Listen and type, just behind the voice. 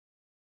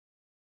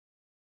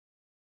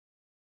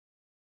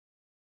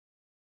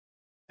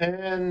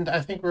And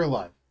I think we're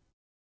live.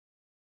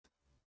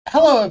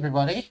 Hello,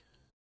 everybody.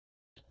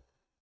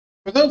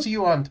 For those of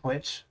you on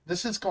Twitch,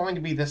 this is going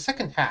to be the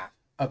second half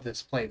of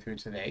this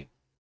playthrough today.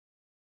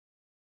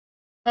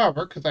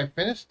 However, because I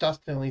finished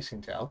Dust and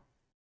Elysian Tale,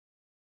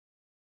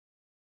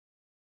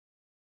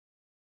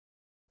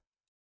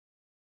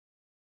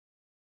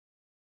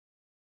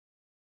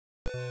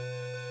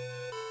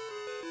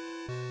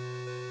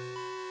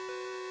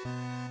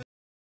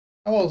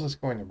 how well is this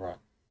going to run?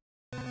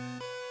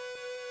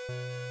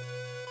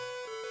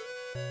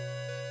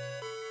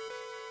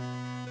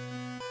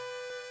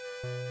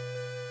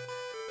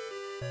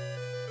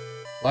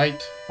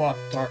 Light, what,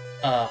 dark,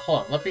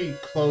 hold on, let me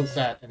close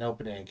that and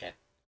open it again.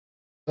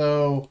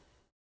 So,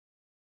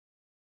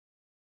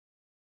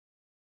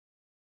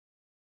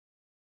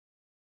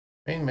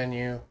 main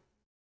menu,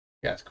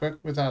 yes, quick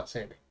without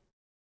saving.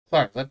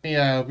 Sorry, let me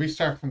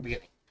restart from the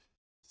beginning.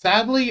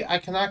 Sadly, I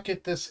cannot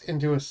get this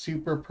into a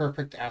super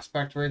perfect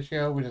aspect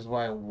ratio, which is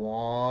what I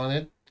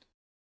wanted.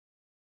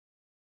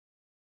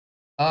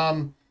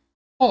 Hold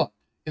on.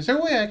 Is there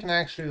a way I can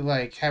actually,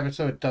 like, have it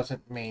so it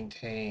doesn't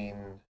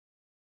maintain...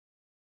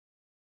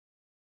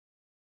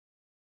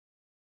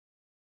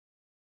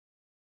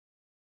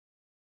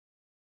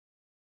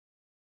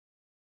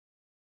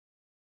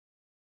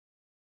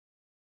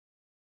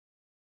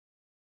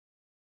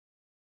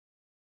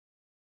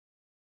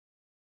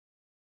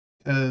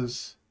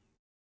 Because...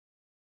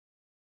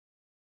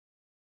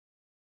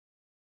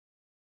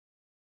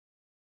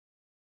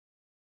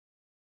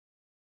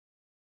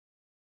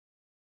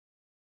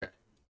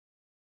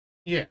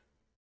 yeah.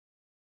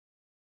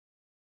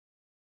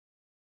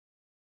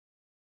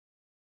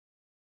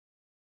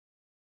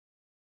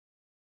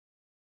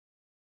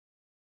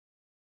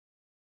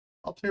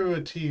 I'll do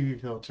a TV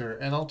filter,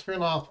 and I'll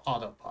turn off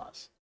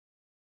autopause.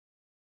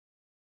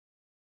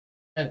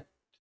 Anyway,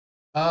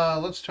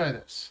 let's try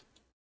this.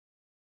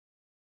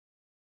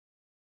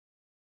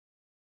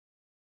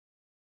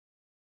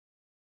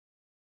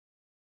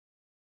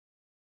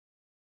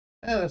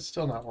 That's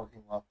still not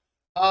working well.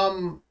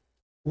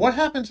 What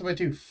happens if I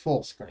do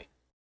full screen?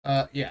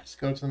 Yes,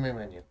 go to the main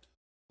menu.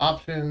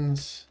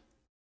 Options.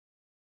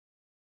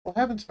 What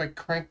happens if I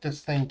crank this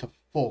thing to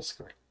full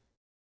screen?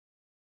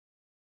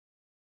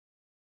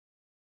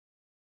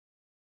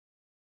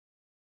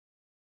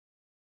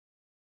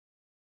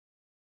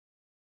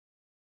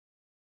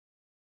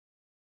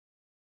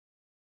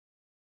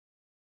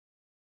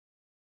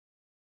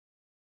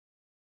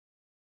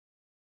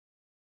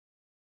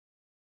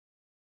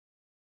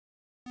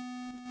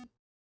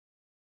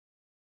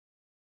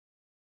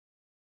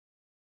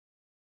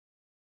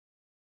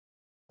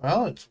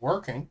 Well, it's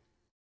working.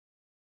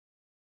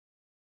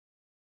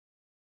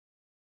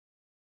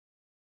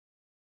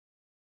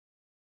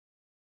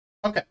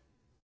 Okay.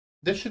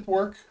 This should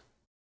work,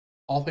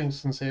 all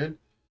things considered.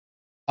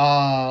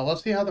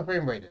 Let's see how the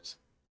frame rate is.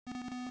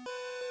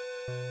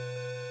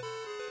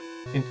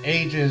 In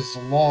ages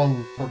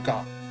long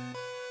forgotten.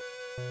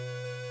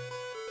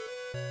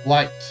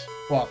 Light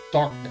brought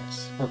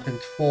darkness for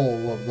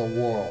control of the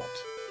world.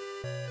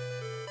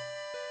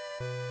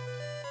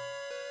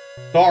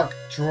 Dark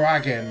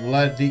Dragon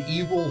led the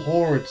evil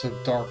hordes of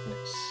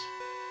darkness.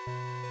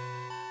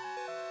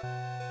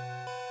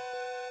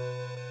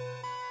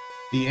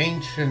 The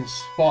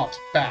ancients fought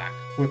back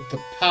with the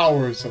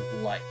powers of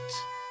light.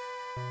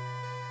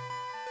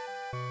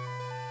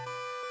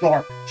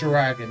 Dark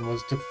Dragon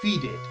was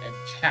defeated and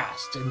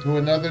cast into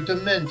another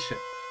dimension.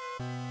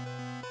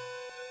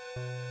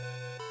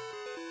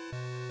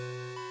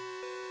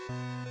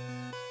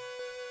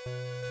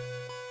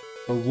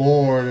 The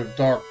Lord of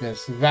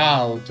Darkness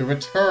vowed to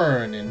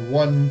return in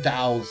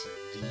 1,000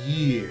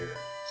 years.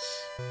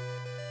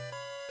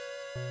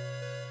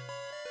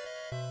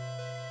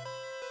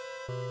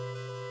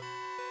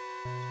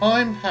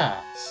 Time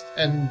passed,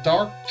 and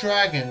Dark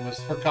Dragon was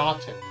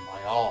forgotten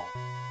by all.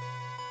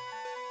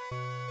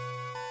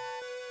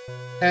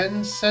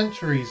 10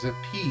 centuries of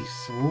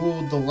peace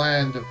ruled the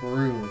land of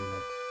Rune.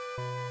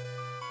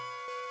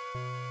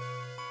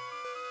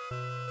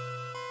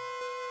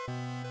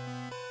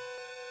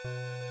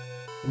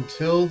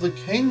 Until the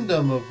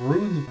kingdom of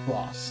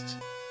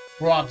Runefrost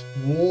brought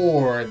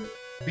war and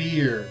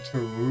fear to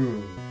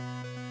Rune.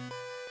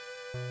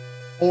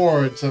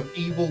 Hordes of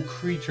evil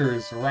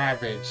creatures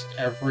ravaged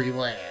every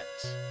land.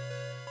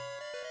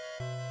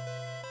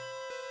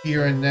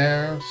 Here and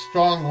there,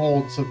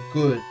 strongholds of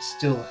good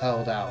still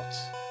held out,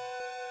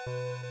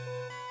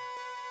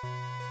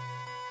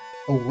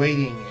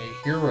 awaiting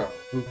a hero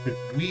who could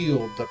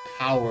wield the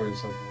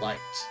powers of light.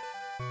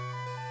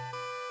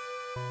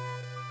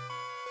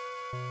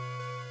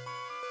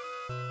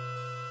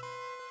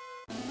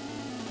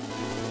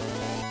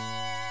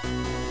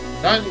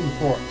 Shining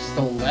Force,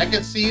 the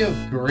legacy of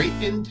great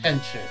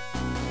intention.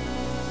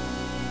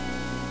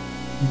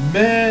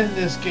 Man,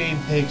 this game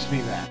takes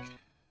me back.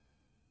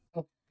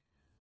 Oh.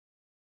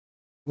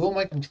 Will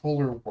my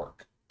controller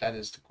work? That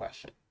is the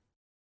question.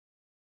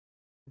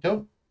 I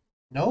don't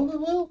know if it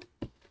will.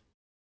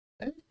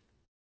 I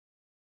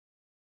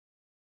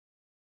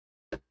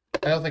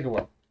don't think it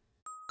will.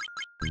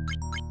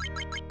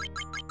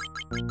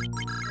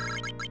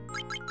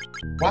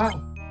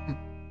 Wow.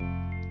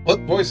 What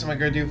voice am I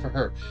going to do for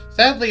her?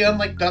 Sadly,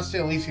 unlike Dusty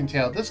and Elysian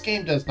Tale, this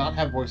game does not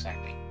have voice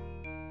acting.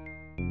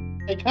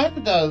 It kind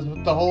of does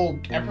with the whole,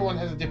 everyone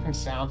has a different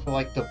sound for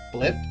like the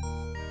blip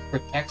for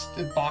text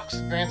box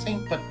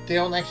advancing, but they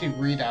don't actually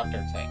read out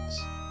their things.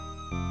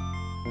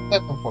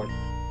 That's unfortunate.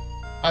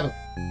 Either way.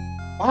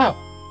 Wow,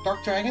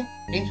 Dark Dragon?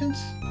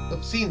 Ancients?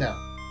 Let's see now.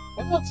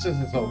 What else does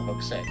this old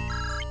book say?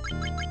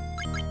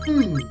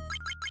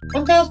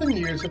 1,000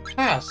 years have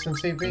passed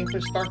since they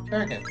vanquished Dark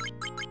Dragon.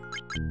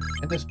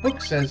 And this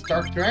book says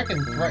Dark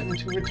Dragon threatened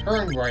to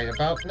return right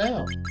about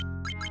now.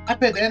 I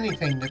bet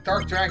anything that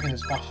Dark Dragon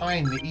is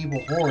behind the evil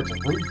hordes of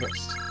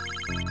Rudquist.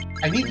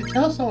 I need to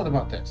tell someone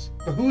about this,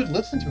 but who would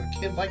listen to a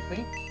kid like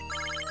me?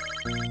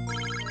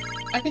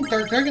 I think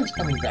Dark Dragon's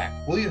coming back.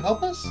 Will you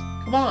help us?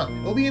 Come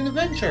on, it'll be an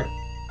adventure.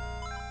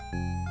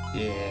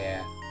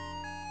 Yeah.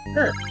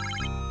 Sure.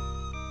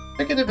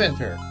 Pick an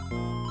adventure.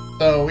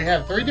 So we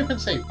have 3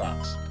 different save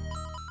files.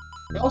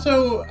 We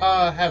also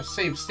have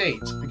save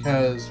states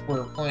because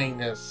we're playing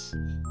this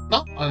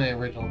not on the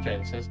original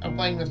Genesis. I'm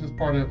playing this as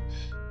part of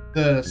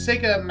the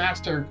Sega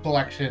Master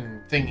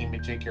Collection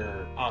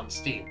thingy-majigger on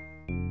Steam.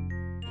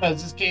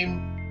 Because this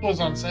game was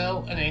on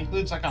sale and it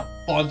includes like a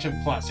bunch of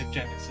classic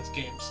Genesis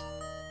games.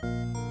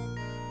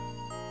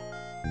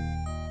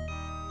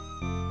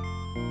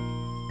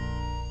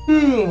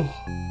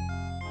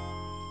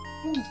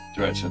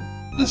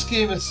 This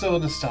game is so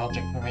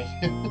nostalgic for me.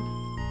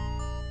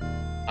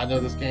 I know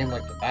this game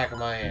like the back of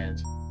my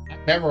hand. I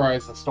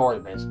memorized the story,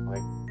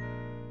 basically.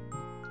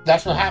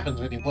 That's what happens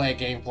when you play a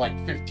game for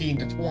like 15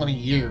 to 20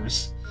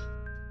 years.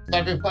 So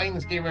I've been playing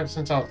this game ever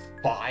since I was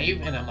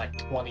 5, and I'm like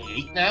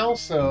 28 now,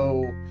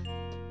 so...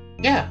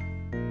 yeah.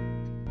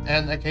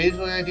 And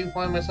occasionally I do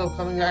find myself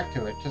coming back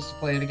to it, just to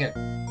play it again.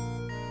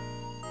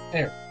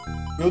 Anyway,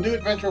 we'll do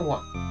Adventure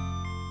 1.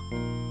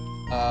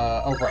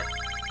 Oh right,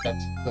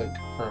 that's the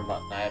confirm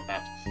button.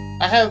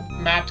 I have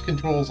mapped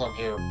controls on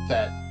here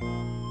that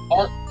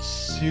aren't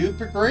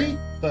super great,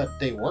 but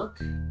they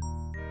work.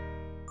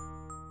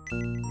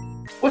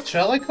 What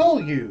shall I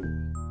call you?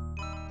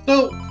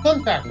 So,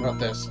 fun fact about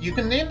this, you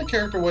can name the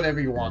character whatever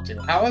you want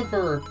to.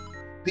 However,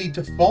 the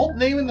default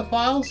name in the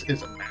files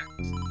is Max.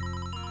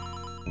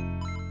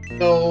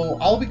 So,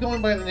 I'll be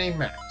going by the name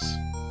Max.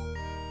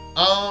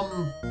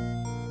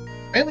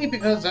 Mainly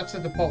because that's the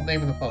default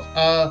name in the files.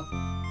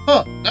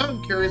 Now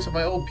I'm curious of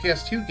my old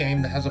PS2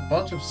 game that has a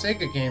bunch of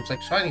Sega games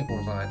like Shining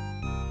Force on it.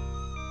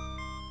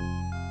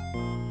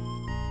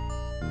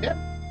 Yeah,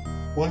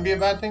 wouldn't be a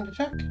bad thing to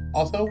check.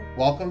 Also,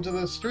 welcome to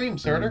the stream,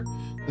 Surtur.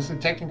 This is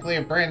technically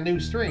a brand new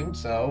stream,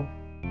 so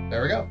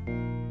there we go.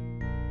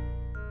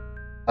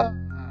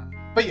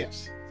 But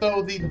yes,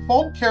 so the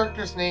default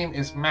character's name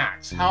is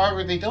Max.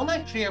 However, they don't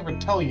actually ever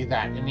tell you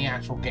that in the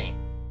actual game.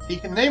 So you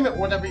can name it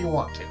whatever you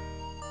want to.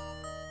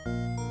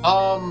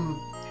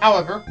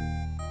 However,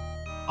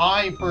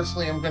 I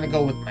personally am going to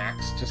go with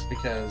Max just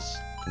because,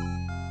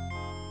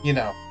 you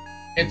know,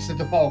 it's the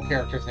default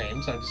character's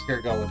name, so I'm just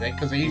going to go with it,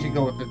 because I usually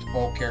go with the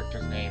default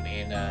character's name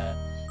in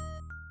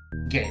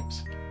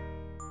games.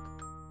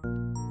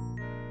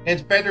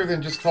 It's better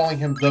than just calling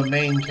him the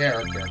main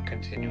character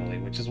continually,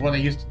 which is what I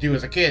used to do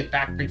as a kid,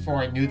 back before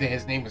I knew that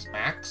his name was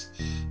Max.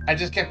 I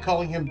just kept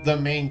calling him the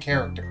main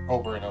character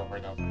over and over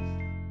and over,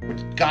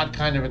 which got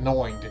kind of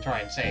annoying to try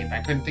and say, but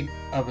I couldn't think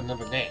of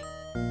another name.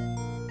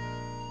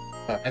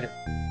 Anyway.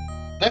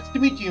 Nice to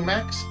meet you,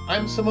 Max.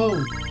 I'm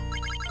Simone.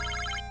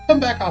 Come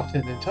back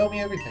often and tell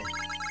me everything.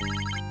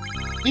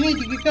 You need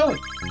to get going.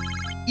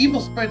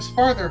 Evil spreads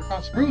farther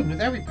across Rune with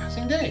every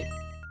passing day.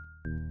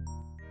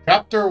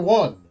 Chapter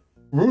 1.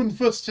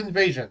 Runefist's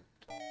Invasion.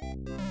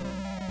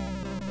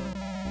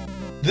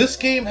 This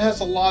game has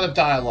a lot of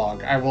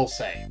dialogue, I will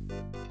say.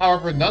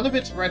 However, none of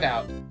it's read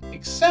out,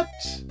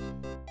 except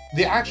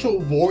the actual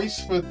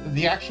voice for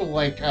the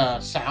actual,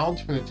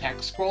 sound for the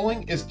text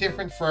scrolling is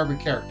different for every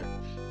character.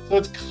 So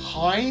it's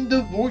kind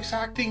of voice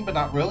acting, but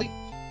not really.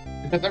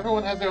 Because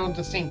everyone has their own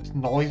distinct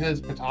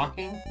noises for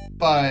talking,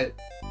 but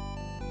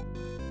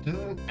it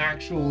doesn't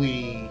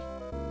actually...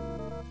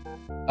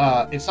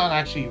 it's not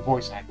actually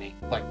voice acting,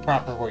 like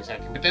proper voice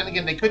acting. But then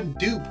again, they couldn't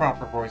do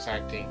proper voice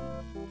acting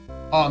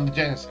on the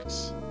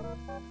Genesis.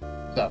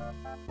 So...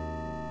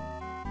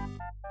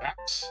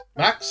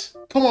 Max?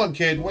 Come on,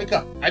 kid, wake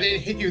up. I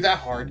didn't hit you that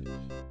hard.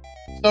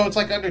 So it's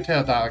like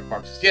Undertale dialogue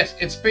boxes. Yes,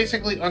 it's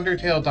basically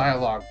Undertale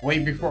dialogue, way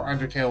before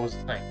Undertale was a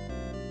thing.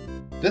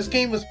 This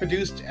game was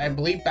produced, I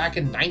believe, back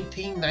in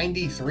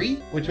 1993,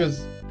 which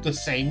was the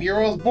same year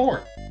I was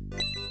born.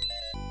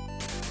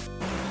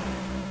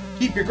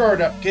 Keep your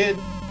guard up, kid.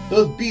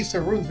 Those beasts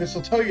of Runefist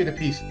will tear you to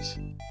pieces.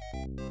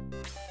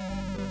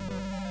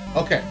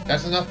 Okay,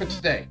 that's enough for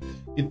today.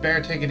 You'd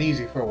better take it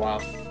easy for a while.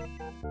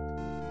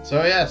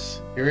 So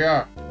yes, here we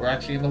are. We're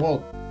actually in the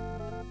world.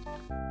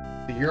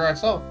 The year I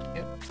saw.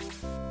 Yep.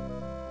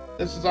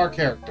 This is our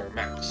character,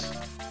 Max.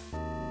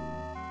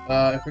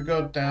 If we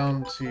go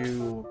down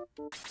to...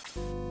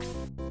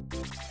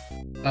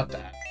 not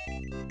that.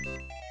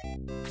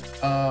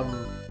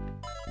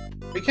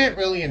 We can't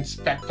really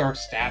inspect our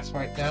stats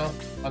right now,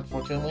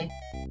 unfortunately.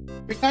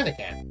 We kind of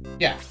can.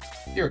 Yeah,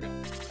 here we go.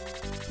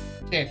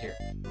 Can't hear.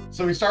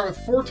 So we start with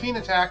 14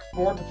 attack,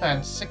 4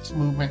 defense, 6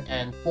 movement,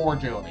 and 4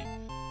 agility.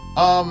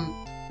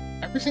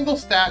 Every single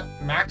stat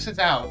maxes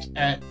out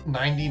at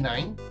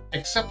 99,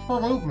 except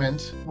for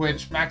movement,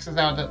 which maxes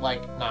out at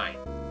like 9.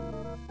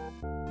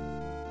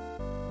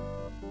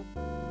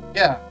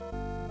 Yeah,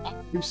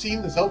 we've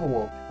seen this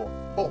overworld before.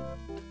 Cool.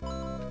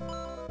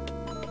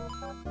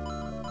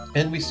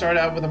 And we start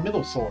out with a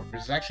middle sword,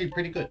 which is actually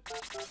pretty good.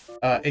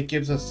 It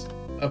gives us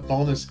a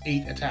bonus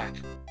 8 attack.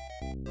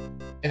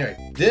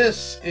 Anyway,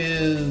 this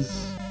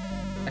is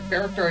a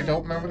character I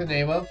don't remember the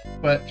name of,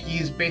 but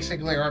he's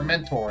basically our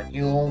mentor, and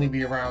he'll only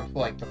be around for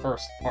like the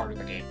first part of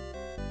the game.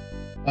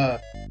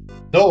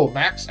 No,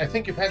 Max, I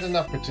think you've had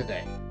enough for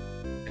today.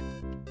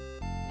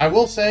 I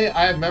will say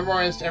I have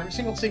memorized every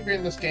single secret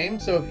in this game,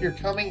 so if you're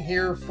coming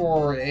here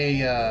for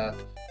a,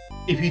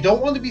 if you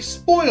don't want to be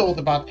spoiled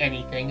about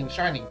anything in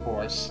Shining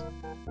Force,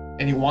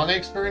 and you want to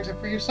experience it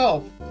for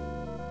yourself,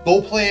 go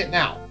play it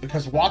now,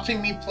 because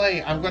watching me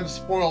play, I'm going to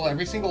spoil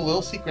every single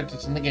little secret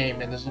that's in the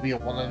game, and this will be a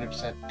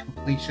 100%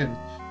 completion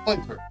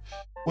playthrough.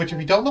 Which, if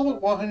you don't know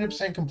what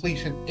 100%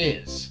 completion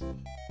is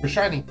for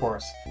Shining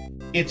Force,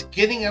 it's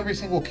getting every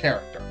single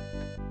character.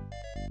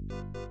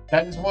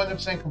 That is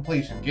 100%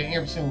 completion, getting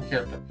every single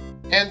character.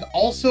 And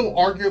also,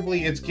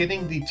 arguably, it's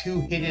getting the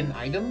 2 hidden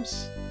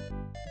items,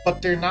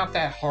 but they're not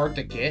that hard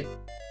to get,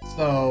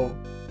 so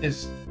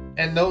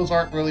and those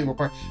aren't really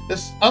required.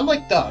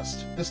 Unlike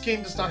Dust, this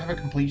game does not have a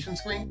completion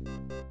screen.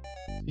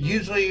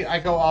 Usually I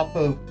go off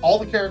of all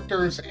the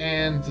characters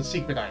and the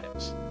secret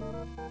items.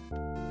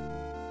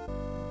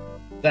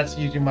 That's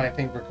usually my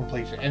thing for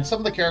completion. And some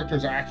of the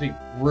characters are actually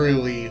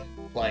really,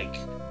 like,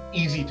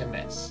 easy to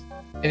miss.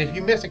 And if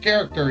you miss a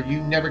character,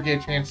 you never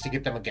get a chance to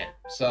get them again.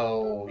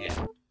 So,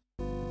 yeah.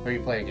 Or you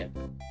play again.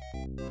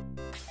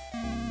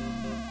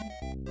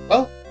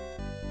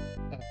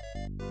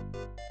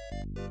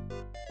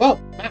 Well,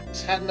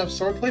 Max, had enough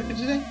swordplay for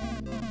today?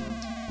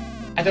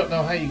 I don't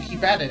know how you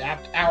keep at it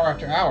hour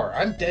after hour.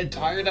 I'm dead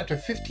tired after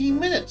 15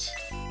 minutes.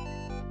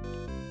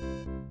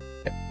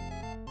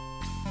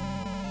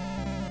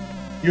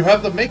 You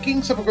have the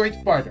makings of a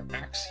great fighter,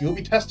 Max. You'll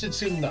be tested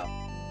soon enough.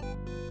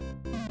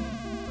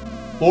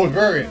 Lord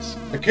Various,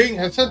 the king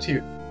has sent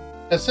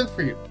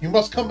for you. You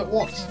must come at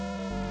once.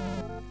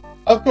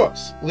 Of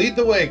course. Lead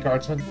the way,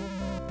 guardsman.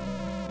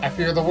 I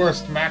fear the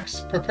worst,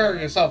 Max. Prepare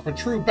yourself for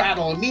true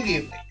battle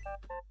immediately.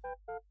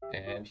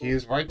 And he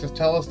is right to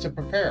tell us to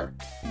prepare.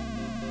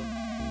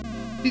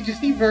 Did you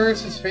see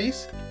Varys'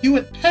 face? He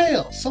went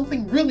pale!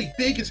 Something really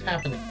big is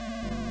happening.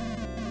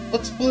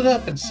 Let's split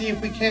up and see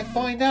if we can't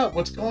find out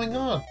what's going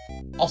on.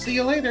 I'll see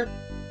you later.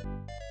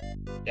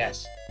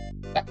 Yes.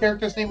 That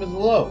character's name is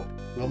Lo.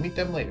 We'll meet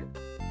them later.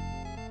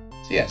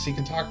 So yes, you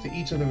can talk to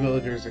each of the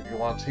villagers if you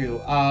want to.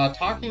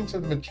 Talking to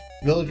the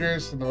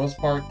villagers, for the most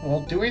part,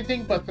 won't do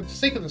anything, but for the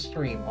sake of the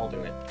stream, I'll do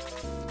it.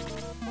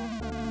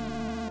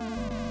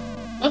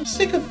 I'm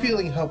sick of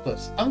feeling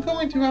helpless. I'm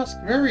going to ask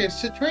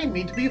Various to train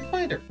me to be a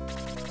fighter.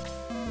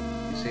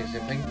 You say the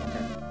same thing?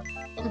 Okay.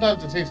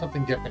 Sometimes I say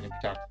something different if you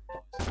talk to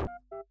the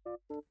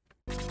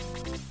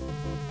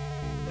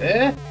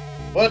boss.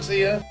 What's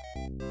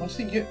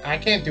the, I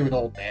can't do an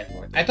old man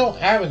voice. I don't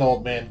have an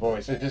old man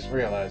voice, I just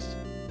realized.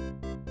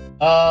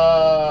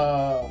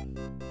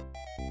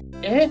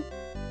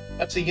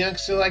 That's a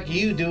youngster like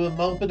you doing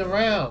moping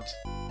around.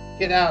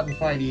 Get out and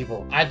fight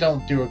evil. I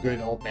don't do a good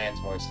old man's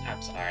voice,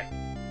 I'm sorry.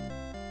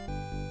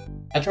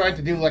 I tried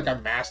to do like a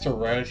Master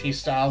Roshi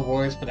style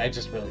voice, but I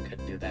just really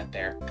couldn't do that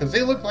there. Because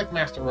they look like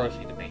Master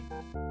Roshi to me.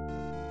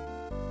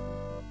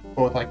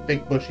 Or with like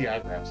big bushy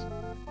eyebrows.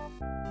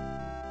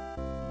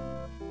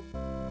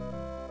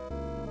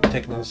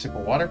 Take another sip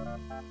of water.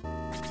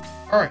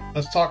 Alright,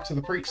 let's talk to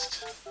the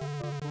priest.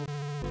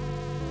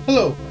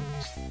 Hello,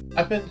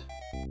 Max.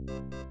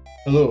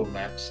 Hello,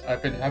 Max.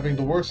 I've been having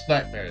the worst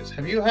nightmares.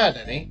 Have you had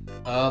any?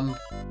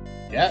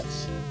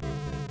 Yes.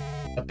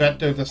 I bet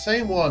they're the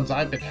same ones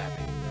I've been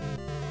having.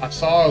 I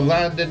saw our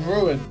land in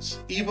ruins.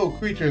 Evil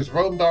creatures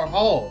roamed our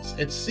halls.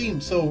 It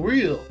seemed so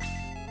real.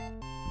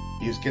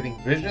 He's getting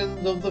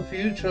visions of the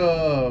future.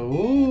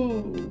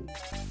 Ooh.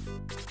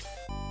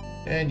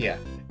 And yeah,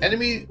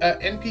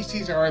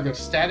 NPCs are either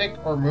static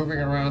or moving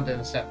around in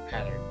a set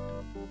pattern.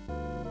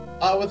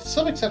 With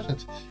some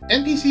exceptions,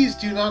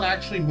 NPCs do not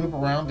actually move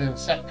around in a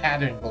set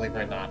pattern, believe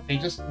it or not. They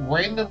just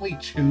randomly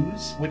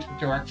choose which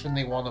direction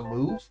they want to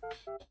move,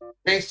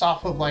 based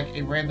off of like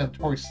a random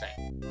choice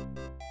thing.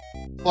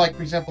 Like,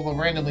 for example, they'll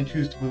randomly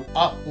choose to move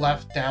up,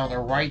 left, down,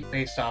 or right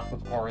based off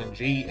of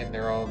RNG and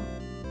their own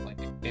like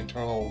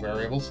internal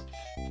variables.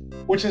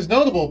 Which is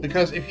notable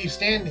because if you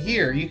stand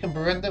here, you can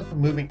prevent them from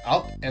moving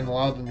up and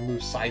allow them to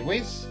move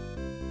sideways.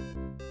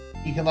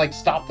 You can like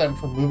stop them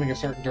from moving a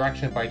certain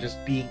direction by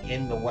just being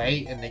in the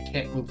way and they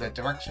can't move that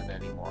direction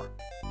anymore.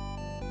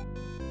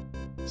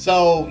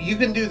 So you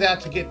can do that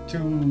to get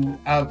to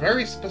a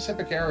very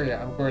specific area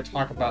I'm going to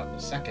talk about in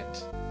a second.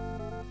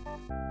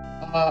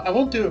 I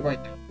won't do it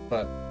right now,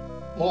 but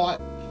well,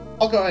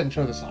 I'll go ahead and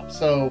show this off.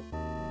 So,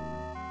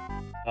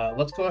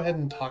 let's go ahead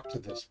and talk to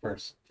this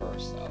person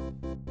first, though.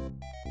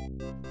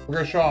 We're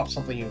going to show off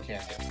something you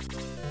can do.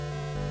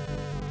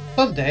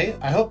 Someday,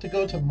 I hope to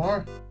go to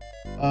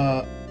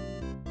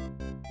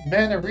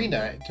Man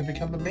Arena to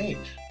become a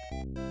mage.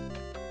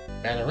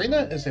 Man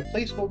Arena is a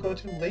place we'll go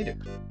to later.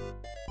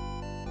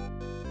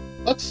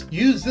 Let's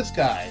use this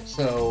guy.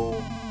 So,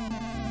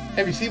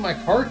 have you seen my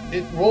cart?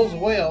 It rolls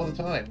away all the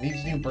time.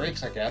 Needs new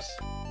brakes, I guess.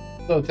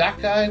 So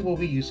that guy will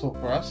be useful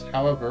for us.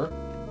 However,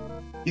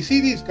 you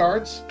see these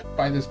guards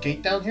by this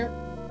gate down here?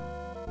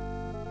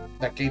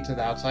 That gate to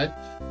the outside?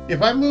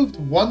 If I moved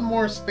one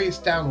more space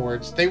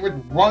downwards, they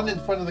would run in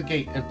front of the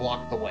gate and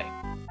block the way.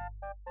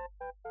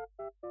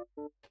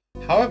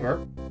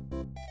 However,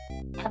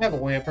 I have a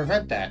way to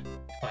prevent that,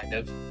 kind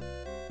of.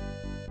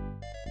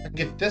 I can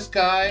get this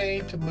guy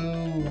to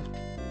move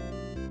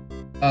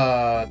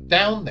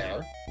down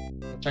there,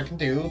 which I can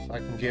do if I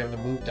can get him to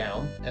move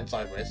down and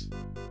sideways.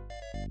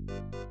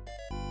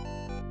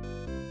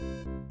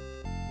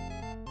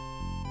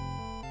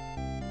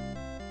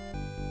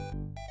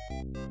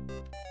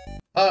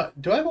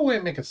 Do I have a way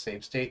to make a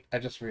save state? I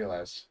just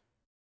realized.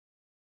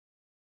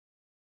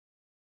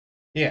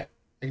 Yeah,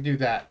 I can do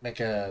that. Make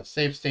a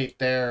save state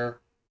there.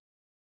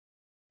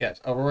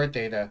 Yes, overwrite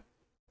data.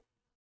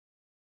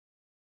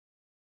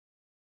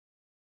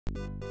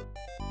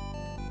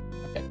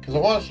 Okay, because I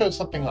want to show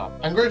something off.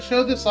 I'm going to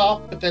show this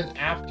off, but then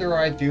after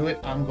I do it,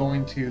 I'm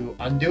going to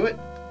undo it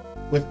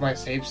with my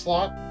save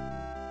slot.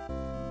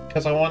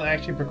 Because I want to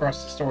actually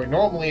progress the story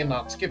normally and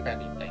not skip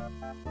anything.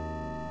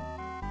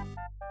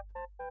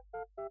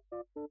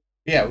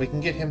 Yeah, we can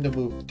get him to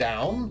move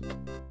down.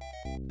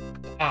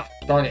 Ah,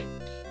 darn it.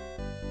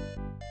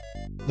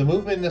 The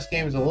movement in this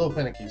game is a little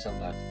finicky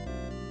sometimes.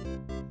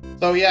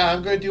 So yeah,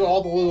 I'm going to do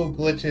all the little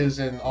glitches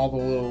and all the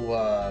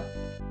little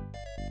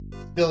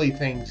silly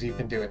things you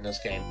can do in this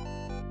game.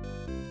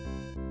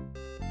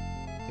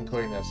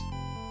 Including this.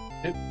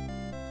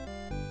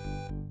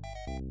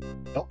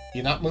 Nope,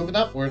 you're not moving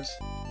upwards.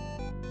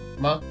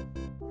 Come on,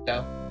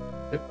 down.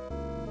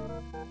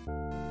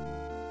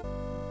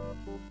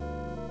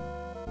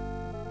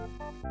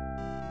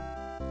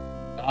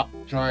 Stop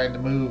trying to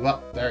move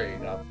up. There you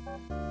go.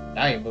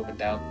 Now you're moving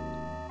down.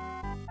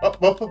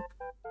 Up, up, up.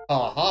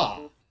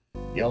 Aha!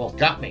 You almost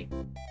got me.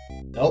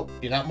 Nope,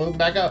 you're not moving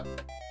back up.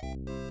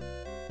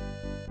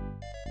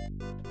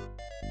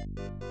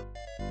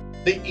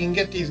 See, you can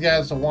get these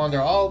guys to wander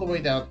all the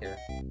way down here.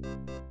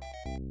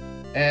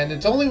 And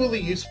it's only really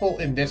useful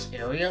in this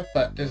area,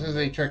 but this is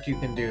a trick you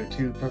can do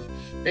to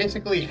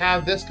basically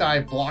have this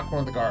guy block one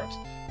of the guards.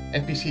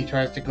 NPC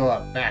tries to go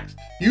up. Max,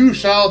 you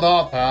shall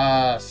not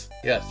pass!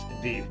 Yes,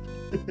 indeed.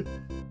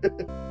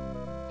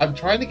 I'm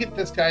trying to get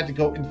this guy to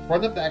go in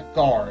front of that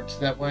guard so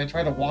that when I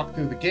try to walk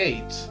through the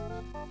gates,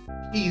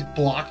 he's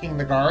blocking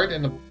the guard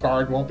and the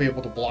guard won't be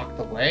able to block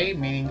the way,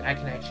 meaning I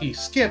can actually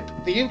skip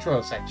the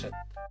intro section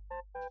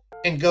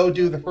and go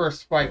do the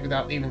first fight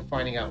without even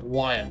finding out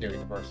why I'm doing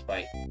the first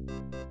fight.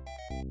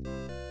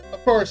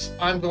 Of course,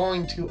 I'm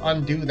going to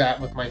undo that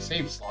with my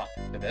save slot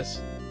for this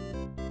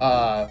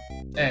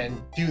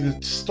and do the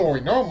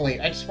story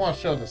normally. I just want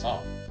to show this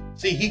off.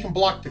 See, he can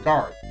block the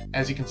guard,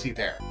 as you can see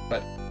there,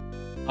 but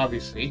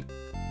obviously,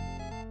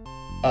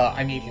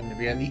 I need him to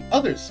be on the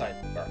other side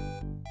of the guard.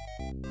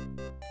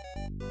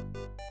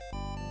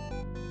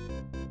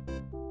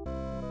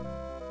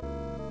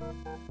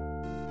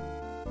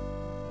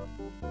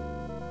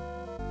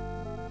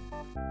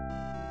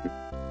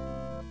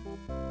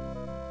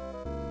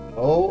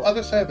 Oh,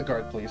 other side of the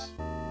guard, please.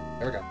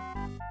 There we go.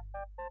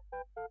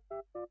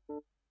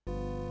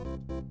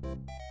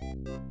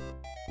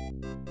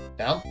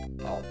 Down?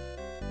 Oh.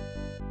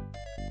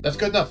 That's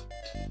good enough.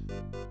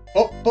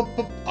 Oh, oh,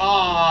 oh,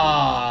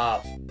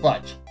 ah,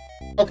 fudge.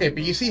 Okay,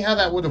 but you see how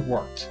that would have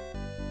worked.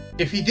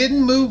 If he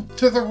didn't move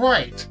to the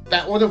right,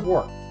 that would have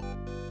worked.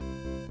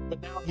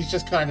 But now he's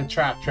just kind of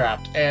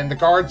trapped, and the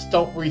guards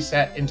don't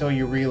reset until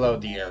you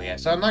reload the area.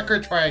 So I'm not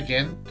going to try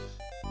again.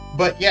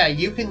 But yeah,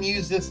 you can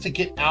use this to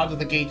get out of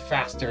the gate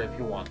faster if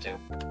you want to.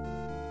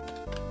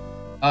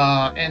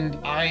 And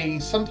I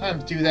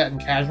sometimes do that in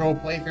casual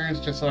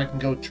playthroughs just so I can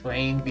go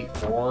train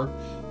before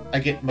I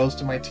get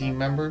most of my team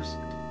members.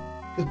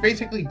 Because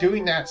basically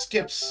doing that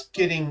skips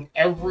getting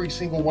every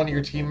single one of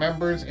your team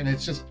members, and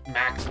it's just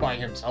Max by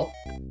himself.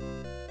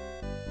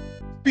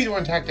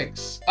 Speedrun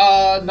tactics.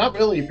 Not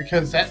really,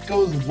 because that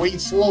goes way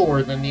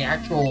slower than the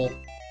actual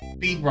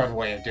speedrun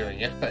way of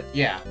doing it, but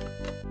yeah.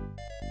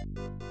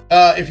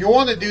 If you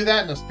want to do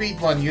that in a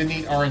speedrun, you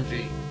need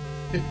RNG.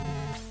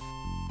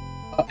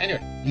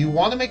 Anyway, you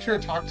want to make sure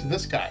to talk to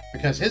this guy,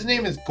 because his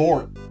name is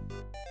Gordon.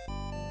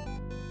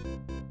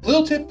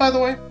 Little tip, by the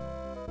way.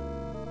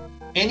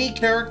 Any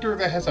character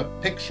that has a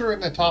picture in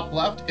the top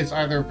left is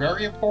either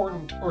very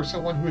important or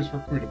someone who is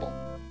recruitable.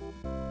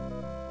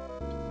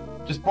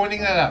 Just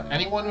pointing that out.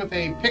 Anyone with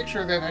a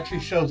picture that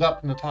actually shows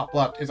up in the top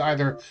left is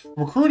either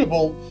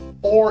recruitable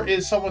or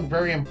is someone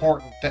very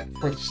important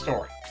for the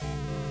story.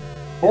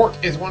 Bort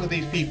is one of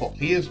these people.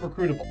 He is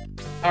recruitable.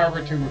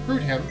 However, to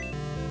recruit him,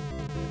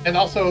 And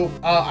also,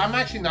 I'm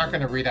actually not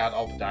going to read out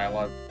all the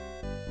dialogue.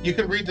 You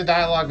can read the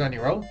dialogue on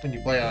your own when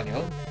you play it on your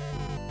own.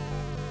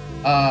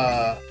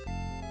 But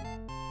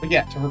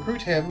yeah, to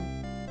recruit him,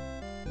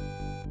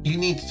 you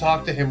need to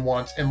talk to him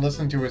once and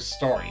listen to his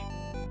story.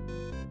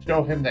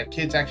 Show him that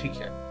kids actually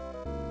care.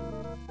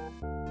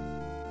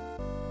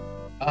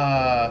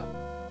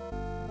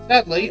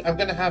 Sadly, I'm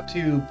going to have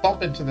to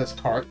bump into this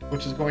cart,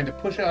 which is going to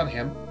push it on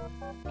him.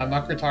 I'm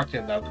not going to talk to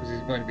him, though, because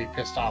he's going to be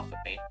pissed off at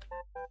me.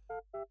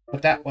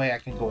 But that way I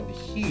can go into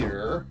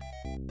here.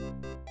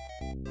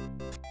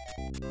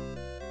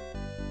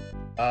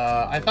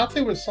 I thought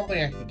there was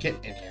something I could get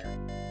in here.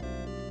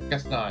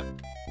 Guess not.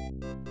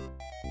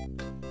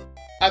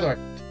 Either way.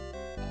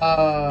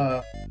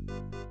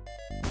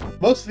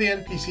 Most of the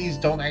NPCs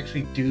don't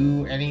actually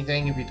do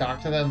anything if you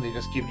talk to them. They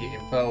just give you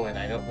info, and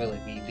I don't really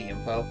need the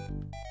info.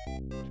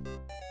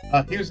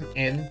 Here's an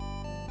inn,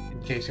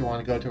 in case you want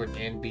to go to an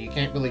inn, but you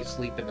can't really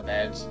sleep in the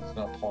beds. There's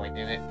no point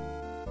in it.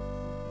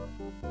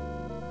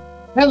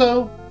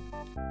 Hello!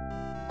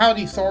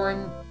 Howdy,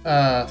 Thorfinn.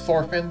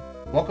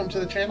 Welcome to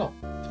the channel.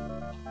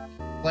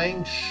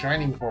 Playing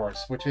Shining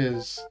Force, which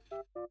is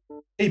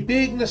a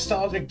big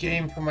nostalgic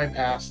game from my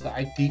past that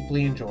I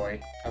deeply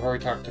enjoy. I've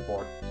already talked to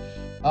Gord.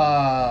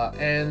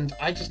 And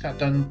I just got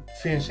done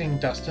finishing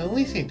Dust and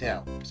Elysian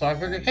Tale. So I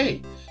figured,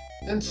 hey,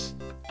 since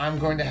I'm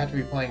going to have to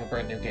be playing a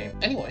brand new game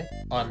anyway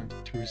on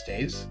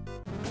Tuesdays,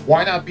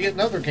 why not be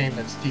another game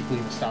that's deeply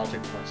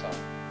nostalgic for myself?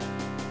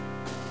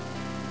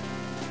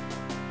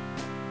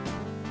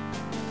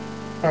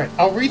 Alright,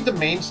 I'll read the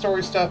main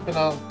story stuff and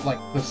I'll, like,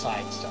 the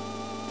side stuff.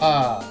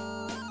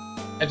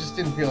 I just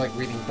didn't feel like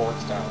reading board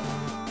style.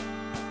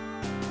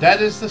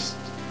 That is the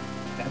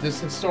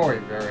story,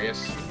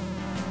 Various.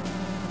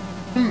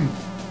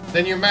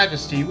 Then your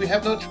majesty, we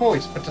have no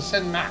choice but to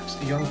send Max,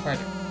 a young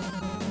fighter.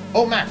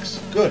 Oh, Max,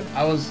 good.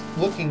 I was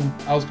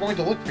going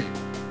to look for you.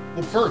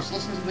 But first,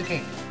 listen to the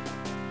king.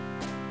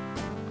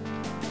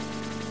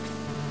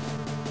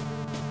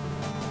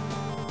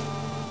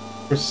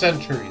 For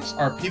centuries,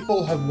 our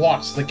people have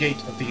watched the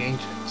gate of the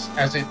ancients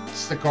as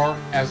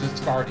its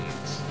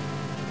guardians.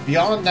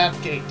 Beyond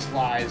that gate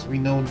lies we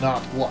know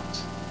not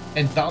what,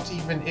 and not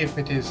even if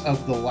it is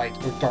of the light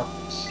or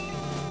darkness.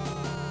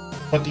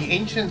 But the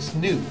ancients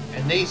knew,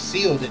 and they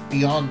sealed it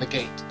beyond the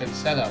gate and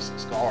set us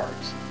as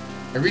guards.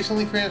 I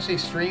recently finished a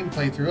stream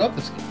playthrough of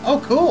this game.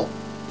 Oh, cool!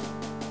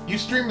 You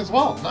stream as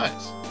well.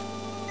 Nice.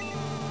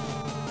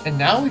 And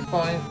now we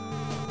find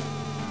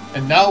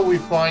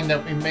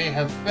that we may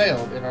have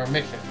failed in our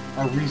mission,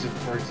 our reason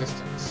for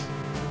existence.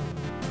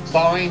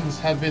 Signs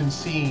have been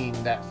seen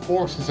that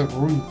forces of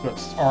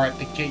ruthless are at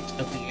the gate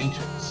of the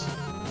ancients.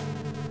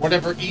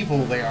 Whatever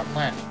evil they are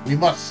planning, we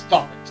must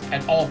stop it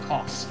at all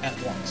costs at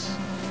once.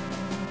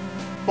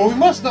 But we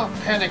must not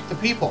panic the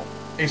people,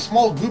 a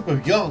small group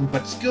of young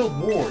but skilled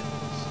warriors.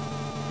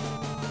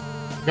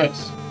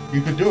 Yes,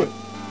 you could do it.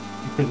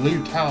 You could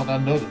leave town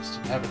unnoticed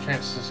and have a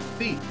chance to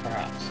succeed,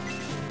 perhaps.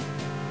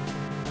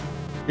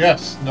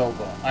 Yes,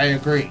 Nova, I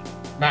agree.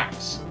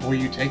 Max, will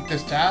you take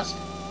this task?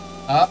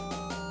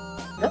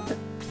 Sure.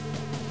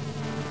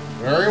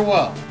 Very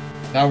well.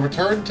 Now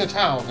return to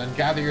town and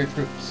gather your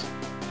troops.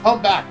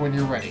 Come back when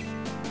you're ready.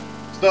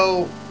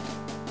 So,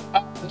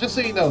 just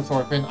so you know,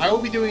 Thorfinn, I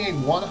will be doing a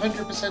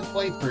 100%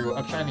 playthrough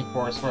of Shining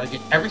Force where I get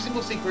every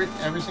single secret,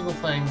 every single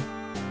thing,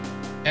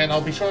 and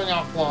I'll be showing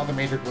off a lot of the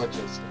major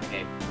glitches in the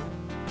game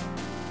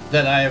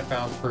that I have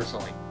found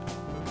personally.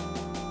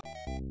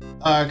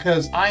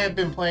 Because I have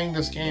been playing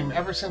this game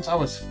ever since I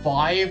was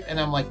 5, and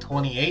I'm like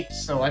 28,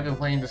 so I've been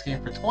playing this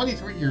game for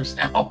 23 years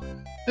now.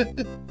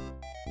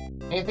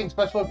 Anything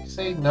special if you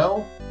say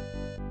no?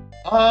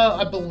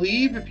 I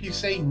believe if you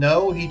say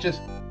no,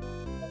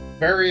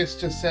 Various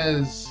just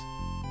says,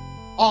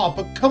 "Oh,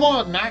 but come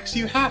on, Max,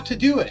 you have to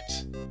do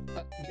it."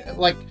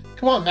 Like,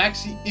 come on,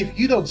 Max, if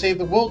you don't save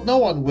the world, no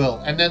one will.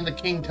 And then the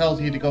king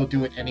tells you to go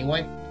do it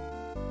anyway.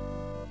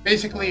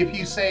 Basically, if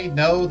you say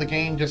no, the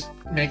game just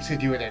makes you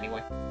do it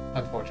anyway,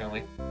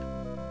 unfortunately.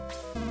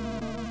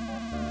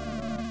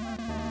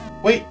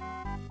 Wait.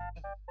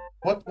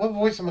 What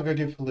voice am I going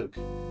to do for Luke?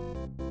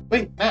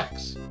 Wait,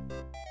 Max.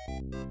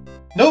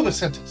 Nova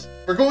sent us.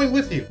 We're going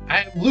with you.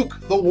 I am Luke,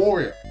 the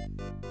warrior.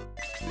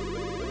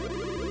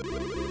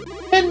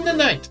 Spend the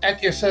night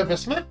at your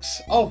service,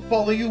 Max. I'll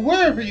follow you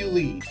wherever you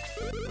lead.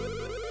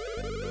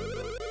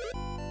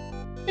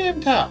 I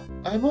am Tao.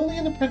 I'm only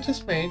an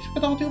apprentice mage,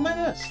 but I'll do my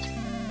best.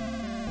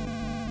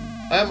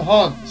 I am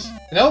Hans,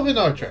 an elven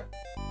archer.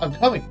 I'm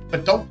coming,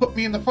 but don't put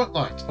me in the front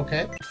lines,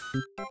 okay?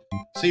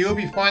 So you'll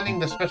be finding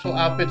the special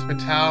outfits for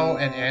Tao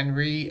and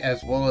Anri,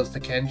 as well as the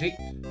Kenji.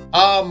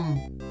 I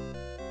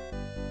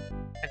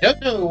don't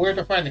know where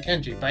to find the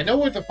Kenji, but I know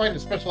where to find the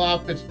special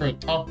outfits for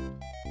Tao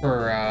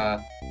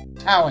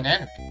and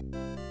Anri.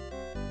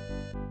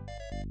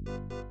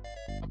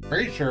 I'm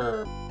pretty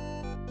sure...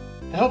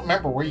 I don't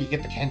remember where you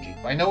get the Kenji,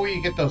 but I know where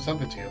you get those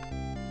other two.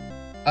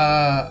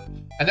 I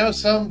I know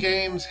some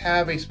games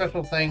have a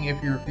special thing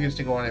if you refuse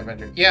to go on an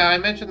adventure. Yeah, I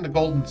mentioned the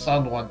Golden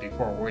Sun one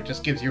before, where it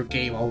just gives you a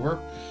game over.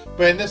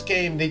 But in this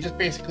game, they just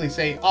basically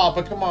say, "Oh,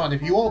 but come on, if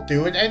you won't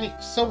do it,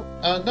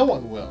 no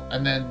one will,"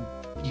 and then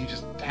you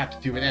just have to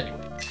do it anyway.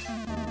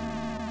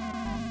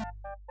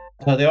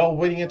 They're all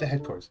waiting at the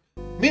headquarters.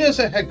 Meet us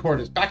at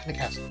headquarters, back in the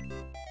castle.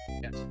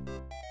 Yes.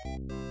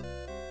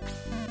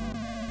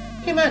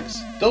 Hey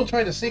Max, don't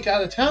try to sneak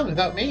out of town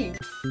without me.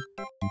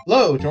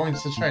 Lo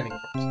joins the training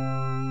course.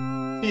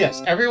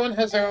 Yes, everyone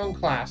has their own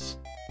class.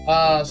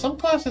 Some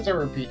classes are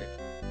repeated.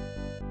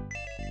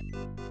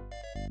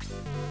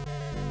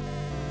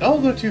 Now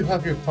that you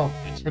have your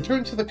confidence,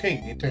 return to the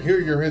king to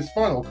hear his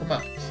final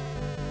commands.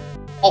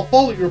 I'll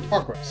follow your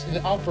progress and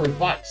offer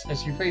advice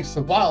as you face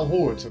the vile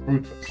hordes of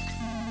Broodfist.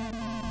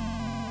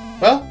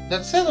 Well,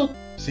 that's settled.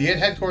 See you at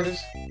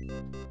headquarters.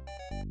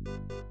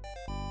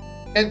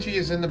 Kenji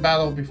is in the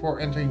battle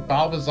before entering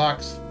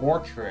Balbazak's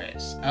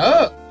fortress.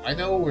 Oh, I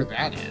know where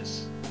that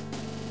is.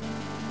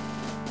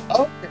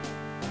 Okay.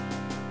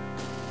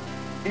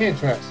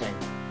 Interesting.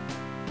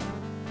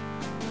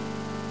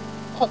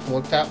 I'll have to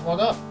look that one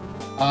up.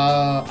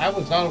 I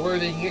was not aware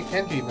that you can get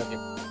Kenji in the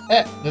game.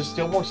 Heck, there's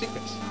still more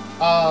secrets.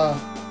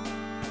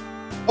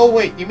 Oh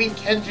wait, you mean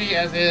Kenji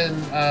as in,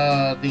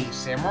 the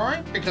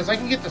samurai? Because I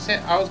can get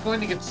I was going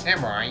to get the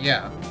samurai,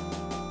 yeah.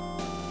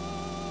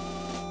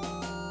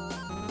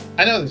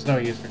 I know there's no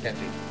use for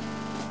Kenji.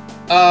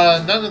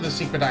 None of the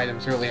secret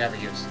items really have a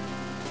use.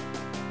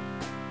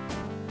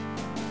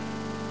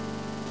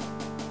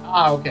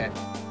 Ah, okay.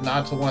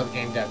 Not to one of the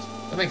game devs.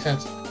 That makes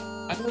sense.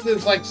 I know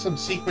there's like some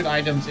secret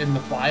items in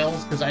the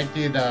files, because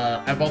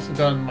I've also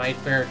done my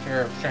fair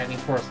share of Shining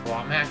Force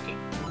ROM hacking.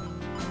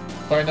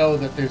 So I know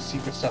that there's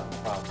secret stuff in the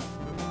files.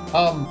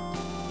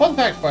 Fun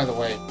fact, by the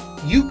way,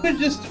 you could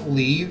just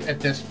leave at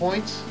this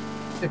point,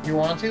 if you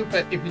want to,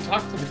 but if you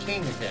talk to the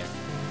king again,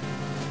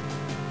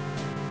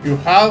 you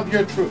have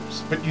your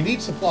troops, but you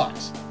need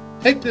supplies.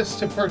 Take this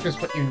to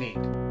purchase what you need.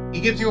 He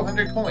gives you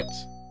 100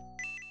 coins.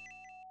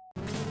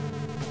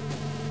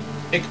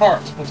 A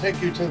cart will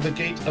take you to the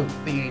gate of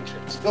the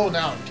ancients. Go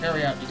now and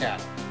carry out the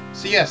task.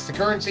 So yes, the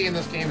currency in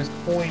this game is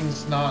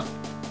coins, not...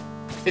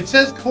 It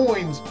says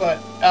coins, but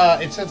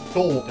it says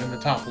gold in the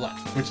top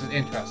left, which is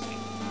interesting.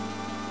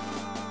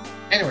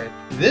 Anyway,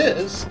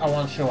 this I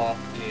want to show off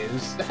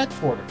is the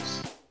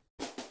headquarters.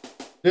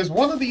 There's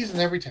one of these in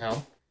every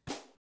town.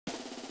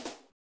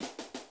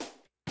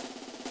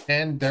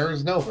 And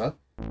there's Nova.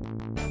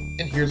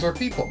 And here's our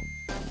people.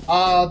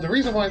 The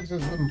reason why this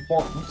is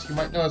important, you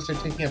might notice they're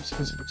taking up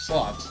specific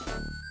slots.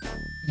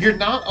 You're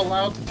not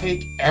allowed to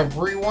take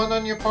everyone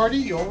on your party,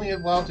 you're only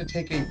allowed to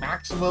take a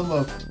maximum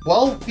of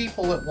 12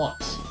 people at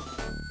once,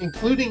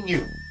 including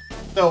you.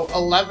 So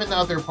 11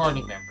 other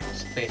party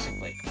members,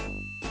 basically.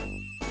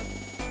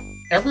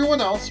 Everyone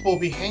else will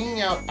be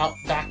hanging out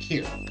back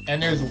here,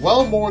 and there's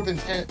well more than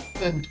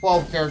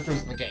 12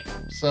 characters in the game.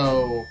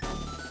 So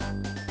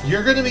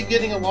you're going to be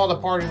getting a lot of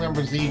party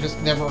members that you just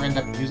never end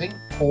up using,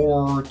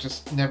 or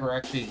just never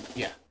actually,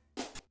 yeah.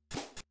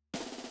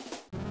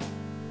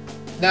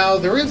 Now,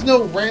 there is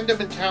no random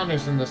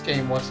encounters in this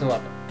game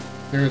whatsoever.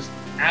 There's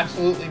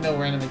absolutely no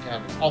random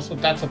encounters. Also,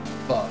 that's a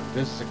bug.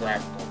 This is a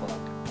graphical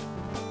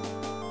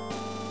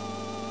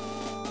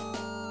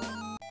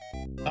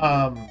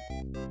bug.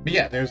 But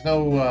yeah, there's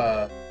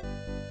no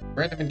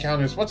random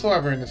encounters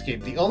whatsoever in this game.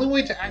 The only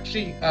way to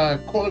actually,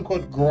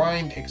 quote-unquote,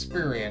 grind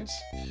experience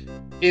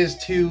is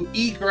to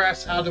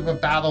egress out of a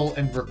battle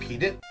and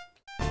repeat it.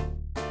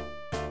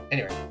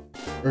 Anyway,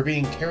 we're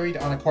being carried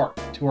on a cart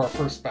to our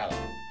first battle,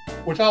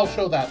 which I'll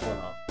show that one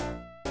off.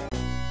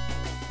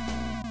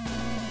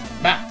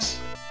 Max!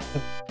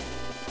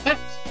 Max!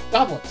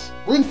 Goblins!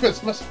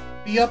 Runefist must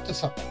be up to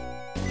something.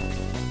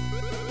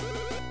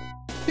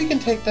 We can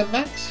take them,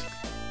 Max.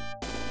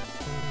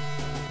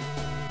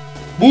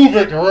 Move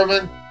it,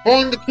 Herman!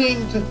 Find the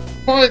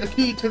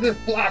key to this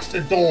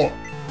blasted door!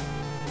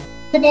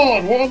 Come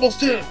on, we're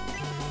almost in!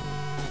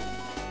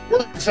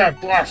 Where's that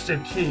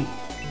blasted key?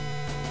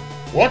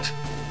 What?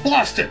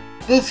 Blast it!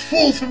 Those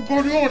fools from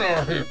Guardiana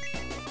are here!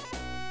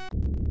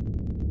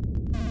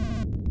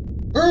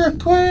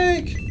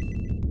 Earthquake!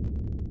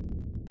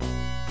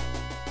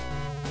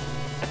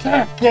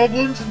 Attack,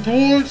 goblins and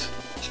dwarves!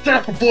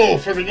 Strike a blow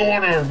for the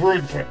honor of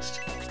Runefist!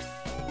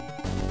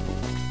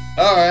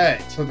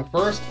 Alright, so the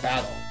first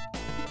battle.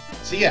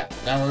 So yeah,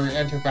 now we're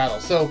enter battle.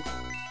 So,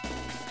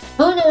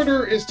 turn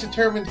order is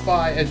determined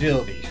by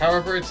agility.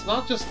 However, it's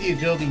not just the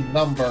agility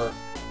number.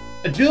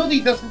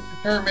 Agility doesn't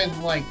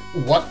determine, like,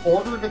 what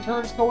order the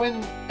turns go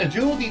in.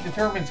 Agility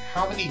determines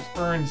how many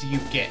turns you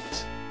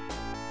get.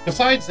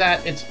 Besides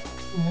that, it's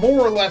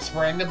more or less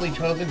randomly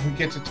chosen who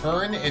gets a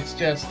turn. It's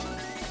just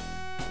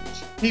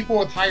people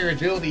with higher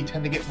agility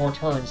tend to get more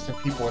turns than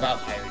people without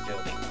higher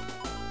agility.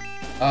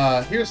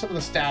 Here's some of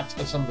the stats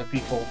of some of the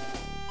people.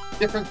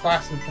 Different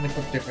classes can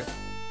equip different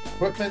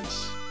equipment.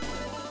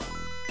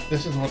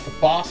 This is what the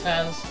boss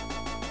has.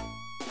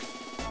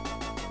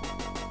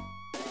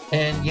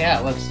 And yeah,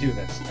 let's do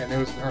this. And there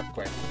was an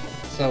earthquake.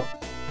 So,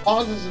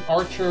 Pause is an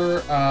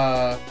archer.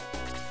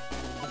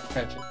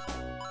 mentioned.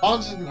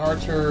 Hans is an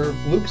archer,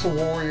 Luke's a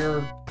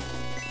warrior,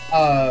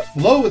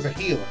 Lo is a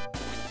healer,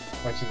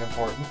 which is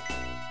important.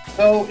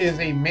 Ko is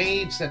a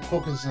mage that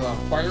focuses on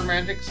fire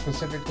magic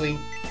specifically,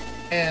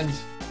 and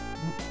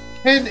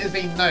Ken is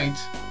a knight,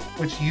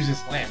 which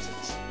uses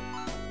lances.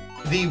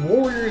 The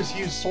warriors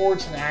use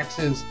swords and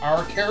axes.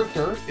 Our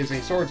character is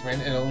a swordsman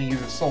and only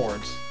uses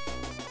swords.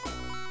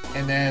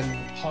 And then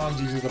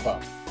Hans uses a bow.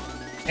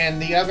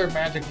 And the other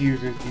magic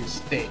users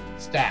use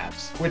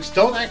staves, which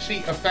don't actually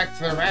affect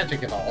their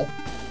magic at all.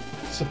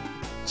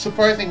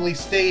 Surprisingly,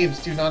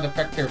 staves do not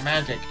affect their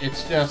magic.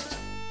 It's just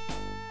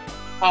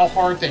how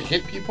hard they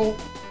hit people.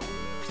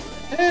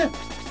 I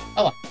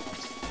like it.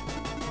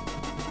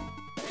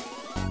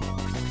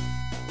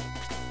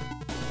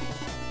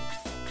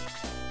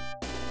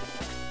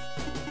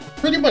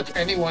 Pretty much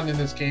anyone in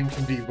this game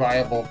can be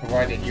viable,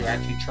 provided you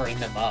actually train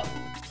them up.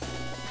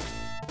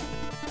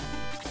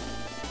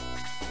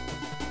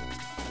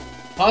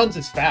 Hans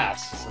is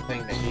fast, is the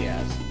thing that he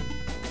has.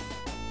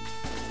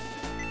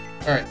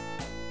 Alright.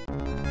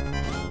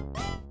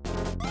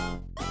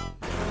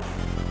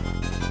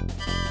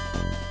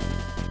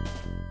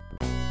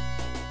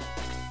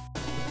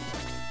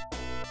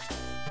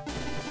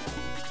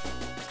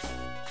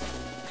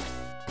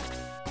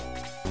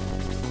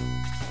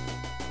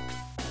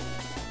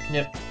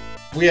 Yep.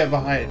 We have a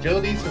high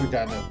agility, so we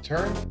got another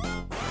turn.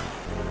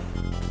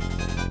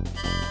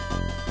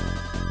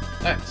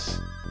 Nice.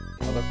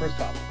 Another first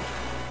cop.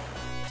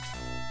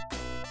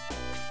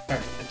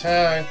 Alright,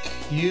 attack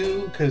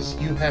you, because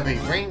you have a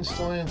ranged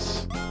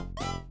lance.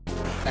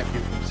 Attack you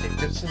from a safe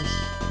distance.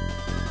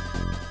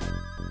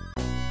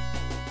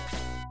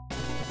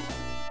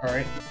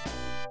 Alright.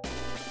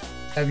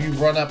 Have you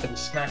run up and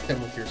smack them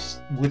with your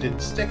wooden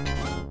stick.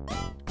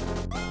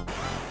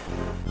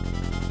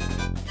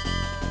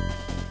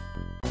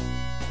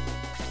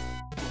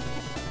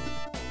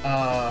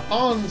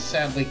 Hans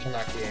sadly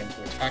cannot get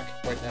into attack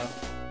right now.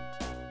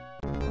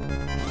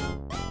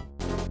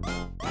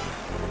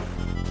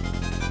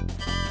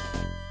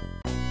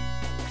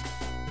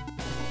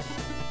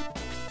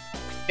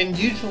 And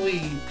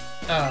usually,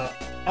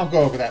 I'll go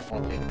over that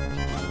one thing.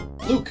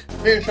 Luke,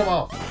 finish him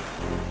off.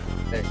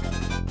 There you go.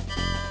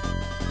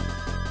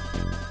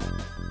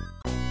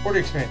 40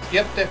 experience.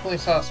 Yep, definitely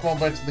saw small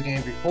bites of the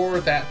game before.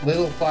 That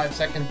little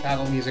 5-second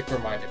battle music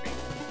reminded me.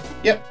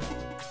 Yep.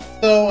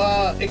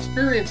 So,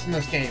 experience in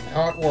this game,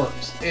 how it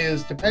works,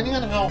 is depending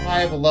on how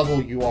high of a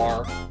level you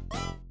are,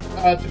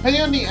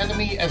 depending on the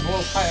enemy as well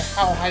as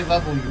how high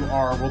level you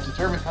are, will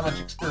determine how much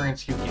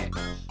experience you get.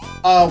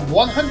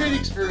 100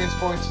 experience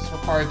points is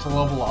required to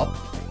level up.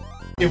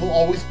 It will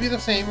always be the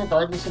same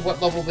regardless of what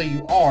level that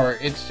you are,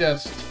 it's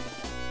just,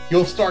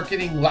 you'll start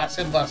getting less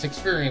and less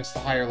experience the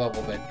higher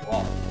level that you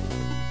are.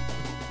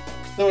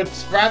 So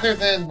it's rather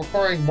than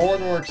requiring more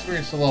and more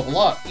experience to level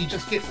up, you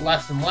just get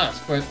less and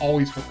less, but it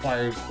always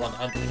requires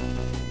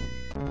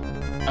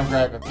 100. I'm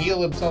grabbing him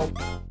heal himself.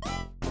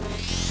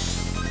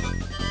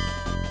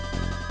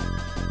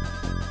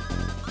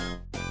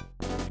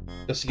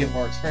 Just to get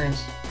more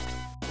experience.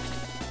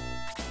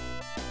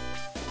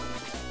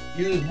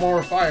 Use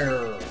more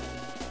fire.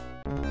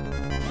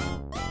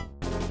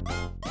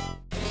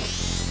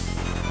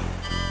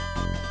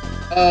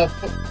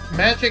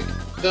 Magic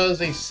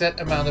does a set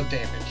amount of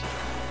damage.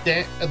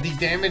 The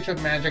damage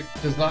of magic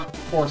does not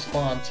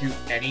correspond to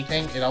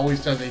anything. It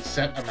always does a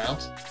set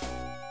amount.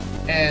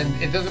 And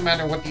it doesn't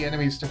matter what the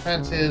enemy's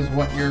defense is,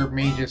 what your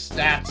mage's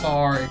stats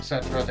are,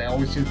 etc. They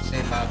always do the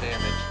same amount of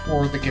damage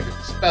for the given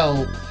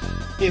spell,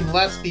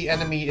 unless the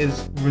enemy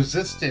is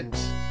resistant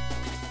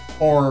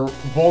or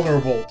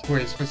vulnerable to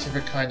a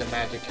specific kind of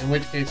magic, in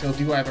which case he'll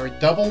do either a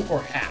double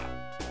or half.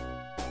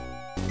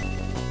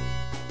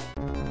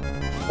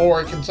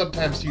 Or it can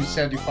sometimes do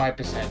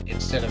 75%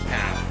 instead of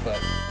half,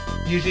 but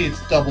usually it's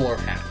double or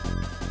half.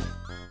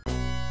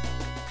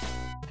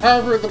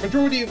 However, the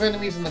majority of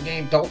enemies in the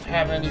game don't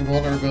have any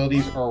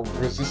vulnerabilities or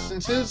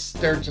resistances.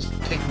 They're just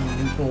taking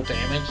neutral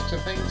damage to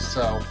things,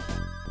 so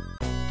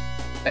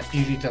that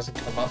usually doesn't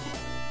come up.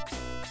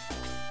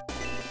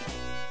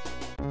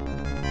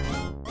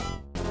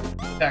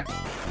 Attack.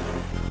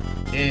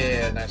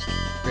 Yeah, nice.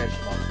 Finish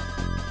him off.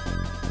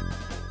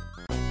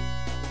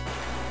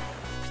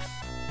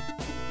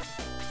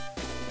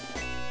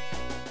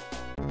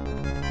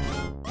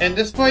 And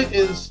this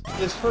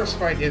first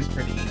fight is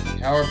pretty easy.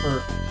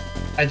 However,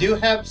 I do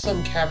have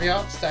some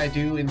caveats that I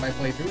do in my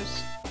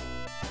playthroughs.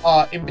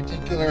 In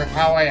particular,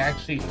 how I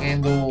actually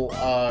handle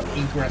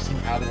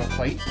egressing out of a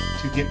fight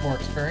to get more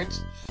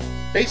experience.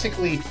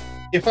 Basically,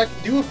 if I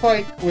can do a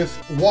fight with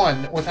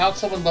 1, without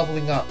someone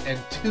leveling up, and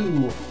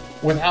 2,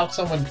 without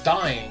someone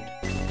dying,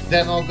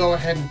 then I'll go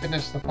ahead and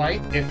finish the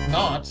fight. If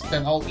not,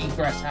 then I'll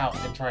egress out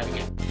and try it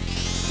again.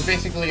 So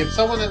basically, if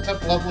someone ends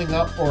up leveling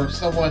up or if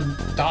someone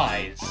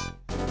dies,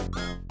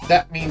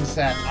 that means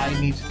that I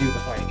need to do the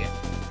fight again,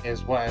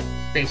 is what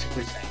I'm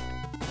basically saying.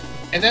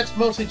 And that's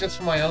mostly just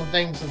for my own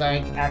things that I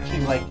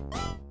actually, like,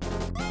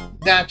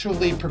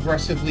 naturally,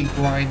 progressively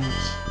grind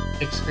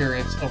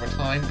experience over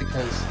time,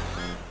 because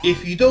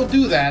If you don't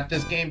do that,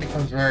 this game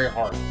becomes very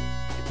hard.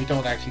 If you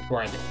don't actually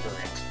grind it through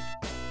it.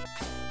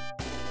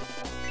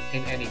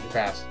 In any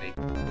capacity.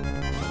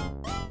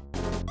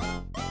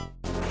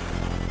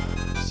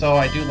 So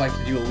I do like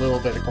to do a little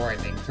bit of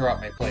grinding throughout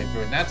my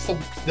playthrough, and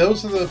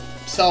those are the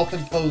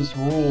self-imposed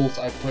rules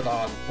I put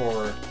on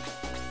for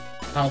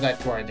how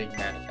that grinding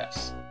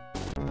manifests.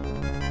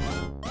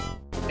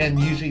 And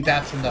usually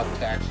that's enough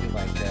to actually,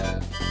 like,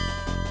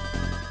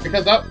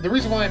 because the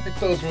reason why I picked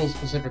those rules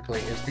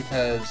specifically is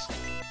because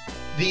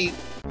in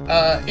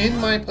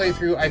my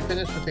playthrough, I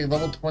finished with a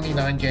level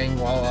 29 gang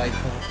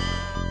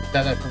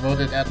that I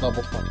promoted at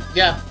level 20.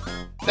 Yeah,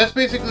 that's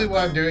basically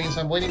what I'm doing, is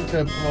I'm waiting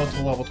to promote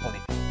to level 20.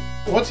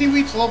 Once you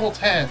reach level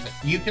 10,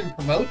 you can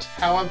promote.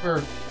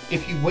 However,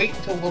 if you wait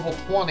until level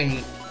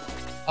 20,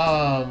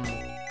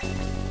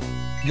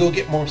 you'll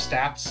get more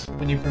stats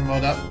when you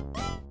promote up.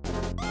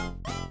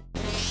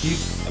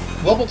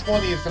 Level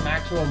 20 is the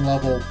maximum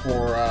level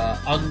for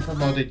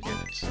unpromoted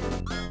units.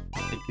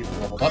 Get people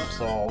leveled up,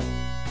 so...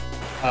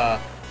 I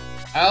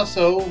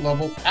also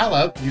leveled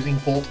Ala using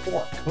Bolt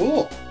 4.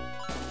 Cool!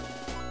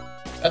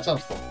 That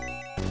sounds cool.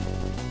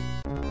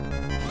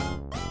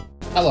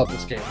 I love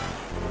this game.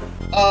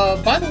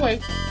 By the way,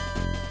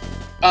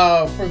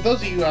 for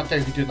those of you out there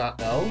who do not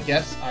know,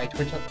 yes,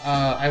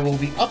 I will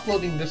be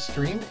uploading this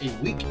stream a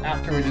week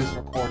after it is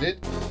recorded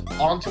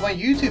onto my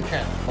YouTube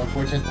channel,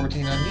 Bug14 on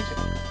YouTube.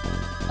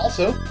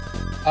 Also,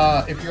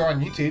 if you're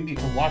on YouTube, you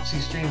can watch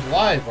these streams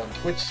live on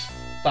Twitch.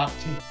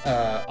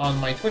 On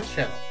my Twitch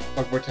channel,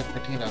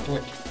 Bug14 on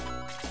Twitch.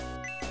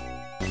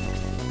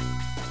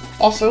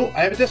 Also,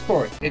 I have a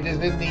Discord. It is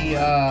in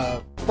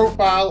the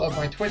profile of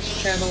my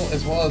Twitch channel,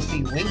 as well as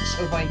the links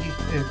of my,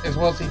 as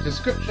well as the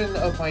description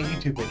of my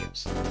YouTube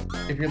videos.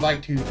 If you'd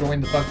like to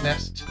join the Bug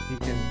Nest, you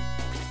can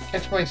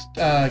catch my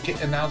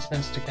get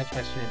announcements to catch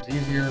my streams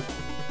easier,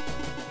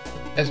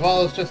 as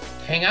well as just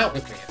hang out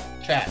with me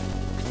and chat.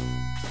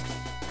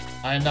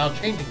 I am now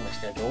changing my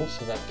schedule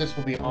so that this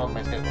will be on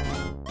my schedule.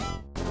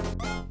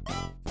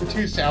 For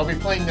Tuesday, I'll be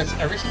playing this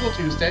every single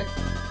Tuesday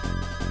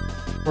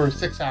for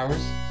 6 hours.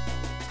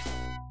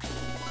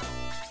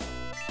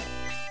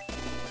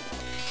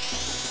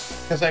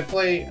 Because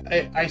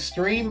I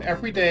stream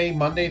every day,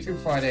 Monday through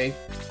Friday,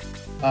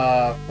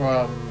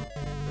 from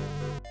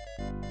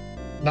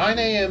 9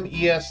 a.m.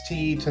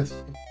 EST to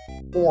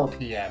 4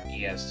 p.m.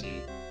 EST,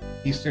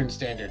 Eastern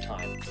Standard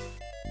Time.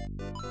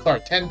 Sorry,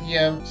 10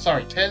 p.m.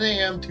 Sorry, 10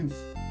 a.m. to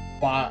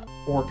 4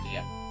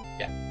 p.m.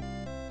 Yeah,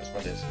 that's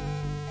what it is.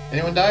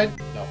 Anyone died?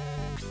 No.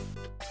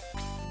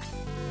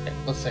 Okay,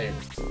 let's save.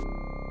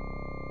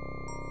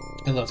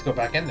 And let's go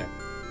back in there.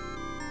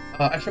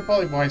 I should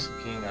probably buy some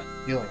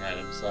healing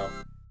items, so...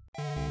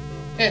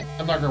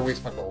 I'm not gonna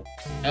waste my gold.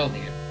 I don't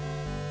need it.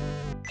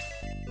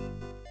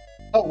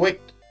 Oh, wait.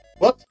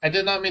 Whoops, I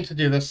did not mean to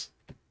do this.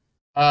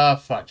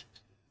 Fudge.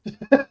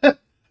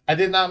 I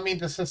did not mean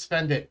to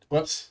suspend it.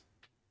 Whoops.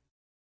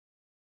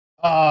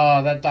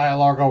 That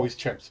dialogue always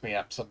trips me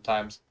up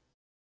sometimes.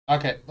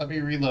 Okay, let me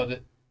reload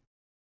it.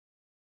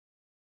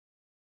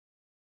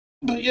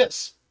 But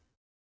yes.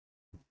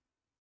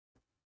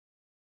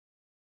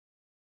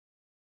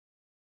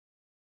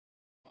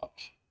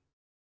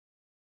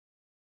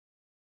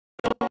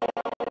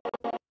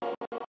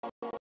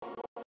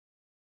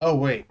 Oh,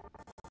 wait.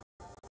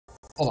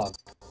 Hold on.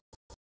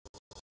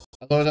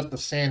 I loaded up the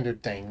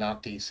standard thing,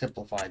 not the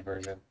simplified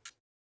version.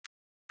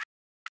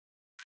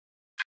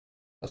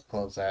 Let's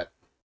close that.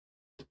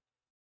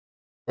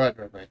 Right.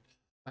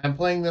 I'm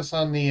playing this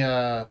on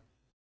the,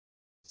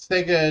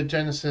 Sega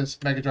Genesis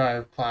Mega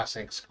Drive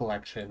Classics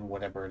Collection,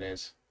 whatever it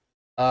is.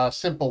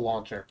 Simple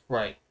launcher.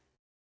 Right.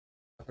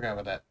 I forgot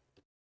about that.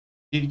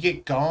 Did you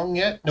get Gong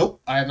yet?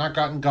 Nope, I have not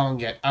gotten Gong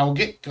yet. I will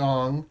get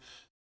Gong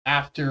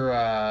after,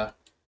 I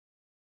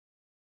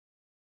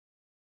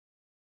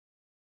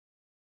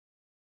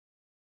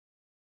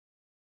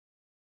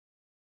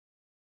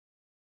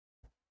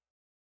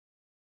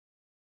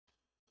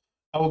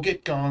will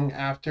get Gong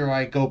after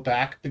I go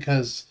back,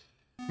 because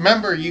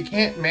remember, you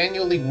can't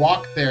manually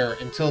walk there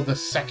until the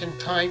second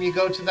time you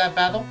go to that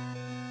battle.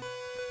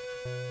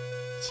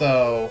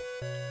 So...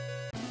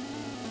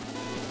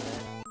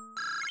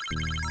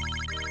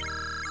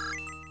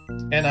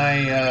 And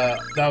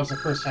that was the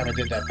first time I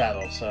did that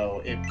battle,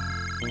 so it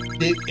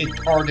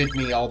carded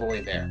me all the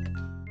way there.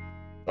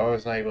 So I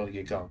was not able to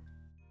get Gong.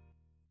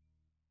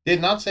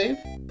 Did not save?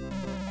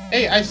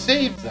 Hey, I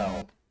saved,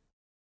 though.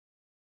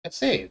 I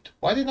saved.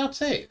 Why did it not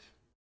save?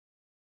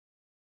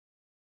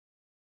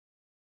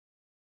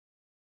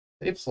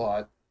 Save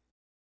slot.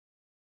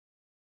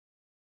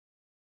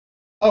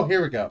 Oh,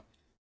 here we go.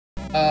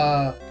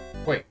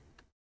 Wait.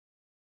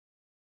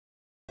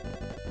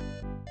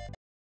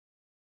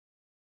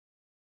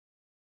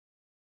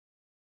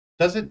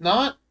 Does it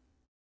not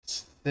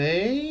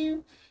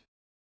save?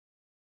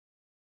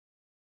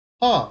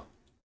 Huh.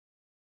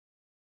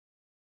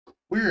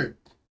 Weird.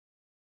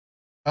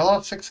 I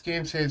lost 6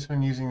 game saves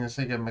when using the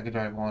Sega Mega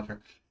Drive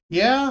launcher.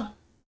 Yeah?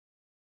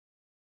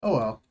 Oh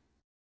well.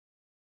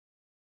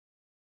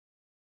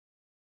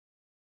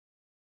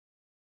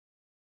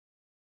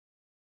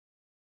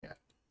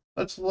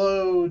 Let's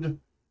load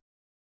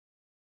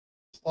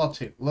slot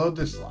 2. Load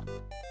this slot.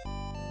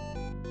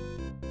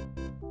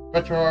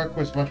 RetroArch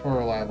was much more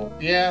reliable.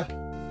 Yeah.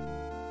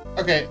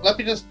 Okay, let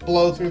me just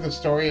blow through the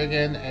story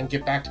again and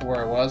get back to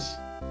where I was.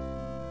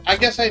 I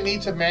guess I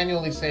need to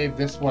manually save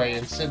this way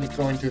instead of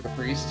going through the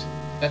priest.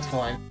 That's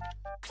fine.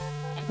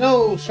 I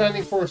know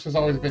Shining Force is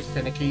always a bit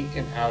finicky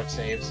in how it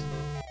saves.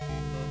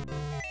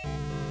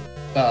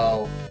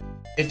 So,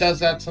 it does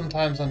that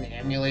sometimes on the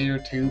emulator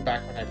too,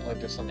 back when I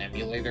played this on the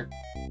emulator.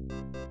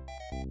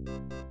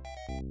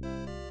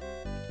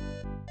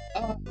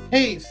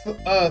 Hey,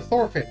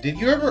 Thorfinn, did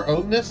you ever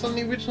own this on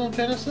the original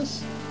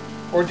Genesis?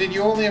 Or did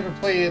you only ever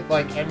play it,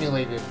 like,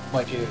 emulated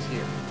like it is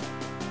here?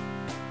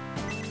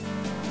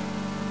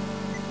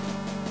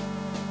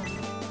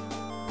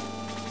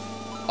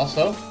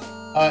 Also,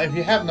 if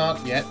you have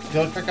not yet,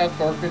 go check out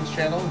Thorfinn's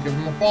channel and give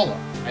him a follow.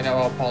 I know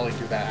I'll probably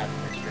do that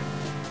after my stream.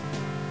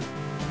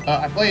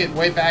 I played it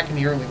way back in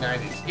the early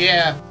 90s.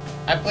 Yeah,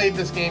 I played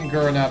this game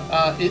growing up.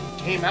 It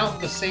came out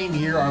the same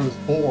year I was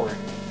born,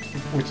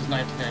 which is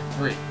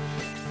 1993.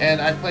 And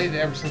I played it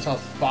ever since I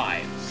was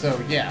 5, so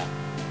yeah.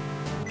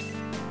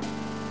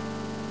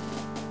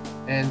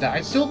 And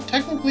I still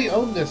technically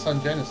own this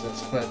on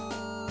Genesis, but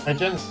my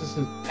Genesis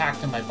is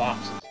packed in my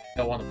boxes. I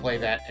don't want to play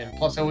that, and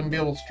plus I wouldn't be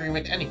able to stream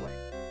it anyway.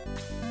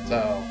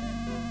 So...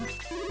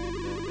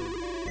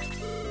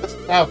 this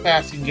is how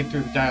fast you can get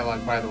through the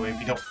dialogue, by the way, if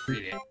you don't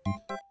read it.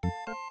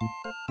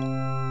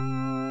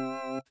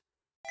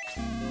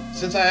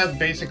 Since I have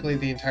basically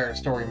the entire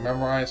story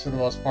memorized for the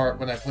most part,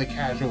 when I play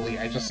casually,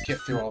 I just skip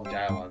through all the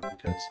dialogue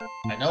because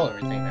I know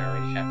everything that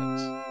already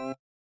happens.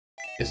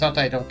 It's not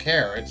that I don't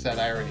care, it's that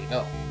I already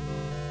know.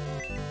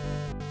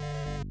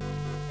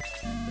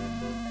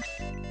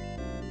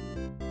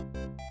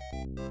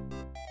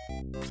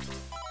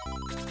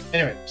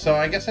 Anyway, so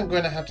I guess I'm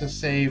going to have to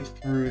save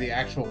through the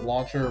actual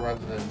launcher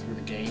rather than through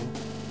the game.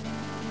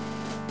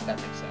 That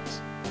makes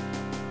sense.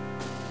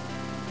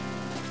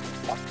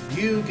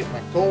 You get my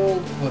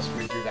gold. Let's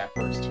redo that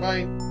first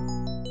fight.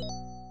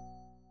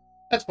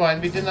 That's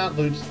fine. We did not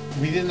lose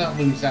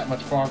that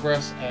much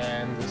progress,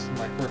 and this is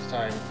my first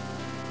time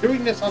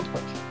doing this on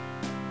Twitch.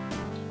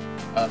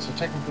 So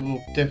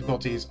technical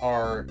difficulties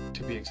are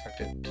to be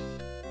expected.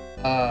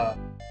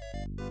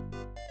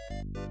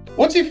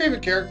 What's your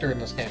favorite character in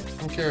this game?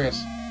 I'm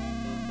curious.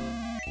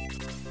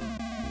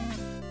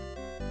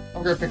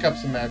 I'm gonna pick up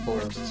some medical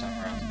herbs this time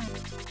around.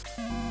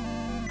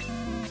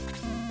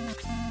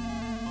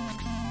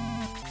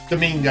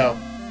 Domingo.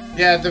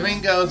 Yeah,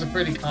 Domingo is a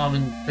pretty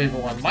common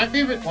favorite one. My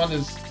favorite one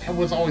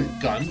was always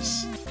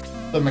Guns,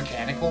 the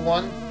mechanical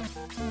one.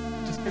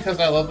 Just because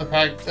I love the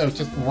fact of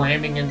just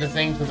ramming into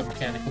things with a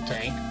mechanical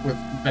tank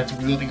that's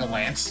wielding a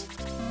lance.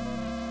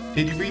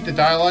 Did you read the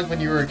dialogue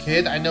when you were a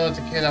kid? I know as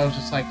a kid I was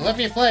just like, let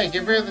me play,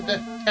 get rid of the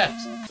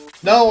text.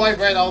 No, I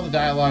read all the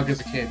dialogue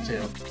as a kid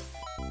too.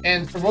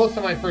 And for most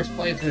of my first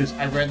playthroughs,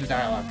 I read the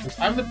dialogue because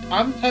I'm the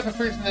type of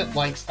person that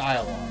likes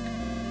dialogue.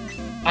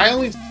 I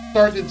only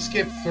started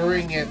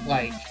skip-throughing it,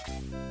 like,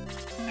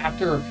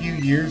 after a few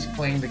years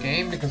playing the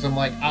game, because I'm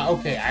like,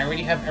 okay, I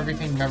already have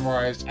everything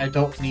memorized, I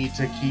don't need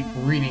to keep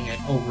reading it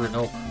over and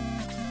over.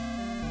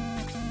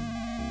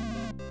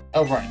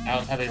 Oh, right, I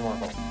don't have any more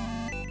gold.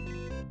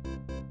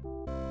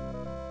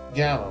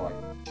 Get out of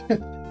my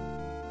way.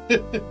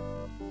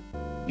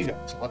 You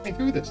guys let me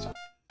through this time.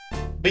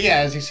 But yeah,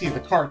 as you see, the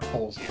cart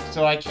pulls you,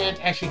 so I can't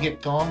actually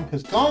get Gong,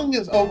 because Gong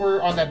is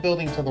over on that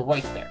building to the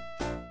right there.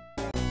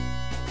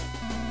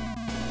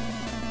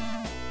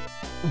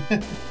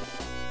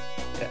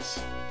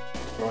 Yes.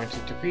 Going to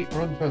defeat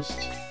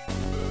Runfist.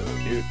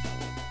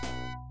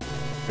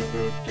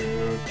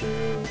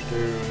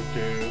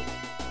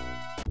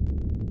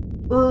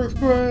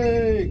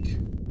 Earthquake!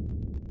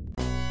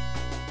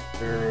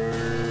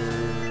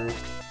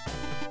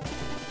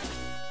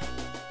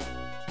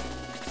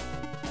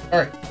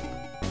 Alright.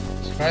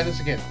 Let's try this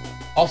again.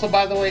 Also,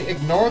 by the way,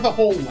 ignore the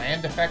whole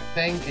land effect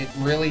thing. It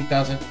really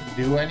doesn't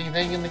do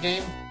anything in the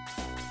game.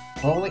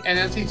 Only, and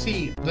as you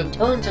see, the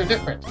turns are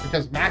different,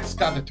 because Max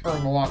got to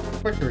turn a lot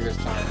quicker this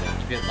time than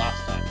he did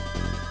last time.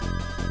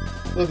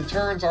 So the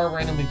turns are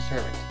randomly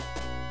determined.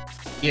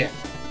 Yeah.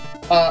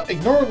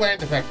 Ignore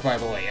land effect, by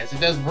the way, as it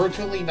does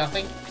virtually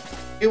nothing.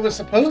 It was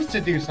supposed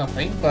to do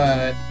something,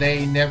 but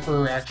they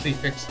never actually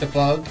fixed the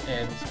bug,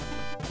 and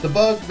the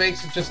bug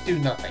makes it just do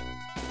nothing.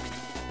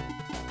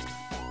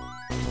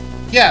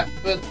 Yeah,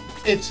 but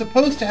it's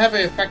supposed to have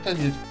an effect on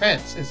your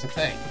defense, is the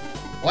thing.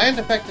 Land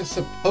effect is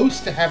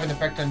supposed to have an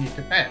effect on your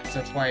defense,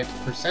 that's why it's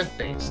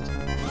percent-based.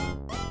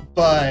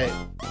 But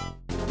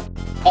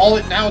all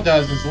it now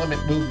does is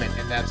limit movement,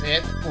 and that's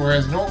it.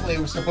 Whereas normally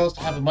it was supposed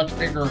to have a much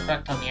bigger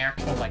effect on the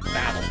actual, like,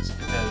 battles,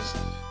 because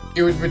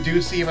it would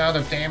reduce the amount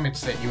of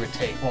damage that you would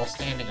take while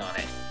standing on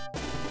it.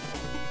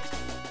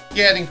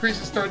 Yeah, it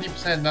increases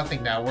 30%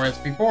 nothing now, whereas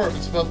before it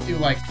was supposed to do,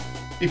 like,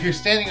 if you're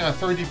standing on a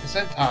 30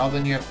 percentile,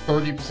 then you have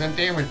 30%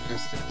 damage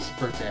resistance,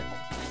 for example.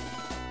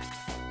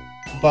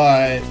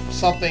 But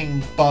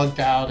something bugged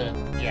out,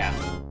 and yeah.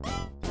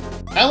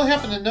 I only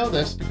happen to know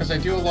this because I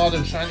do a lot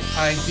of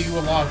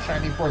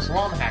Shining Force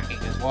ROM hacking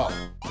as well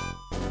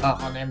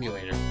on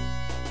emulator.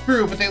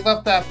 True, but they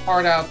left that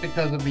part out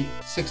because of the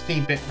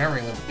 16-bit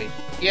memory limitation.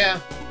 Yeah,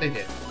 they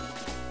did.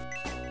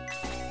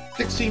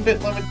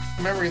 16-bit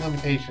memory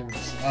limitations.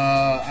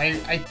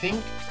 I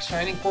think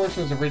Shining Force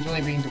was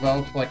originally being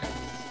developed for like a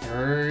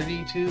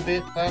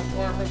 32-bit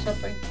platform or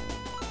something.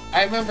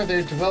 I remember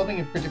they're developing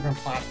it for a different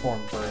platform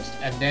first,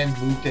 and then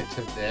moved it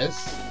to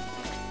this.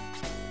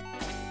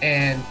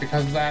 And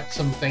because of that,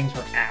 some things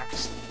were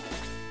axed.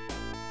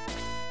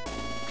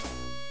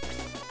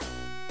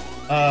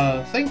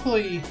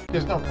 Thankfully,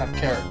 there's no cut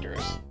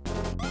characters,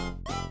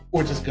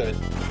 which is good.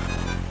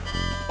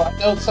 But I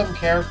know some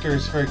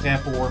characters, for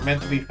example, were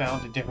meant to be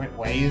found in different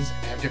ways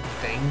and have different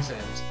things,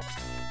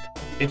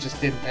 and it just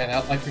didn't pan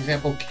out. Like, for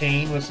example,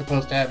 Kane was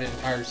supposed to have an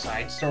entire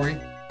side story.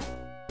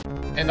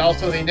 And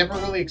also, they never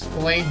really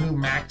explain who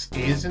Max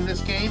is in this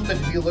game, but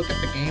if you look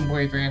at the Game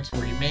Boy Advance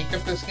remake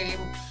of this game,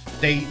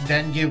 they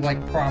then give,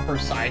 like, proper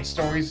side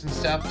stories and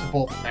stuff to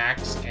both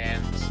Max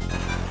and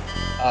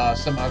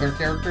some other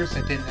characters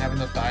that didn't have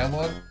enough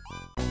dialogue.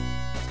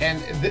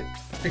 And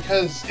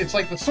because it's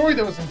like the story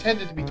that was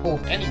intended to be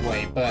told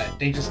anyway, but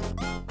they just...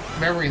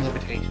 memory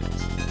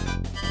limitations.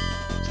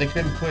 So they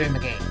couldn't put it in the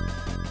game.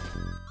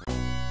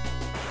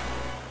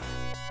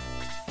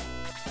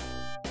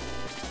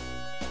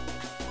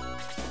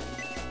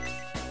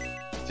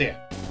 So yeah.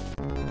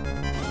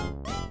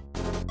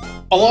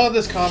 A lot of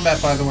this combat,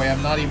 by the way,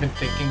 I'm not even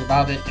thinking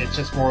about it, it's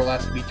just more or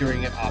less me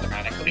doing it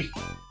automatically.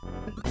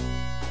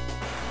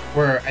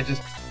 Where I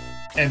just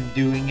am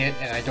doing it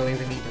and I don't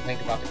even need to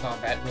think about the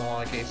combat in a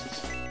lot of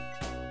cases.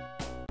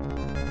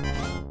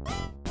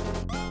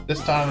 This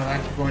time I'm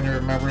actually going to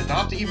remember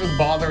not to even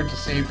bother to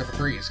save the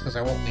freeze, because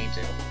I won't need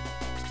to.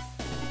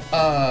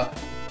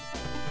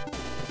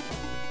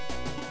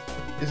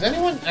 Is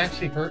anyone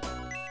actually hurt?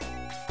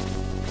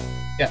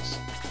 Yes.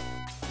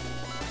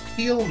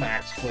 Heal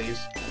Max, please.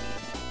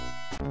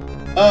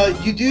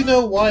 You do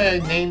know why I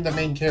named the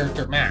main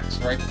character Max,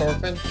 right,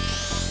 Thorfinn?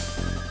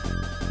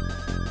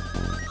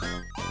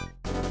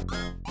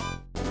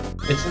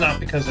 It's not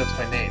because that's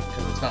my name,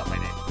 because it's not my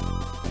name.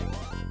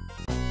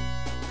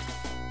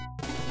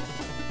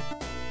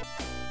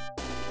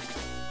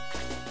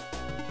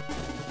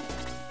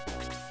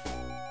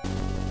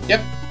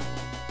 Yep,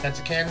 that's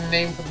a canon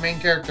name for the main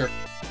character.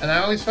 And I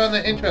always found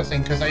that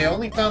interesting, because I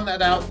only found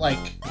that out,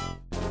 like,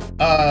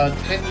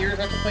 10 years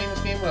after playing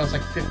this game, when I was,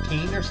 like,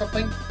 15 or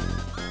something.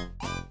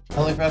 I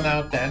only found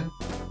out then.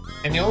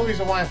 And the only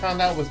reason why I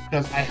found out was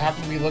because I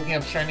happened to be looking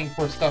up Shining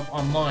Force stuff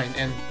online,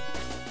 and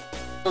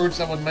heard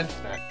someone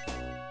mention that.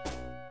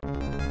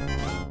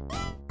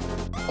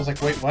 I was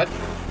like, wait, what?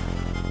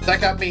 That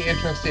got me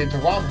interested into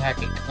ROM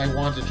hacking, because I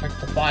wanted to check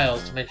the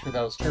files to make sure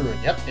that was true,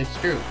 and yep, it's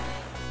true.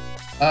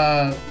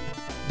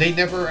 They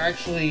never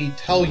actually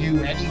tell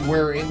you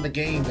anywhere in the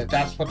game that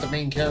that's what the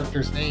main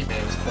character's name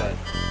is, but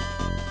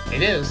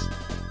it is.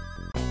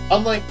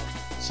 Unlike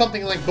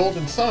something like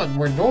Golden Sun,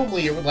 where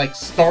normally it would, like,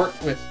 start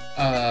with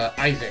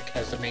Isaac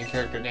as the main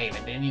character name,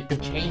 and then you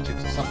could change it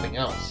to something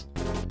else.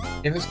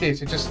 In this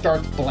case, it just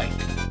starts blank,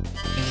 and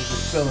you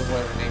just fill in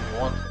whatever name you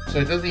want. So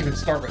it doesn't even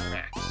start with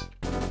Max.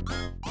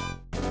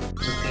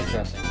 Just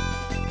interesting.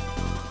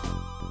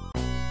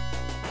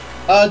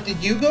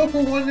 Did you go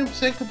for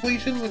 100%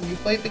 completion when you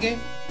played the game?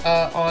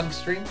 On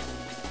stream?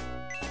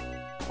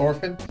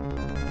 Orphan?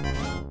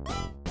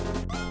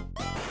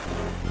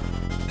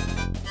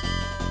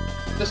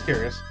 Just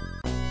curious.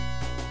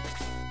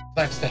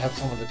 Nice to have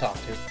someone to talk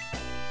to.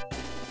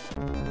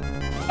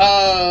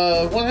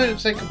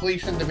 100%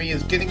 completion to me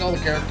is getting all the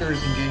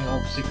characters and getting all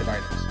the secret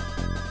items.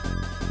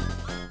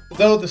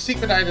 Though the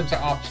secret items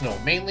are optional,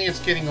 mainly it's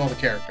getting all the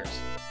characters.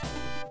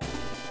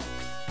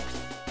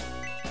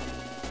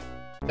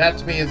 That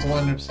to me is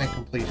 100%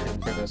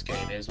 completion for this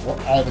game, is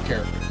all the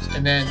characters.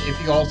 And then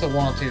if you also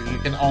want to, you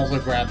can also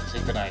grab the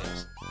secret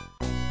items.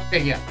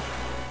 Okay, yeah.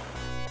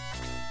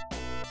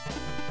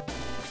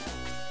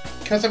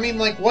 Because, I mean,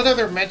 like, what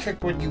other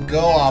metric would you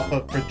go off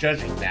of for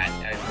judging that,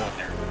 I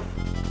wonder?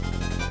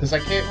 Because I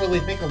can't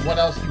really think of what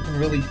else you can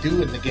really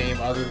do in the game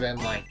other than,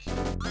 like...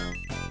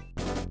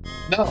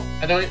 No,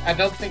 I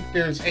don't think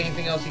there's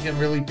anything else you can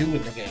really do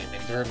in the game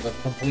in terms of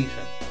completion.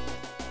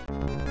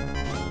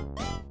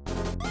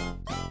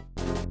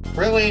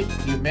 Really?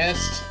 You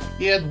missed?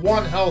 He had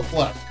 1 health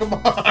left. Come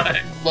on,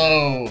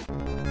 low.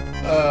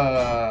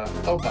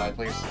 Don't die,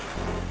 please.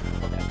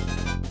 Okay.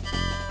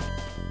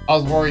 I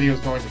was worried he was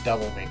going to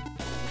double me.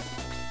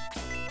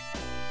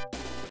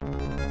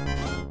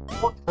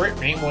 What crit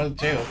me was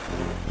too.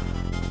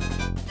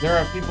 There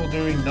are people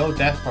doing no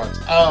death runs.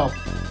 Oh,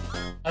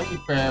 that'd be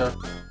fair.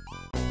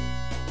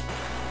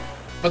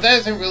 But that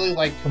isn't really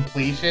like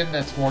completion,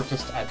 that's more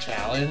just a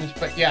challenge.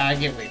 But yeah, I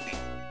get what you mean.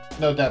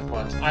 No death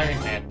runs. Iron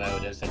Man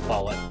mode, as they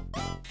call it.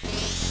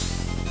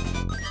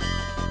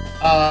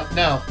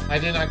 No, I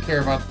do not care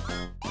about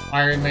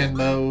Iron Man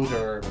mode,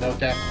 or no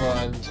death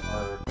runs,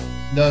 or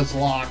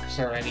Nuzlocke,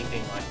 or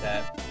anything like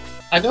that.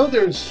 I know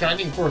there's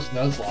Shining Force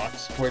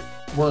Nuzlocke, which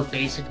were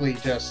basically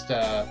just,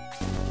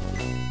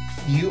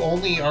 you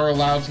only are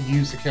allowed to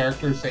use the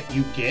characters that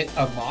you get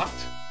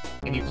unlocked,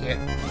 and you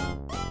can't...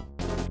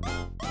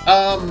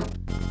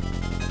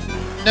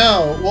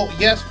 No. Well,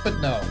 yes, but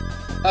no.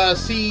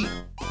 See,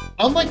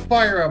 unlike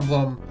Fire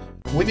Emblem,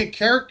 when a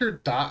character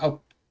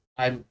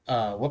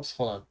whoops,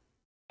 hold on.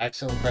 I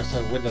accidentally pressed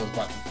the Windows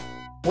button.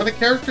 When a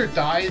character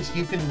dies,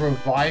 you can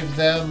revive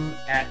them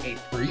at a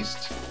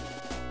priest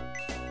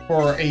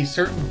for a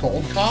certain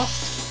gold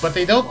cost, but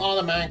they don't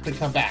automatically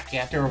come back. You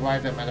have to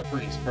revive them at a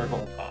priest for a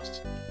gold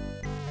cost.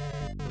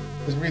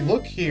 As we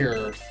look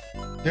here,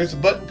 there's a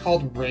button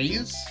called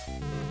Raise,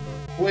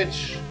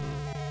 which,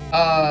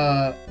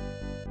 right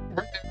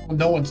now,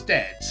 no one's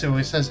dead, so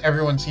it says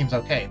everyone seems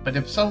okay. But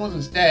if someone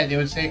is dead, it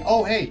would say,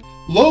 oh hey,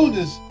 low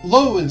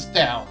is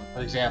down,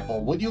 for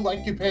example. Would you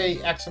like to pay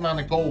X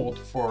amount of gold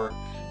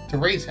to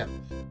raise him?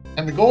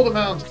 And the gold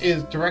amount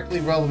is directly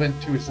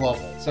relevant to his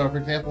level. So, for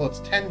example, it's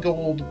 10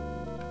 gold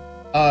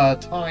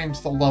times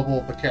the level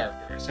of the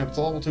character. So if it's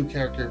a level 2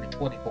 character, it'd be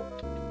 20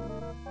 gold.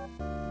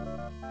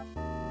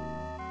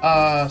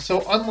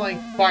 So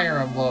unlike Fire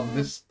Emblem,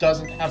 this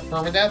doesn't have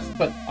permadeath,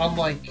 but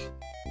unlike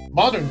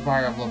modern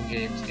Fire Emblem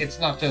games, it's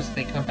not just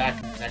they come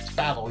back in the next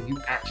battle, you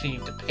actually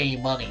need to pay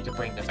money to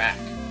bring them back.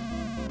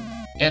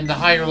 And the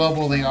higher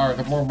level they are,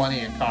 the more money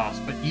it costs,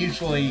 but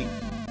usually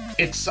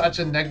it's such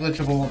a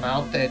negligible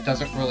amount that it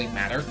doesn't really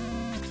matter.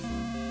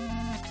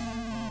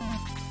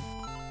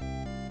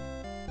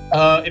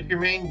 If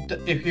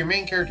your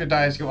main character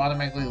dies, you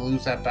automatically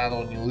lose that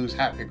battle and you lose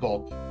half your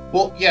gold.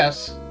 Well,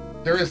 yes,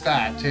 there is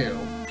that too.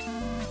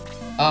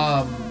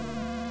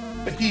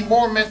 But he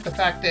more meant the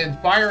fact that in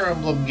Fire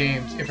Emblem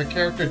games, if a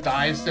character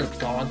dies, they're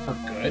gone for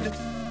good.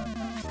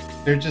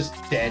 They're just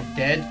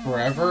dead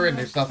forever, and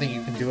there's nothing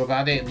you can do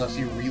about it unless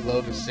you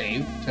reload a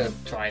save to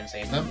try and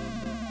save them.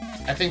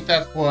 I think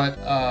that's what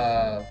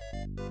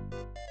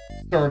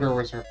Surtur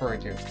was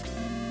referring to.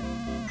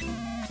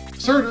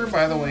 Surtur,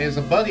 by the way, is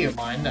a buddy of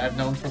mine that I've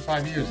known for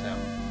 5 years now.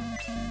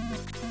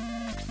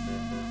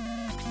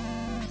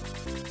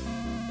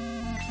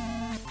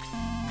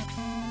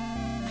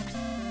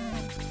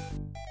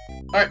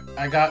 Alright,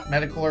 I got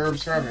medical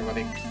herbs for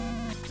everybody.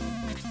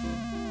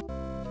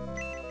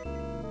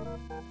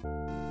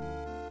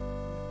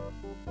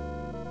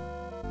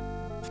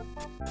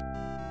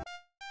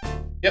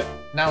 Yep,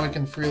 now we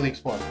can freely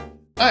explore.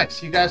 Alright,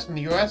 so you guys from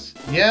the US?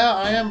 Yeah,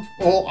 I am.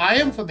 Well, I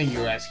am from the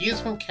US. He is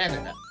from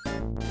Canada.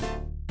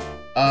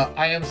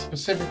 I am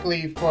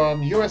specifically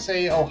from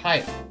USA,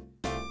 Ohio.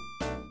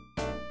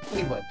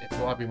 Cleveland, if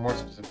you want to be more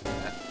specific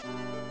than that.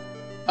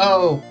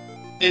 Oh,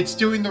 it's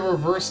doing the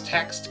reverse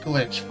text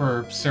glitch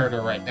for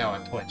Surtur right now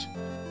on Twitch.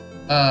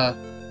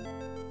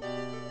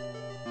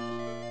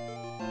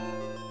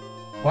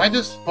 Why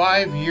does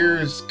 5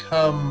 years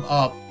come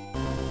up,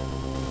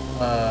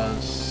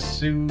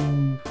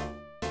 soon?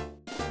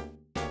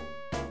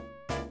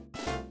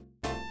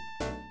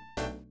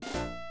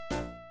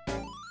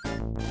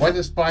 Why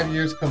does 5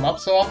 years come up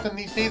so often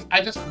these days?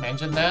 I just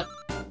mentioned that.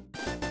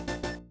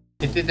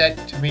 It did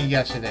that to me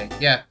yesterday.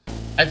 Yeah,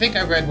 I think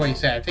I read what he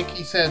said. I think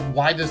he said,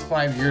 why does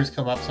 5 years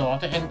come up so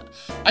often? And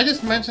I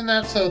just mentioned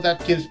that so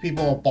that gives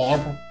people a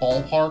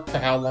ballpark for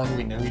how long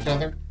we know each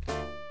other.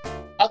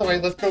 By the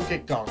way, let's go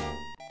get Gong.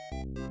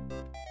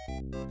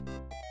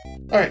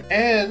 Alright,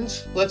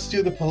 and let's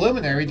do the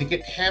preliminary to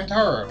get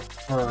Hamtaro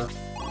for,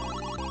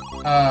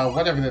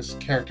 whatever this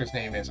character's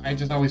name is. I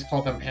just always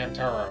call them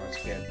Hamtaro as a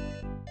kid.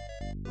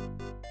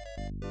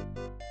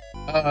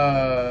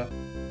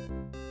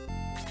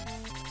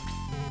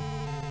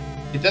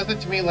 It does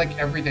it to me like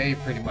every day,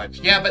 pretty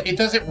much. Yeah, but it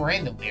does it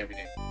randomly every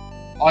day.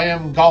 I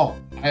am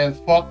Gong. I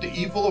have fought the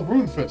evil of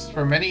Runefist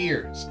for many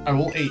years. I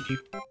will aid you.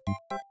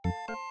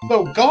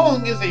 So,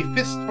 Gong is a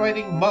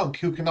fist-fighting monk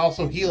who can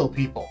also heal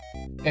people.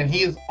 And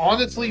he is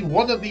honestly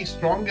one of the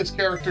strongest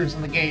characters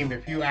in the game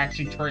if you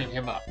actually train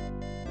him up.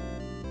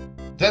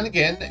 Then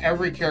again,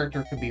 every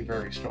character can be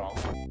very strong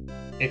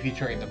if you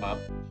train them up.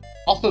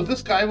 Also,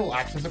 this guy will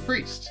act as a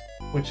priest,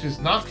 which is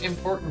not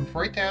important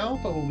right now,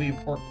 but will be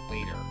important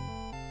later.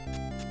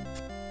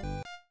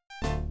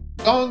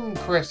 Gong and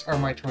Chris are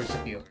my choice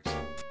of healers.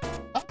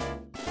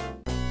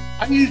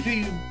 I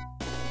usually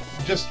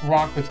just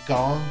rock with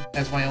Gong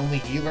as my only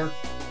healer.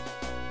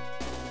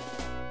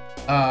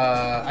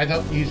 I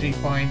don't usually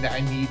find that I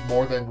need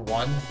more than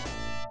one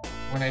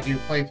when I do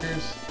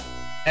playthroughs.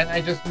 And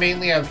I just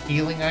mainly have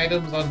healing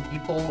items on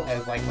people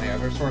as like my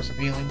other source of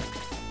healing.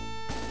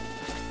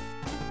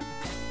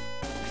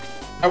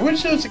 I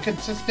wish there was a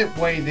consistent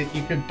way that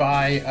you could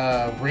buy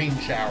rain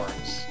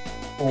showers,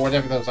 or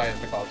whatever those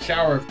items are called.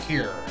 Shower of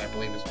Cure, I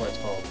believe is what it's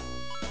called.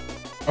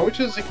 I wish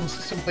there was a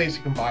consistent place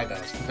you can buy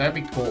those, because that'd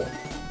be cool.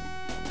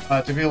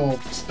 To be able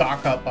to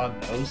stock up on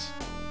those.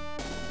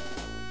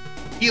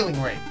 Healing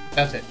Rain.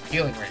 That's it.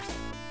 Healing Rain.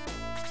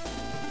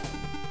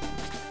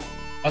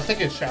 I was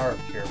thinking Shower of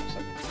Cure for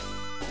some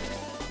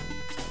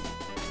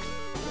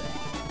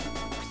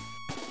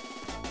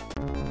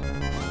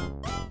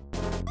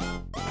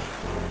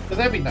reason. But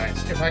that'd be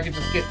nice if I could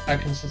just get a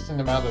consistent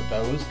amount of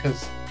those,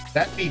 because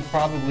that'd be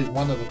probably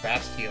one of the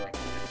best healing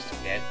items to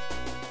get,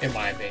 in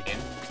my opinion.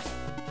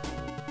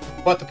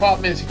 But the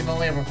problem is you can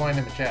only ever find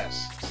them in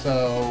chests,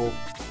 so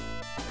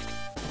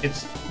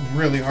it's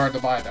really hard to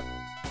buy them.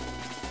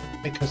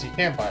 Because you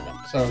can't buy them,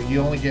 so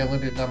you only get a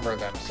limited number of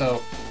them.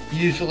 So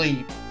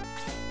usually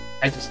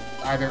I just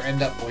either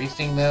end up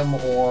wasting them,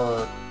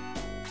 or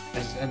I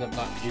just end up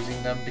not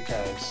using them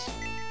because...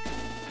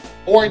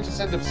 Or I just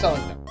end up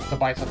selling them to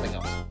buy something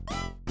else.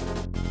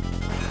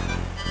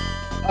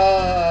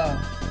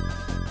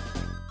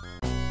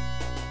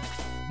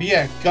 But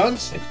yeah,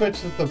 guns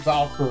equipped with the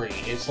Valkyrie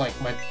is like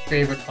my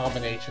favorite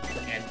combination for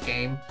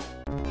endgame.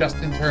 Just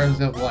in terms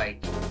of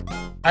like,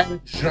 I have a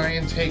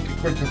giant tank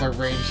equipped with a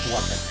ranged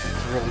weapon, and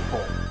it's really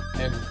cool.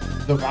 And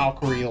the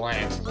Valkyrie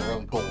lance is a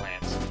really cool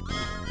lance.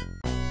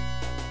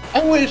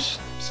 I wish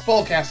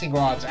spellcasting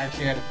rods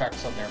actually had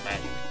effects on their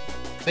magic.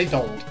 They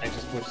don't, I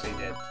just wish they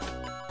did.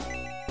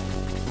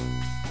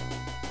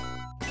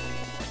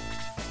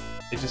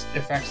 It just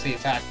affects the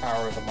attack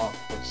power of the monk,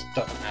 which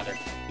doesn't matter.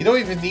 You don't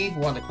even need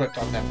one equipped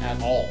on them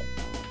at all.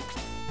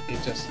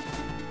 It just,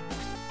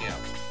 you know.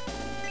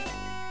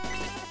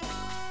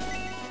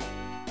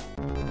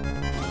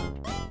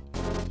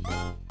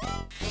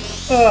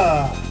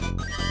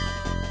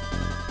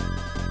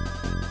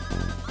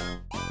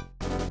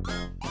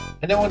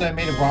 I know when I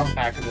made a ROM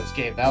pack of this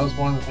game, that was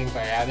one of the things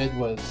I added,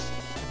 was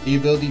the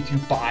ability to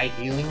buy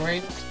healing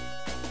rings.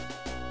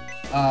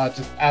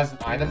 Just as an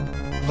item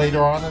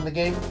later on in the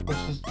game, which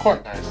is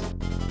quite nice.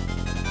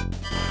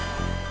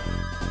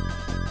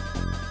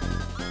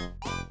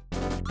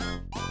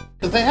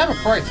 Because they have a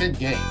price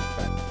in-game,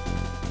 but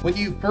when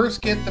you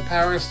first get the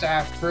power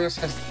staff, Chris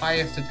has the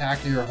highest attack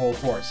of your whole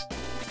force.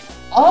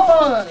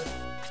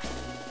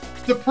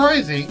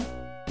 Surprising!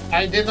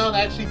 I did not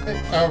actually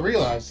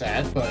realize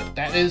that, but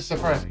that is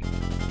surprising.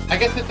 I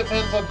guess it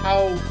depends on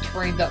how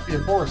trained up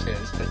your force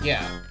is, but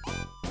yeah.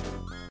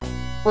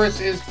 Chris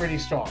is pretty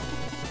strong.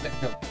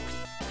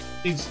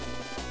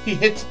 He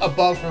hits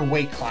above her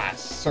weight class,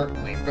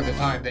 certainly, for the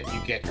time that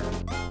you get her.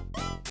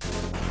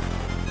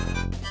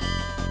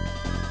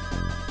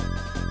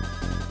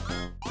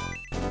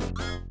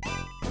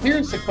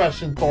 Here's the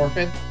question,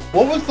 Thorfinn.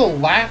 What was the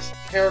last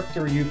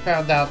character you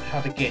found out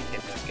how to get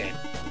in this game?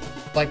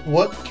 Like,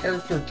 what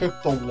character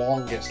took the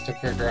longest to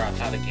figure out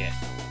how to get?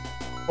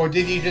 Or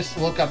did you just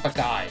look up a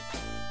guide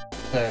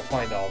to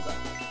find all of them?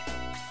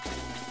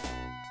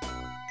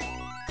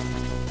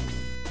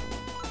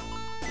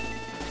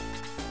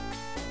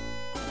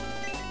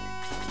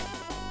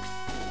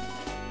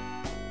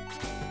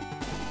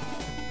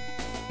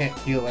 Can't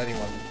heal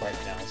anyone right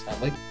now,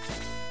 sadly.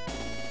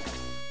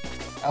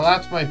 I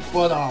laughed my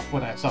butt off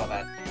when I saw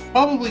that.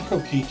 Probably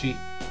Kokichi.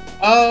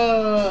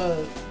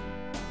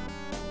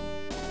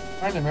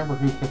 Trying to remember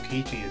who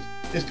Kokichi is.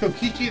 Is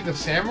Kokichi the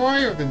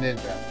samurai or the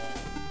ninja?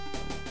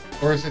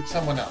 Or is it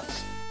someone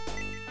else?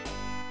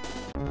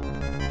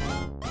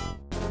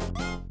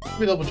 Let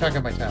me double check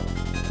on my tablet.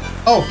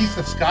 Oh, he's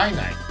the Sky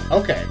Knight.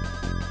 Okay.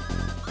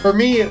 For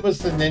me, it was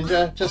the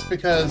ninja, just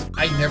because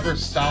I never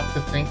stopped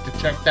to think to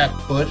check that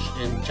bush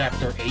in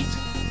Chapter 8.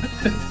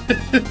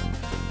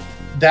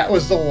 That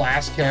was the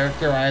last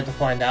character I had to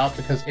find out,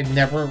 because it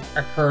never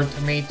occurred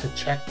to me to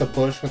check the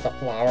bush with a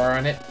flower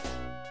on it.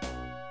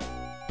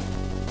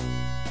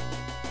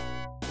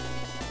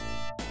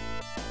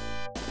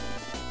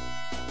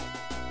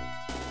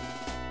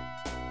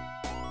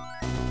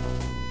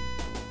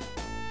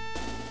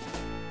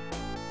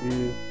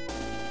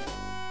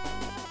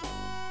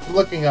 I'm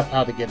looking up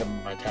how to get him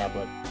on my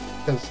tablet,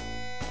 because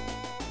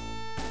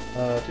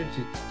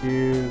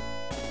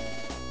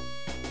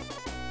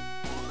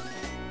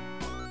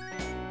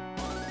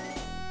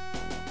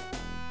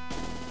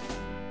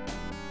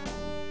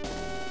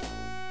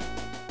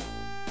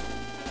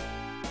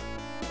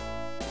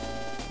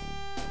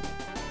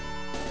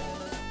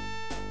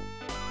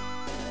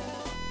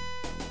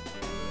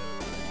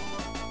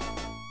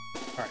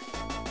Alright,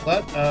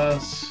 let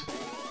us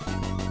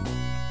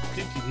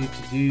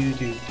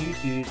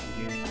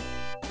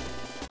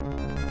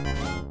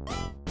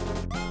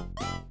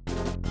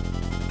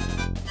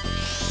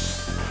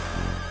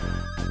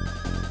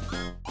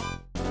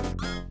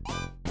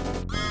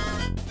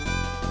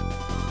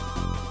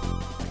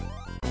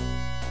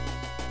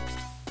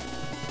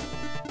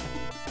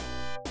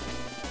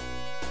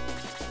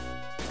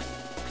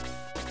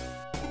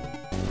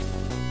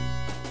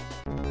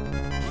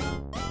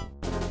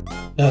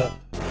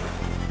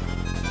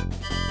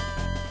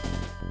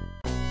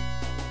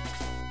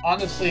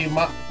honestly,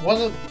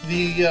 one of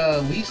the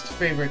least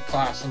favorite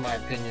class, in my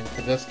opinion,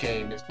 for this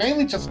game is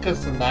mainly just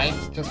because the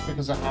knights, just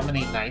because of how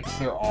many knights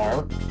there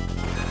are.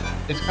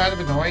 It's kind of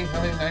annoying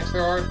how many knights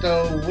there are,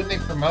 though when they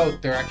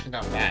promote, they're actually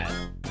not bad.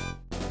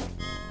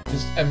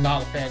 Just am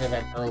not a fan of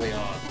them early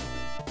on.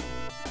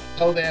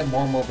 So they have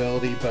more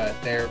mobility, but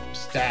their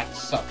stats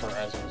suffer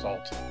as a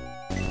result.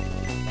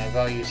 I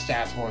value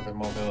stats more than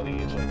mobility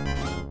usually.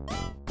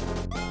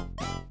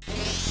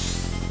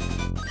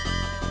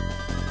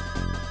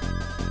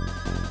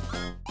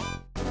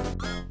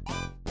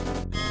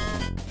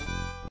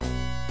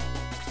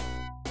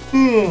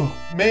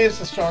 May is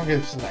the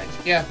strongest knight.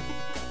 Yeah,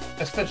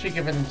 especially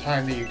given the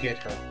time that you get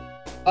her.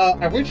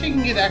 I wish you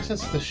can get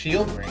access to the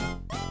shield ring.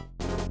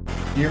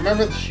 Do you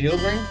remember the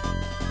shield ring?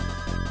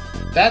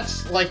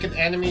 That's like an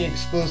enemy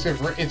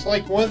exclusive. It's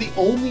like one of the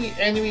only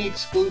enemy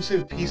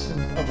exclusive pieces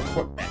of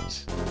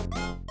equipment.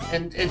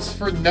 And it's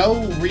for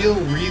no real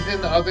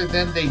reason other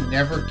than they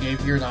never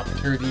gave you an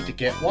opportunity to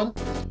get one.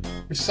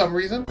 For some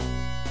reason.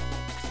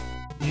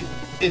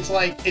 It's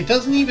like, it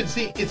doesn't even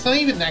seem, it's not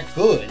even that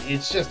good.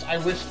 It's just, I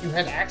wish you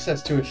had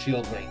access to a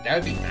shield ring. That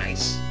would be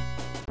nice.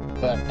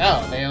 But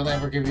no, they'll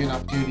never give you an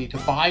opportunity to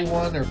buy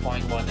one, or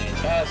find one in a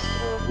chest,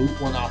 or loot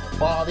one off a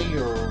body,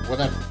 or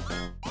whatever.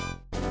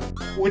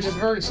 Which is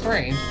very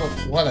strange, but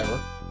whatever.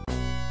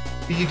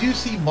 But you do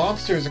see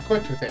monsters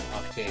equipped with it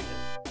on occasion.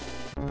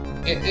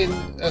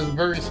 In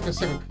very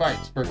specific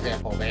fights, for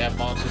example, they have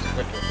monsters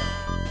equipped with it.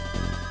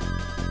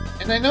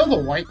 And I know the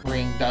white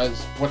ring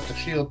does what the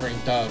shield ring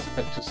does,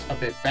 but just a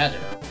bit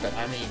better. But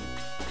I mean,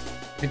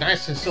 it'd be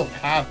nice to still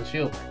have the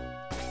shield ring.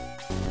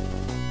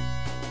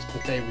 Just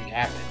to say we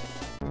have it.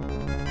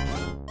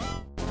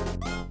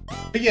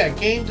 But yeah,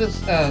 game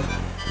does,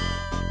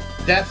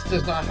 death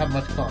does not have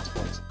much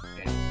consequence in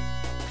the game.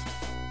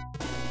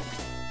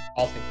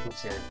 All things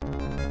considered.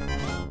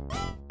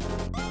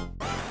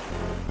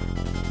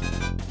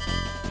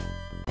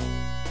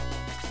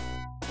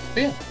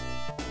 But yeah.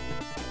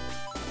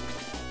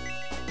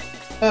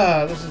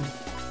 This is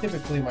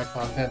typically my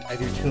content. I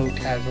do chill,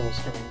 casual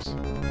streams.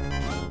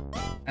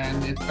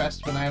 And it's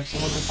best when I have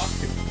someone to talk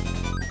to.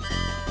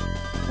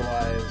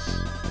 Otherwise,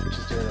 we're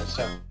just doing our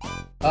stuff.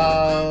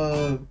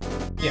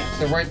 Yeah,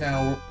 so right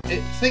now,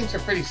 things are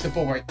pretty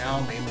simple right now,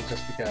 mainly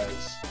just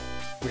because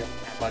we don't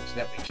have much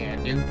that we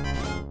can do.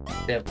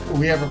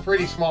 We have a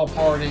pretty small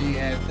party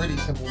and pretty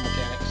simple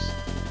mechanics.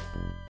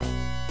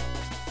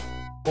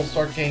 We'll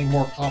start getting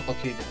more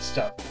complicated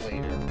stuff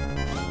later.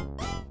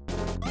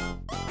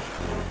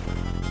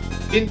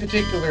 In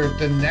particular,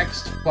 the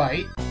next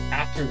fight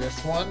after this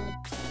one,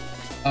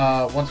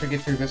 once we get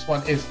through this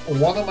one, is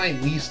one of my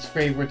least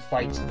favorite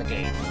fights in the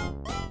game.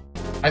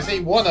 I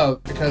say one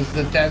of because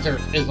the desert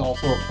is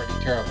also a pretty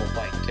terrible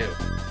fight too.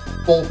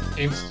 Both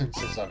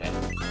instances of it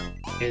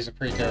is a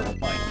pretty terrible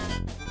fight.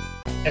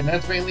 And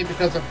that's mainly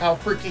because of how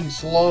freaking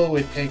slow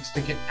it takes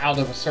to get out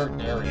of a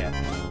certain area.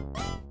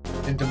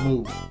 And to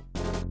move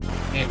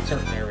in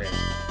certain areas.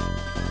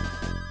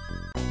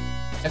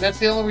 And that's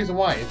the only reason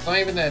why. It's not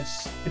even that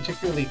it's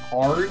particularly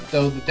hard,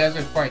 though the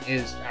desert fight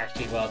is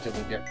actually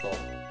relatively difficult.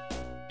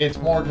 It's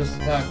more just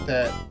the fact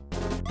that,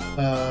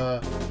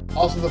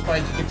 also the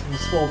fight to get to the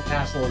Skull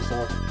Castle is the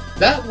worst.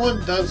 That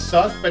one does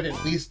suck, but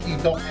at least you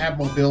don't have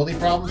mobility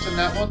problems in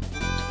that one.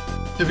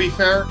 To be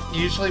fair,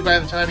 usually by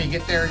the time you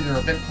get there, you're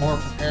a bit more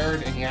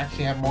prepared, and you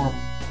actually have more,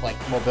 like,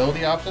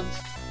 mobility options.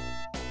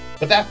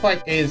 But that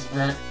fight is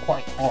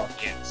quite hard,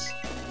 yes.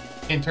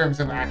 In terms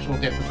of actual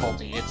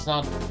difficulty. It's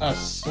not a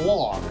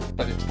slog,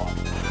 but it's fun.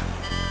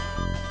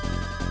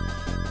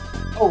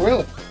 Oh,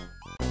 really?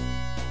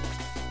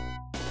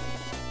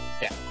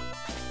 Yeah.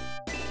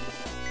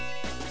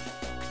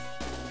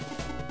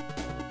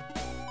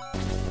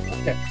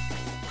 Okay.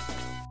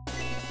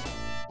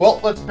 Well,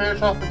 let's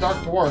finish off the Dark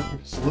Dwarf,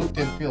 because Luke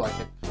didn't feel like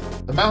it.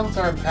 The mountains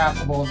are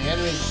impassable, and the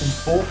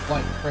enemies can bolt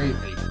like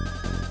crazy.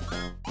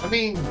 I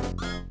mean,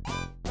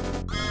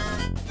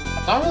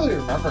 I'm not really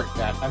remembering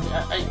that. I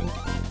mean,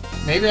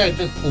 maybe I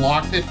just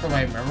blocked it from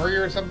my memory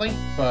or something,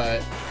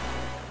 but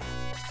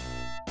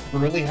I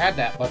really had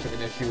that much of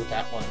an issue with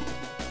that one.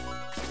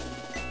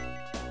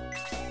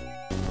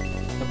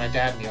 With my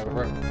dad in the other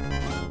room.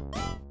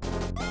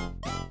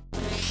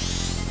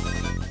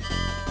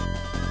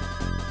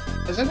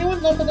 Has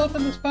anyone leveled up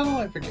in this battle?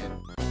 I forget.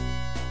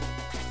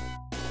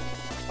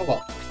 Oh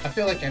well, I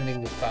feel like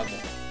ending this battle.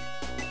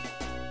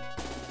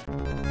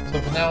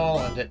 So for now, I'll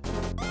end it.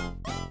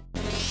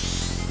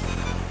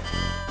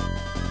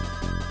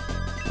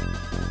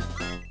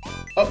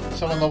 Oh,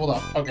 someone leveled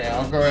up. Okay,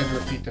 I'll go ahead and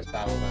repeat this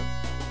battle then.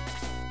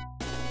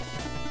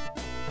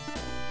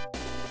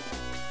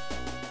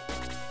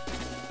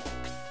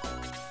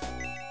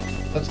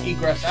 Let's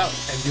egress out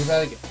and do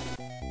that again.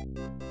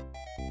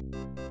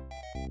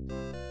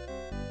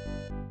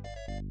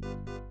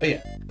 But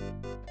yeah.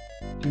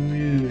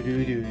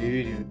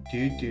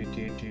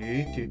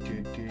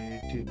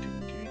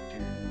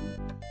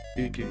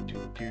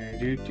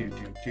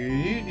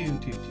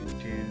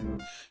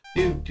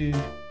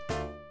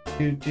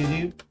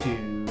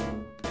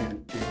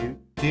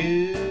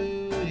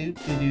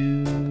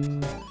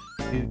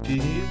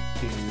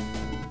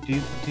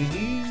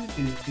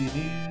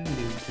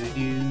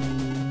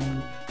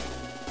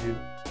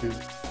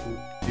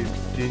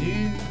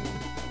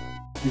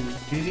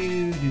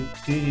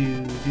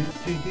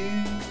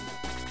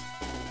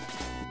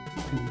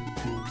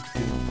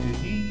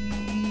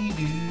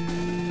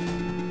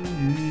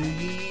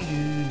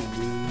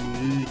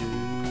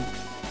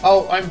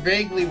 Oh, I'm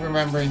vaguely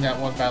remembering that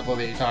one battle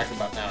that you're talking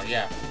about now,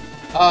 yeah.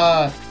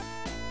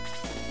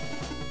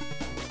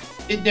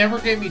 It never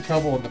gave me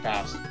trouble in the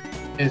past,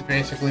 is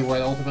basically what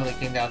it ultimately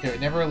came down to.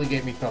 It never really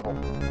gave me trouble.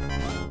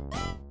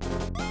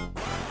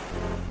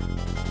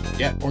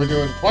 Yeah, we're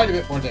doing quite a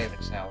bit more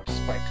damage now, which is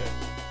quite good.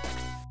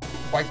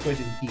 Quite good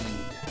indeed.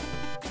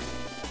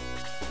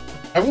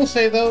 I will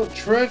say, though,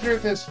 treasure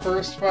this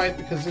first fight,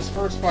 because this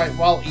first fight,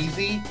 while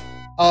easy,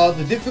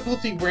 the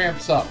difficulty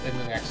ramps up in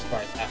the next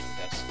fight after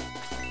this.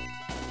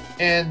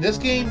 And this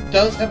game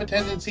does have a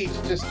tendency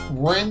to just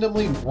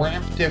randomly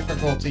ramp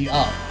difficulty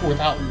up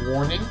without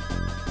warning.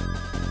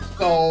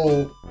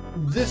 So,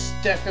 this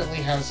definitely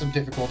has some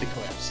difficulty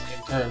cliffs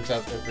in terms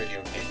of the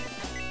video game.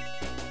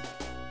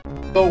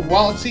 So,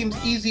 while it seems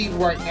easy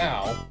right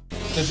now,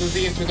 this is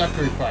the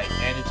introductory fight,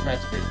 and it's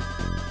meant to be.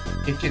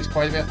 It gets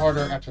quite a bit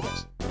harder after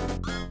this.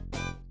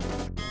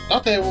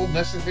 Not that it will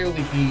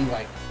necessarily be,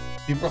 like,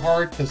 super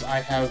hard, because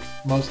I have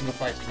most of the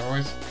fights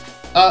memorized.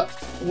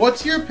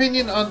 What's your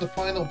opinion on the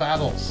final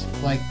battles?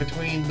 Like,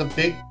 between the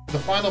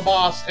final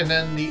boss and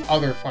then the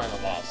other final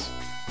boss?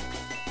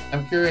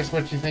 I'm curious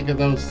what you think of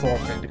those,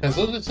 Thorfinn, because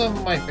those are some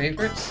of my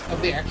favorites of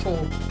the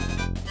actual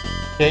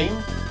game,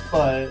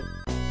 but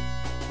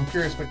I'm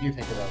curious what you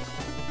think of those.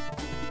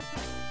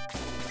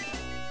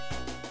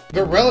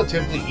 They're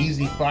relatively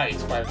easy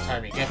fights by the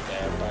time you get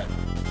there, but...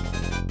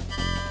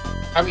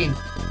 I mean,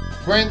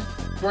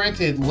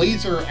 granted,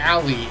 Laser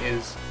Alley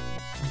is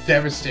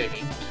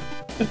devastating.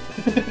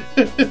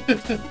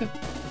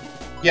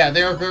 Yeah,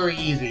 they are very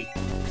easy.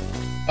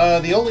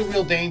 The only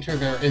real danger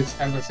there is,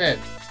 as I said,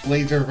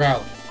 Laser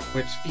Valley,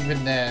 which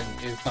even then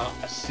is not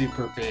a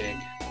super big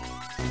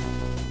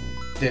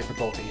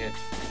difficulty hit.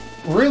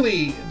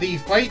 Really, the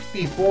fight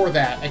before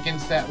that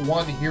against that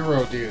one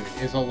hero dude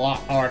is a lot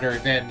harder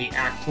than the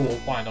actual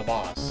final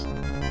boss.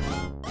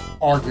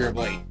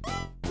 Arguably.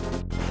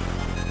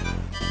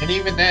 And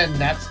even then,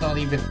 that's not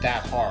even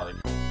that hard.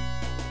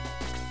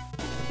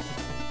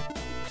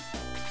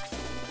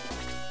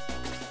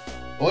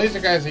 The laser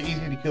guys are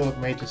easy to kill with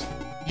mages.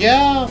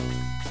 Yeah!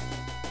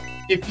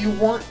 If you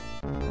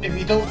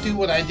don't do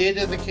what I did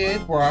as a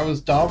kid, where I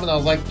was dumb and I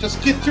was like,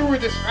 just get through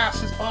it as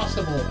fast as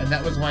possible, and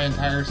that was my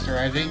entire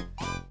strategy.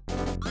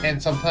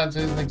 And sometimes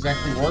it doesn't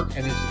exactly work,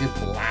 and it just gets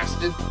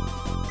blasted.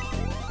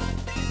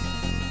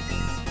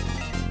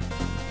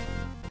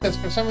 Because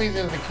for some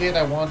reason as a kid,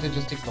 I wanted to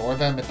just ignore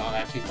them and not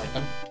actually fight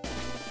them.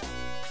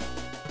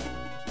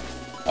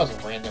 That was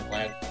a random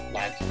lag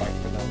spike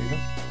for no reason.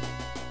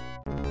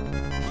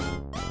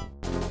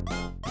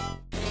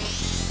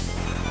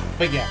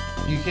 But yeah,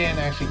 you can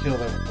actually kill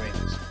them with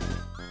mages.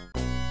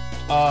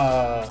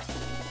 Yeah.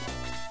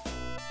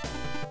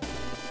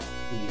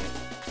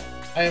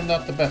 I am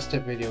not the best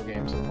at video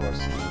games, of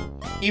course.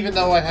 Even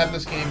though I have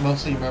this game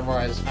mostly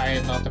memorized, I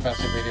am not the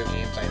best at video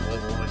games. I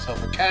label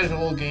myself a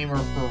casual gamer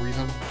for a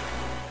reason.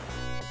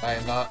 I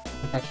am not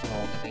professional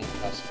in any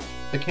capacity.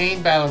 The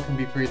Kane battle can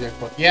be pretty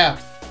difficult. Yeah,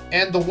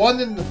 and the one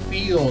in the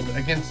field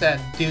against that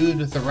dude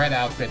with the red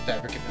outfit that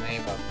I forget the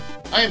name of.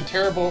 I am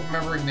terrible at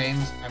remembering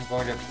names. I'm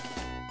going to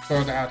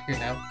throw that out here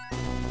now.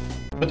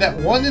 But that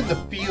one in the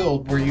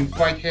field where you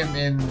fight him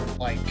in,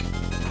 like,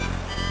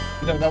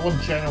 you know, that one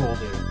general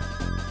dude.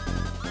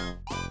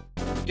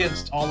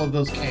 Against all of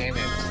those cannons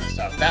and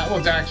stuff. That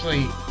one's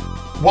actually,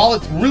 while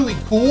it's really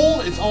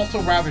cool, it's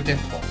also rather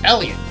difficult.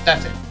 Elliot,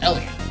 that's it,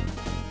 Elliot.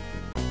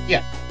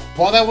 Yeah,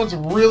 while that one's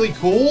really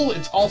cool,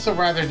 it's also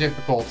rather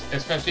difficult,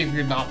 especially if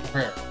you're not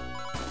prepared.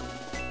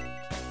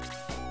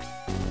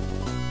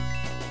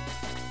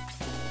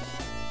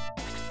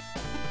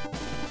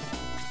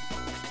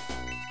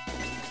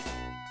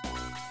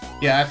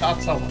 Yeah, I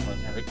thought someone would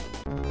have it.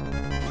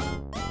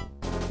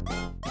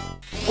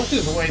 Which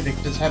is the way they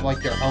just have,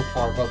 like, their health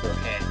bar above their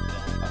head all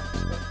the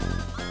time, but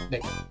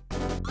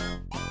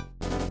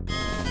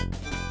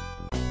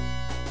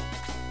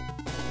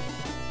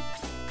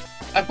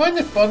I find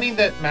it funny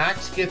that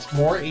Max gets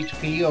more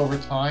HP over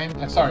time.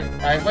 I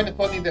find it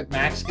funny that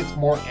Max gets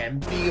more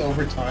MP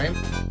over time,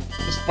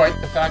 despite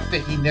the fact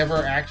that he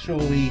never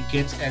actually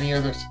gets any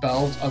other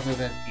spells other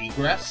than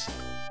Egress.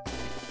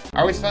 I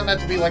always found that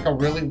to be, like, a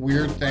really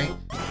weird thing.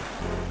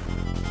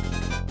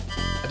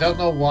 I don't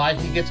know why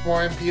he gets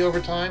more MP over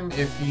time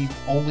if he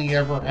only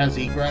ever has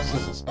Egress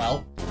as a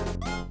spell.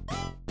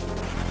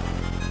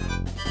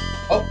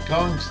 Oh,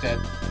 Kong's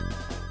dead.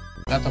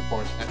 That's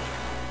unfortunate.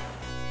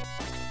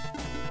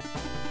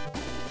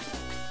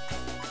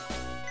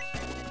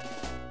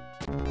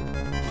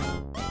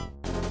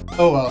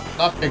 Oh well,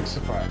 not big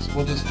surprise.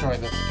 We'll just try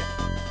this again.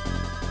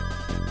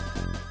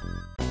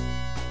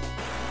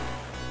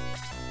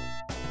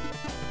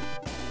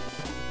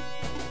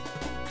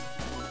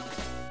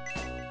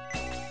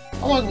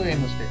 How long are we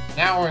in the stream? An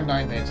hour and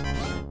 9 minutes in the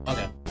stream.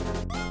 Okay.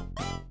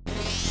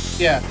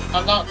 Yeah,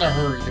 I'm not in a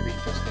hurry to beat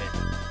this game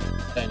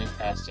at any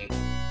capacity.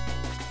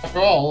 After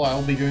all,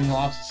 I'll be doing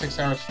lots of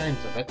 6-hour streams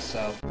of it,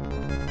 so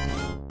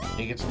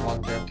you get some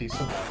longevity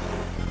somehow.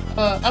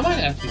 I might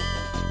actually.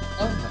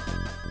 Oh, no.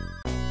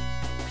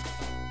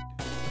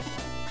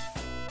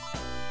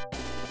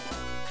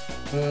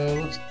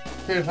 Let's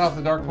finish off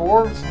the Dark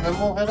Dwarves, and then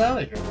we'll head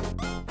out of here.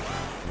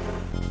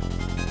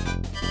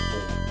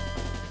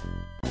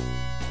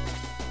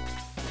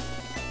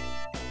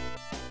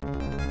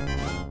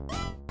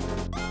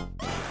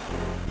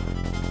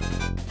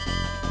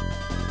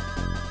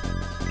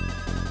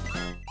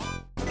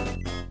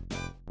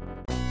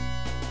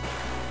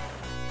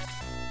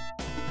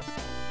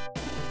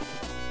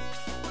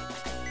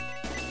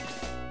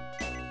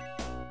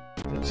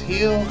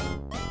 heal.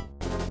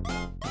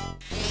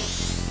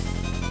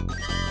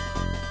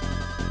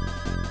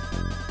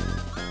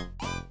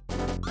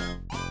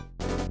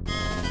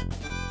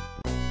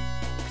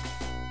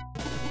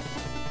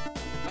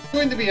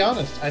 I'm going to be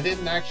honest, I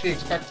didn't actually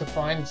expect to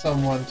find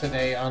someone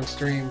today on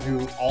stream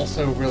who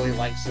also really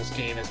likes this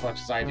game as much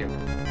as I do.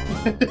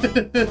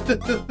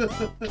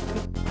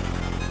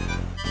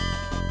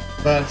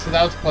 But, so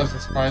that was a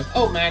pleasant surprise.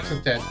 Oh, Max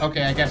is dead.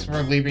 Okay, I guess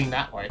we're leaving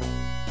that way.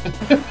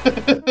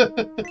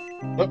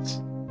 Whoops.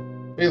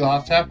 We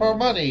lost half our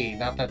money.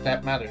 Not that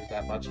that matters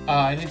that much.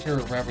 I need to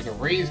remember to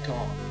raise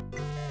gone.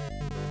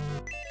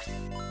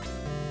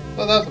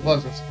 So that was a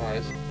pleasant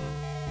surprise.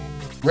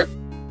 Rip.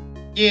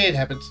 Yeah, it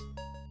happens.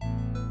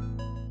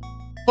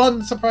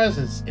 Fun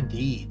surprises,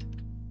 indeed.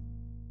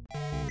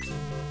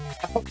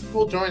 I hope you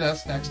will join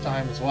us next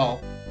time as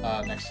well.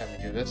 Next time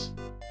we do this.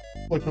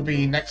 Which will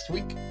be next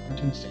week on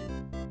Tuesday.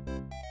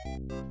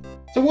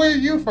 So where are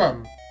you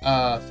from,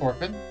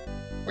 Thorfinn?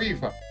 Where are you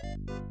from?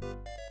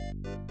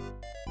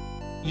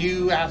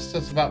 You asked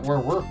us about where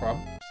we're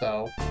from,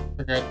 so I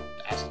figured I'd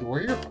ask you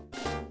where you're from.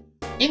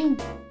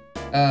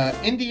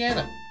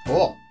 Indiana.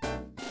 Cool.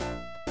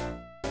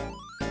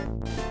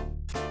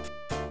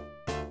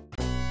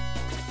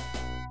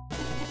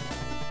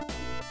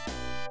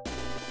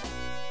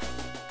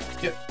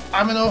 Yep,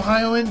 I'm an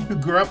Ohioan who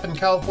grew up in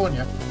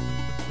California.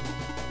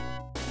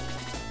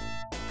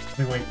 Let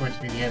me wait for it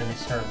to be the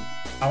enemy's turn.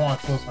 I want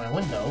to close my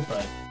window,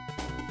 but...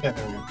 yeah,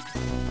 there we go.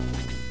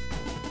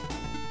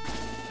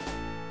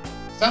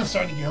 Sun's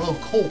starting to get a little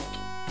cold.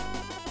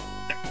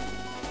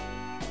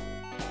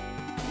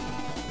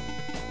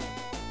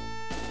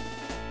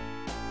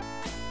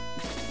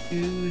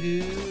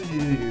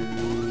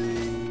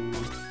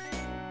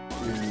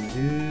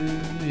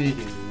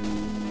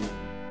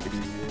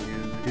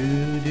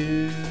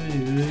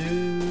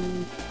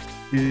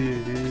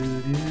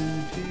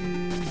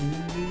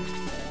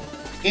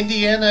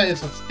 Indiana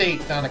is a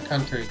state, not a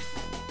country.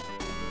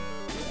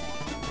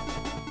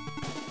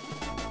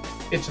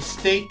 It's a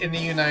state in the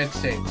United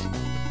States.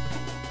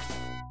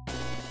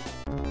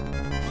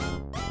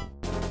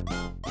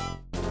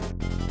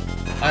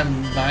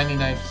 I'm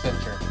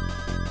 99% sure.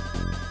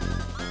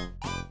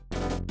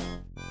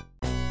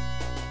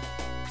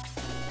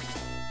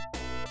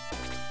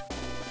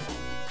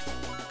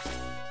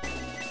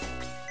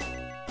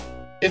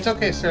 It's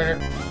okay,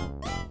 Surtur.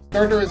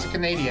 Surtur is a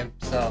Canadian,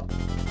 so...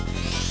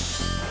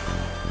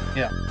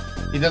 yeah.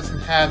 He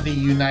doesn't have the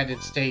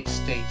United States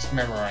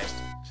memorized.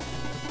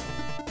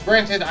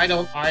 Granted, I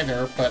don't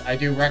either, but I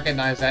do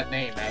recognize that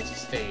name as a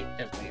state,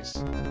 at least.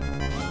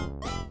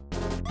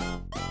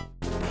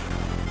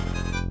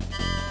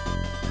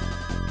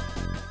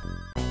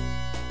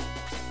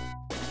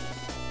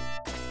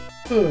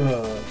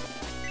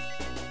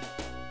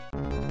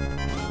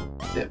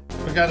 Yep,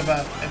 we got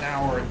about an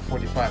hour and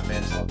 45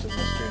 minutes left in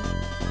this stream.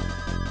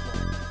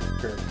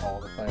 Sure, all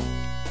the thing.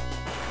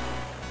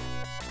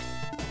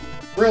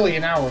 Really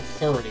an hour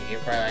 30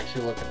 if I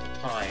actually look at the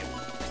time.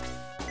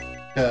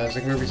 Because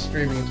I'm going to be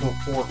streaming until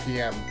 4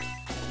 p.m.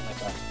 my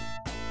time.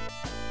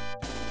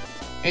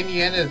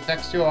 Indiana is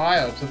next to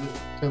Ohio,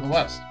 to the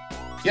west.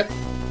 Yep.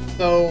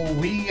 So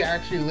we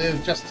actually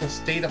live just a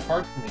state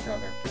apart from each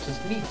other, which is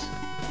neat.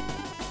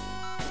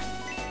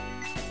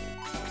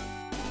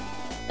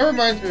 That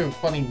reminds me of a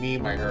funny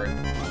meme I heard.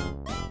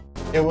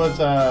 It was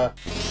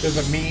there's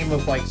a meme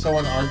of like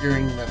someone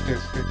arguing that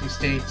there's 50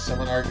 states,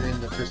 someone arguing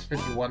that there's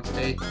 51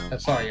 states.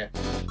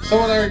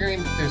 Someone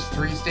arguing that there's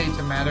 3 states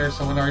that matter,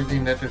 someone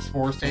arguing that there's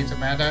 4 states that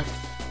matter,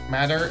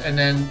 and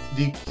then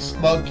the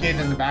smug kid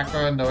in the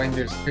background knowing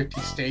there's 50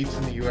 states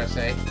in the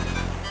USA.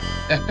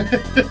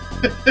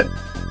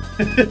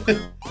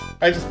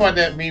 I just find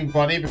that meme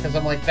funny because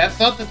I'm like, that's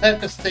not the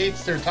type of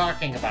states they're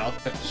talking about,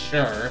 but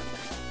sure.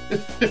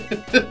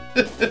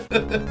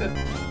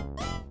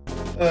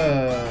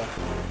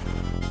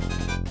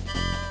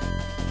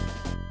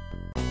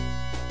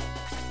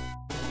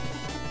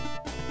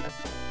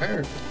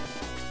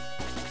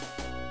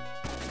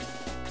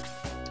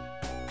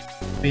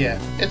 But yeah,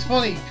 it's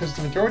funny because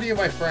the majority of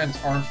my friends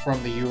aren't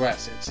from the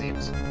US, it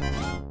seems.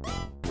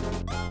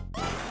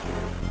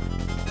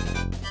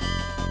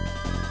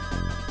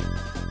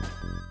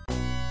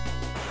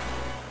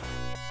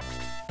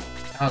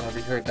 I don't know if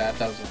you heard that.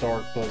 That was a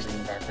door closing in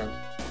the background.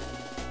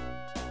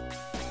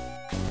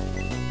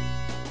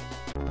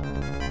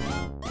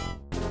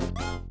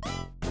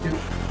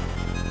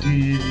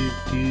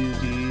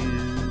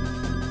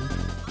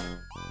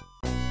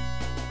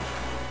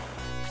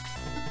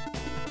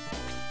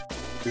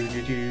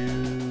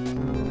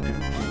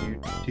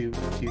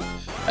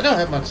 I don't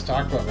have much to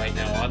talk about right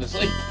now,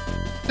 honestly.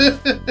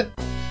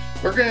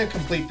 We're gonna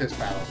complete this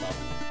battle, though.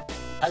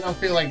 I don't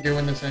feel like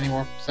doing this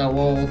anymore, so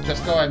we'll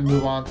just go ahead and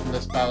move on from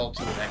this battle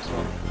to the next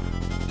one.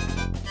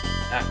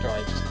 After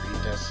I just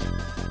beat this.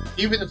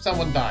 Even if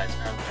someone dies,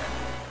 I don't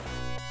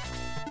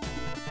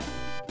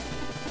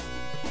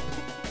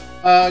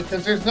care.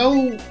 Because there's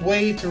no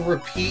way to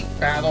repeat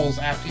battles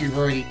after you've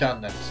already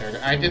done them, sir.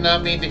 I did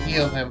not mean to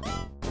heal him.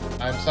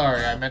 I'm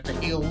sorry, I meant to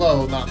heal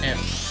low, not him.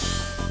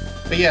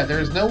 But yeah,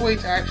 there's no way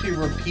to actually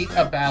repeat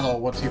a battle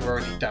once you've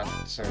already done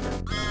it, sir.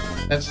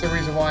 That's the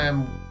reason why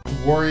I'm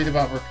worried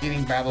about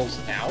repeating battles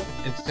now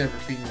instead of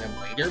repeating them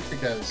later,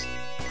 because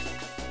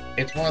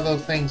it's one of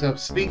those things of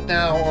speak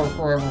now or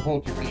forever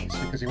hold your peace,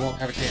 because you won't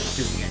have a chance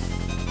to do it again.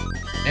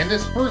 And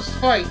this first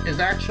fight is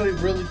actually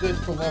really good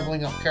for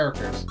leveling up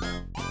characters,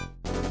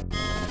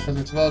 because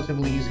it's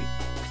relatively easy.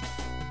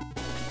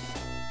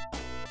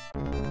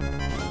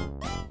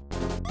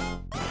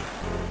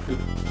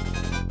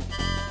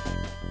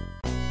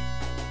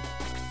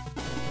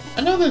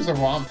 I know there's a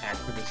ROM hack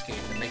for this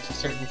game that makes a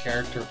certain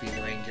character be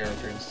the main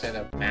character instead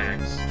of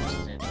Max, which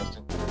is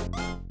interesting.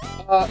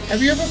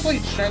 Have you ever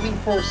played Shining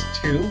Force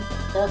 2,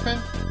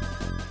 Thorfinn?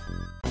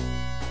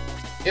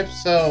 If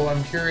so,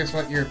 I'm curious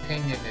what your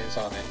opinion is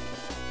on it.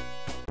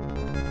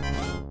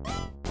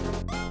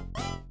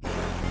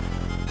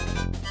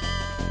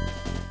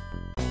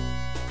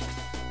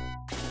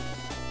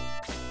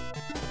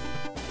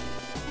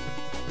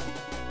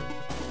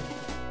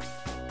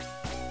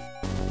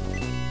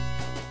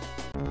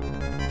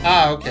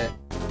 Ah, okay.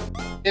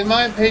 In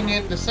my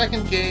opinion, the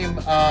second game,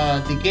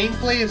 the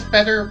gameplay is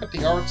better, but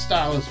the art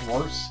style is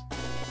worse.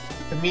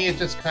 To me, it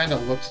just kind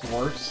of looks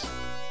worse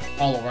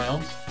all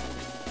around.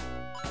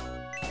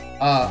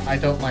 I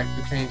don't like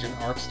the change in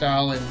art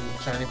style in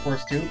Shining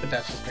Force 2, but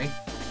that's just me.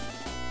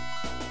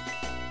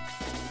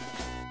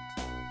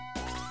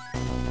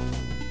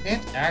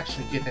 Can't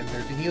actually get in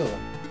there to heal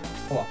them.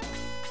 Hold on.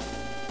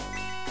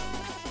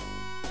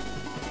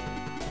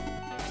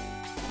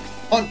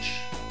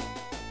 Punch!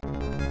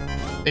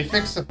 They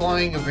fixed the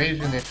flying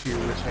evasion issue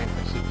with Shining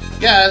Force 2.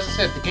 Yeah, as I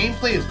said, the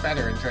gameplay is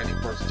better in Shining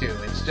Force 2.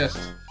 It's just,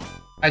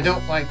 I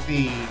don't like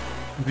the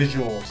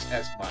visuals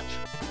as much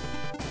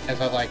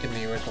as I like in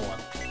the original one.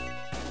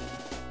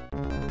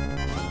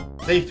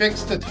 They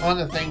fixed a ton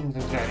of things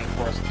in Shining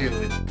Force 2,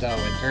 though,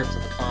 in terms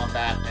of the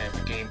combat and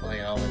the gameplay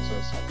and all that sort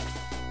of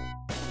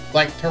stuff.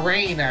 Like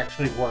terrain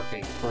actually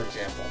working, for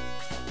example.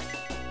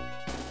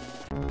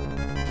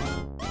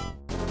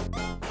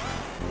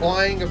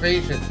 Flying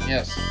evasion,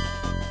 yes.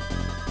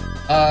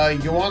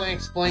 You want to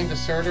explain to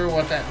Surtur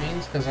what that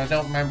means? Because I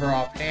don't remember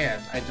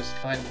offhand. I just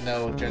kind of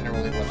know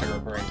generally what they're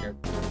referring to.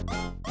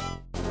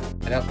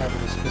 I don't remember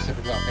the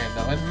specifics offhand,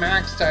 though. And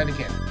Max died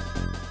again.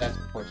 That's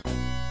unfortunate.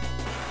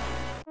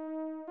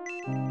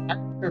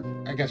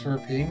 I guess we're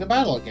repeating the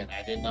battle again.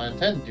 I did not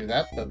intend to do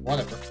that, but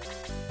whatever.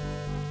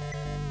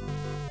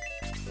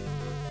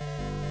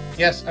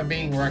 Yes, I'm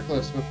being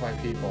reckless with my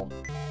people.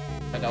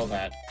 I know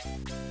that.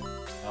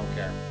 I don't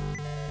care.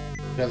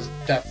 Because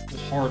death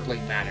hardly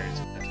matters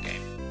in this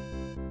game.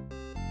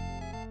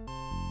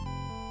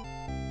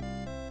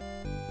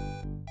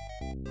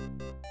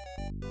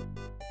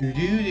 Do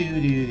do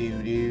do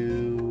do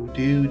do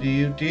do do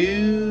do do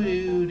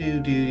do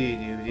do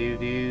do do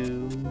do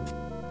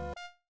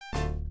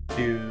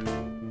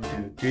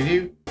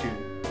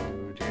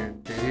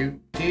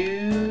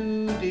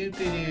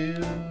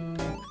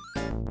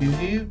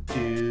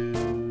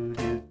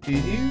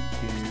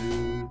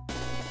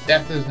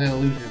Death is an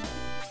illusion.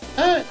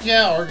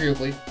 Yeah,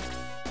 arguably.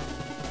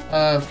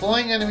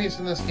 Flying enemies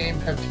in this game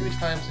have 2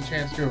 times the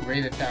chance to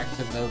evade attacks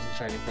than those in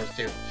Shining Force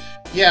 2.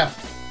 Yeah.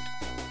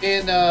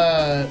 In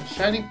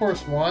Shining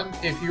Force 1,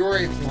 if you were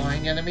a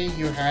flying enemy,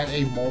 you had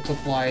a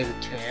multiplied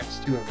chance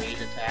to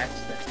evade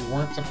attacks that you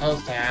weren't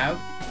supposed to have.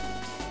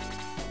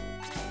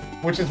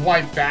 Which is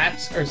why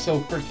bats are so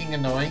freaking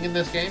annoying in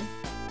this game.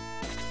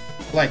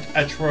 Like,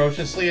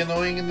 atrociously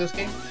annoying in this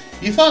game.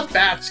 You thought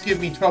bats give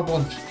me trouble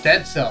in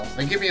Dead Cells.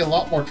 They give me a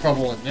lot more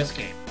trouble in this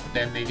game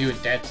than they do in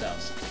Dead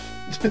Cells.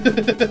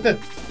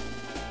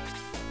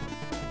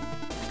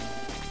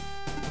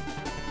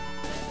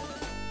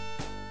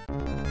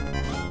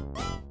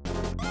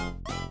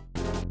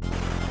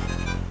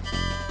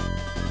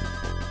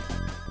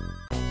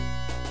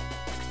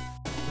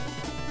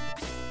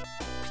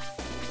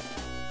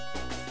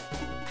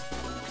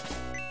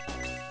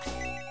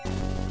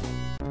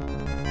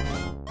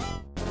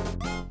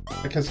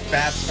 Because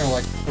bats are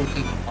like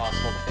freaking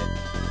impossible to hit.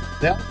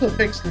 They also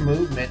fixed the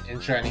movement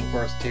in Shining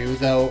Force 2,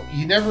 though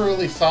you never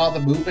really saw the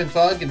movement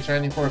bug in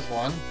Shining Force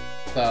 1,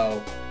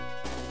 so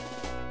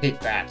hate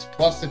bats.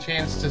 Plus the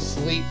chance to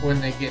sleep when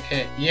they get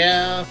hit.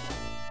 Yeah,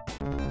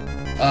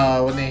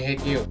 when they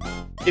hit you.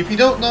 If you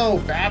don't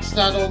know, bats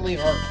not only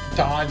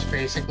dodge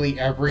basically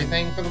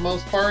everything for the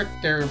most part,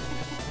 they're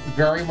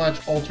very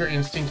much Ultra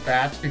Instinct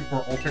bats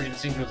before Ultra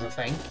Instinct was a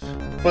thing,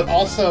 but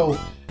also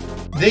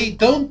they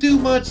don't do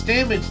much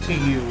damage to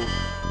you,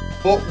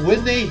 but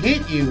when they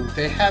hit you,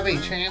 they have a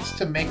chance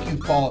to make you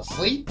fall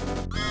asleep.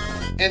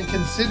 And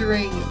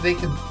considering they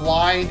can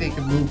fly, they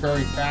can move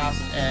very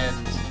fast,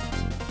 and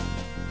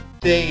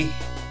they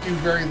do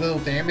very little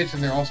damage,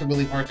 and they're also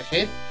really hard to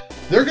hit,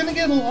 they're going to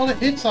get a lot of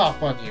hits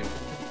off on you.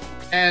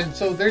 And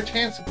so their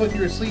chance to put you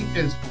to sleep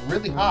is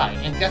really high.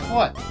 And guess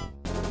what?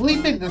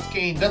 Sleep in this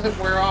game doesn't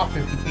wear off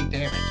if you take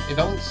damage. It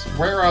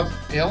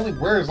only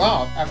wears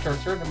off after a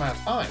certain amount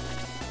of time.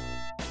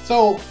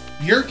 So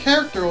your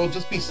character will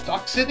just be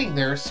stuck sitting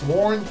there,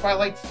 swarmed by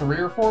like 3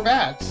 or 4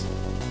 bats,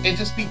 and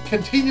just be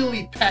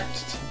continually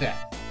pecked to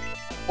death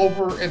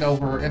over and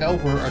over and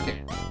over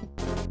again.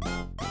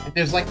 And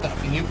there's like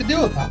nothing you can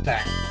do about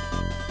that.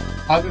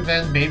 Other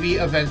than maybe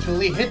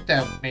eventually hit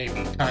them,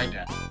 maybe,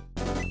 kinda.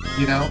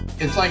 You know?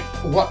 It's like,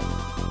 what...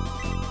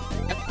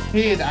 As a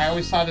kid, I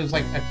always thought it was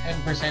like a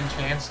 10%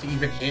 chance to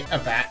even hit a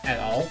bat at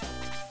all.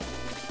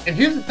 And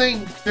here's the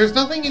thing, there's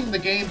nothing in the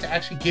game to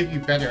actually give you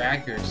better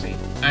accuracy.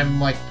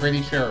 I'm, like,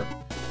 pretty sure.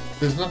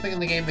 There's nothing in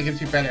the game that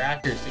gives you better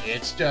accuracy.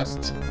 It's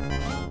just...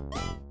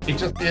 It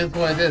just is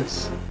what it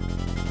is.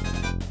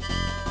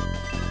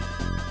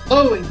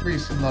 Low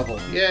increase in level.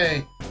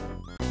 Yay.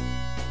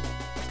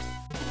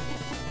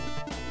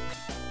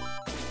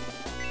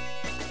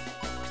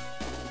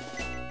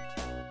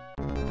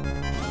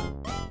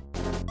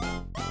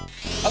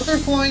 Other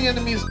flying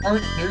enemies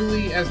aren't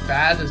nearly as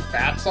bad as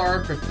bats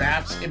are, but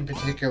bats in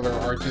particular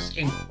are just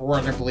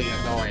incredibly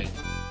annoying.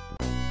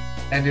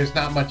 And there's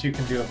not much you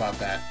can do about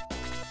that.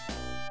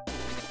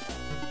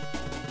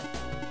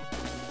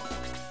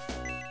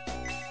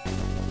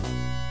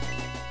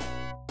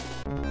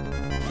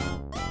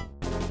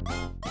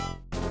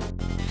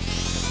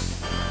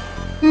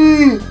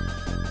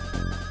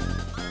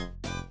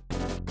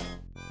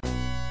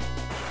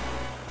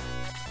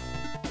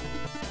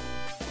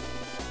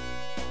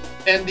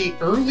 And the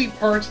early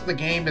parts of the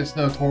game is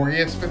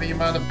notorious for the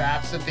amount of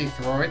bats that they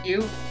throw at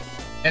you.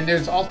 And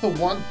there's also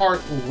one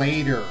part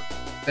later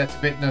that's a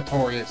bit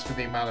notorious for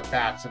the amount of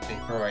bats that they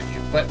throw at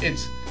you. But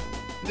it's...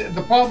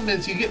 The problem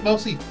is you get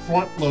mostly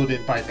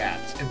front-loaded by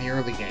bats in the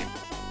early game.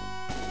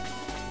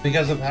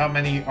 Because of how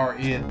many are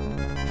in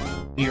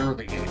the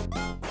early game.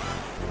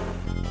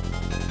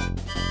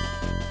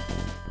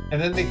 And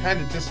then they kind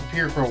of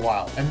disappear for a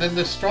while. And then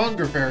the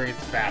stronger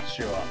variants of bats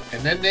show up.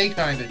 And then they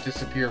kind of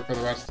disappear for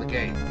the rest of the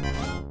game.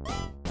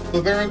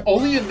 So they're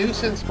only a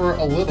nuisance for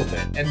a little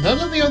bit. And none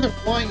of the other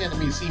flying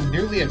enemies seem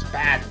nearly as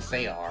bad as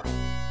they are.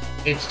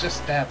 It's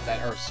just them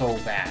that are so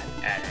bad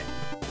at it.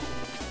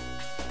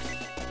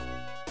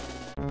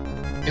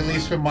 At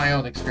least from my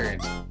own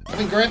experience. I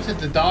mean, granted,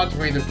 the dodge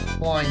rate of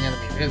flying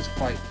enemies is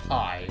quite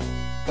high.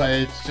 But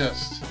it's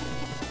just...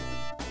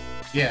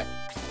 Yeah.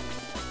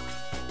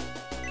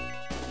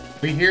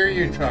 We hear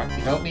your truck.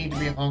 You don't need to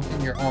be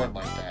honking your horn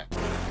like that.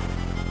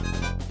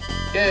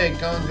 Yay,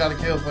 Gun's got a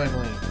kill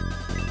finally.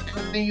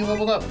 And then you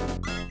leveled up.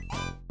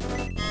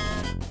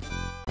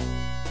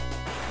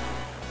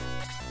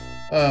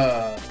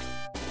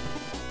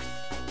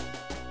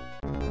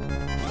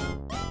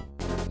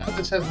 Now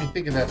this has me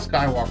thinking that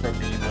Skywalker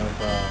meme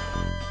of,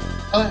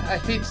 I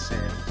hate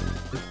sand.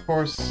 Of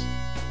course,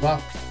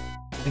 well,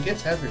 it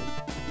gets everywhere.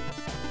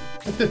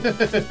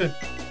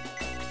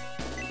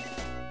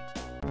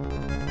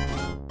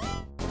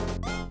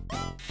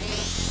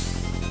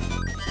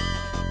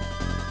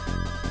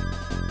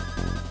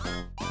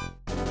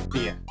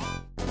 Yeah.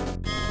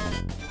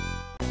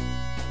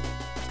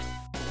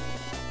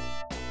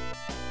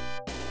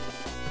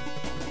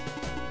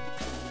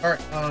 Alright,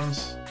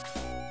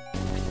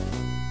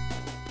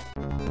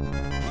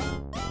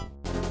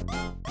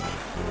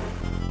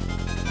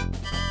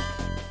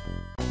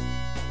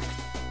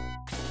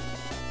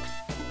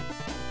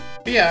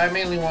 yeah, I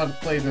mainly wanted to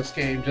play this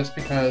game just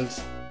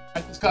because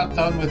I just got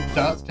done with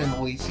Dust and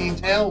Elysian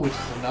Tale, which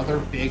is another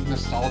big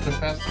nostalgia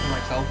fest for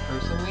myself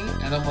personally,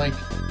 and I'm like,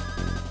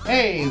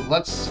 hey,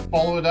 let's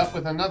follow it up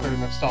with another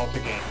nostalgia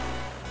game.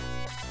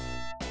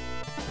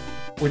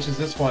 Which is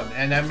this one,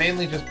 and I'm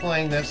mainly just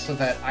playing this so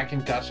that I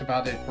can gush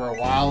about it for a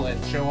while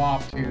and show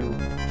off to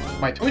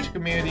my Twitch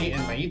community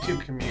and my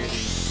YouTube community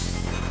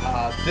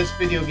this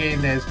video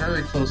game that is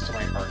very close to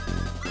my heart.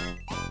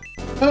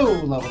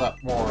 Oh, leveled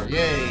up more,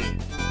 yay!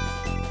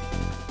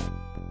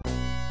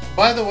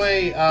 By the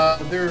way,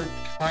 there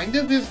kind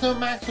of is no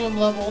maximum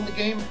level in the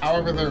game,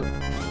 however, there,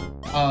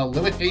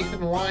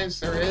 limitation-wise,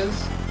 there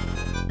is.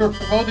 For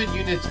promoted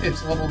units,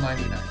 it's level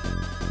 99.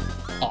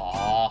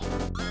 Aww.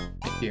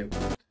 Thank you.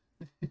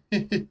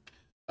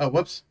 Oh,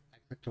 whoops. I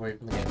clicked away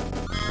from the game.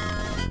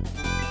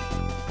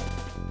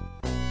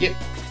 Yep.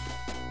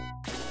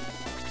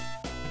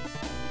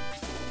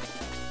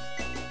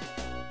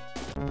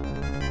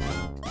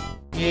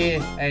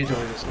 Yeah, I enjoy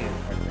this game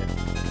quite a bit.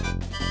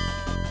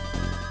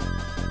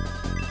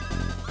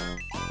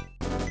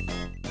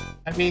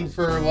 I mean,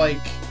 for like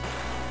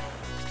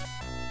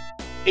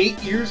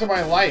 8 years of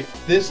my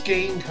life, this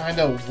game kind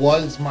of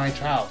was my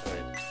childhood.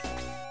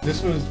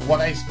 This was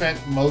what I spent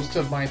most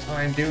of my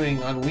time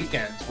doing on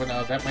weekends when I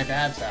was at my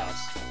dad's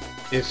house.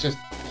 It's just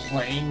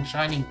playing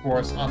Shining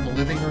Force on the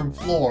living room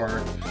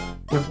floor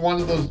with one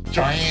of those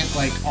giant,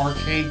 like,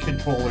 arcade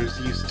controllers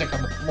that you stick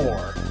on the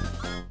floor.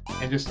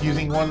 And just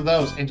using one of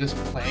those and just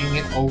playing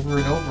it over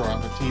and over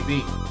on the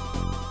TV.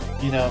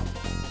 You know,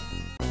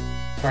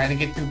 trying to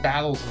get through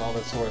battles and all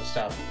that sort of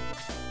stuff.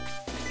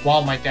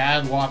 While my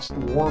dad watched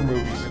war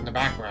movies in the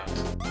background.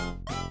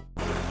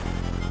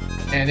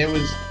 And it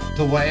was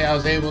the way I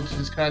was able to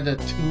just kind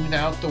of tune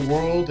out the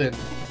world and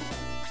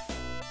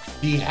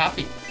be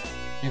happy.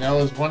 You know,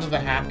 it was one of the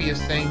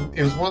happiest things.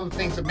 It was one of the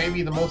things that made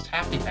me the most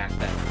happy back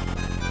then.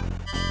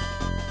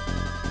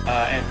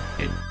 And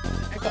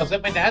heck, I was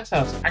at my dad's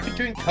house. I could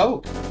drink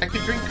Coke. I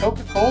could drink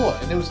Coca-Cola,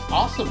 and it was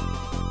awesome.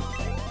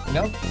 You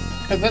know?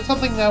 Because that's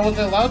something that I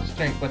wasn't allowed to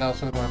drink when I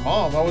was with my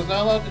mom. I was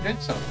not allowed to drink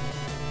soda.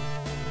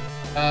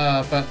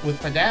 But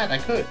with my dad, I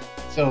could.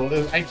 So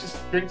I just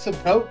drink some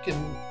Coke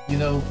and, you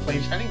know,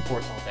 play Shining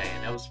Force all day,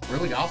 and it was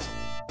really awesome.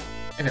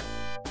 Anyway.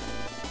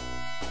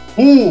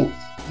 Fools!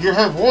 You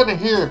have won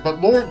here, but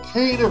Lord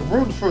Kane of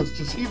Runefist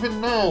is even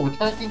now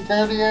attacking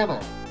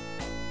Guardiana.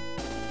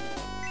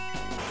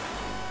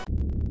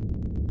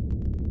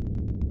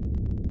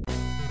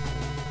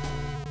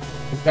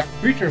 If that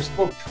creature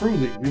spoke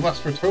truly, we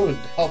must return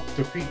to help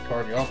defeat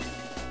Guardiana.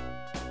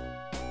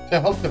 To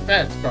help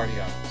defend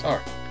Guardiana,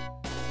 sorry.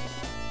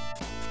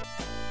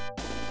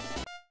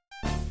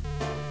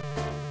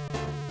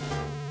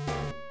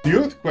 The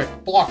earthquake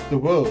blocked the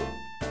road.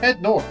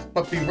 Head north,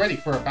 but be ready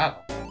for a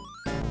battle.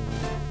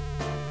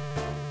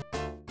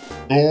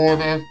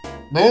 No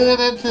one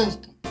enters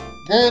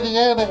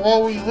Guardiana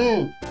while we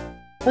live.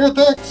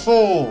 Protect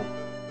soul!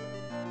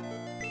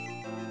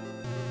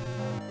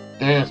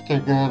 Death to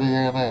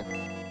Guardiana.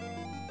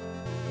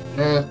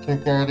 Death to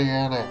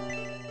Guardiana.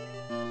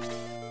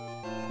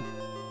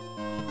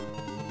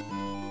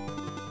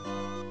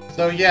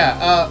 So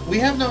yeah, we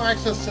have no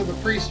access to the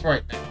priest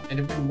right now. And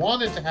if we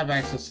wanted to have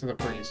access to the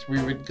priest, we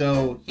would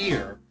go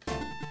here.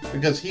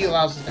 Because he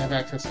allows us to have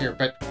access here.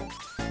 But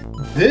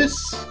this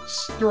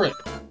strip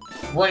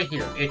right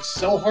here, it's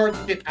so hard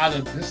to get out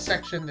of this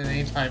section in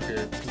any time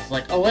period. It's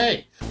like, oh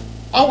hey,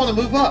 I want to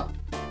move up.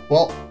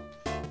 Well,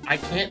 I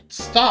can't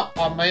stop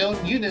on my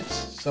own units,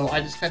 so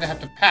I just kind of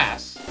have to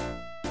pass.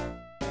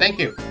 Thank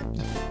you.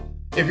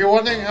 If you're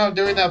wondering how I'm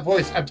doing that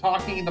voice, I'm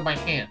talking into my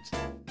hands.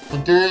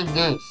 I'm doing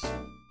this.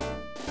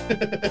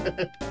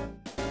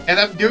 And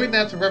I'm doing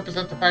that to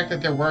represent the fact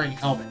that they're wearing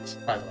helmets,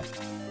 by the way.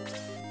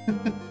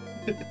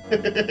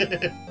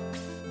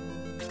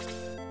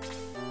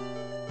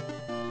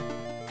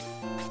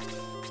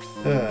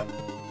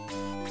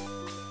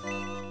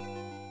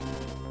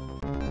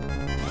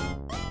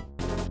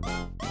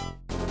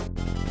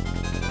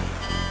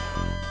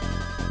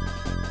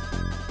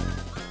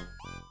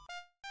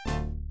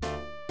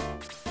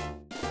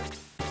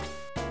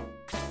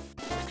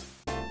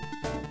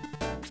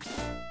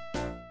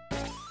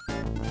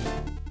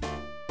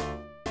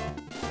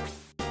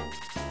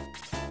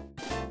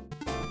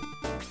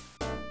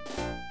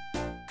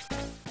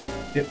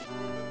 Yep.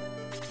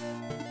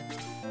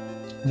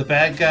 The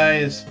bad guy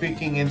is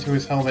speaking into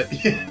his helmet.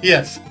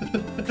 Yes.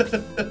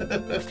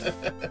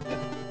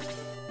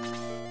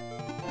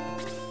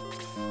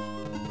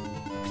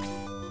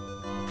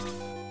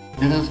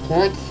 It is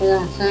quite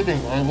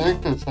form-fitting. I like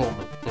this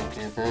helmet. Thank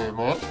you very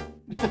much.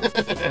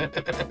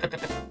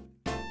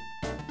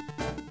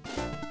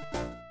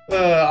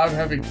 I'm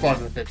having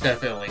fun with it,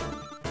 definitely.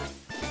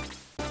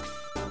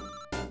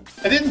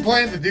 I didn't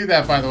plan to do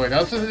that, by the way.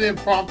 That was just an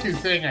impromptu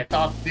thing I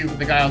thought to do with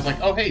the guy. I was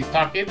like, oh, hey,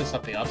 talk into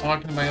something. I'll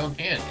talk into my own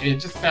hand. And it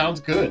just sounds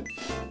good.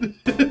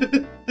 So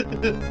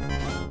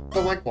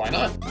I'm like, why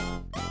not?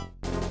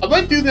 I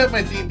might do that in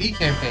my D&D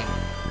campaign.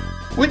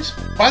 Which,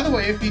 by the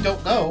way, if you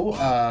don't know,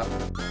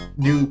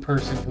 new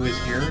person who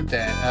is here,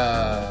 that,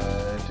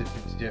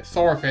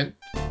 Thorfinn.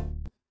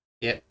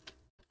 Yep.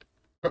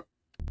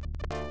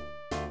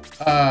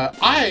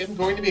 I am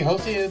going to be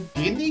hosting a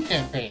D&D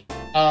campaign.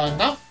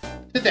 Not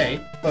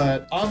today,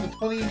 but on the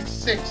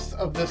 26th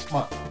of this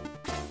month,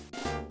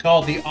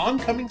 called The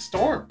Oncoming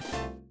Storm.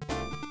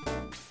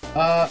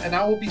 And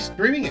I will be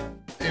streaming it.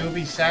 It will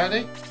be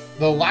Saturday,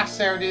 the last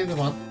Saturday of the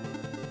month,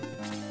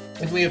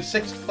 and we have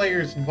 6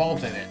 players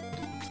involved in it.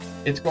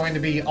 It's going to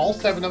be all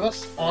 7 of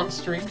us on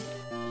stream,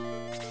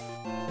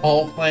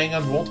 all playing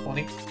on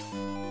Roll20,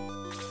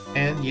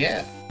 and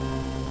yeah.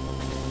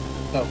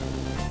 So,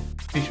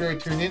 be sure to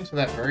tune in to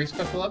that very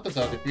special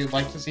episode if you'd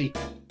like to see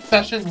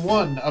Session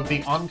 1 of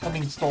The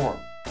Oncoming Storm.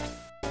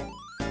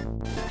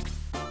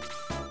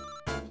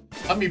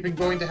 I'm even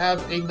going to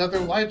have another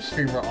live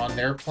streamer on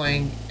there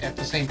playing at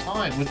the same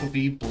time, which will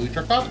be Blue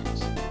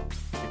Draconics,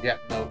 if you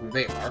happen to know who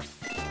they are.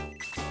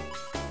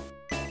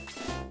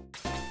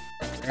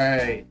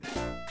 Right.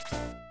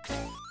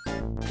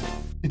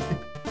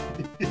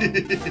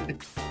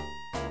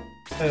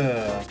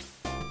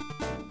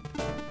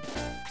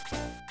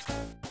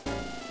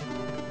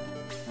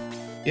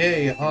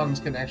 Yay, Hans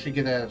can actually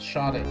get a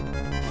shot in.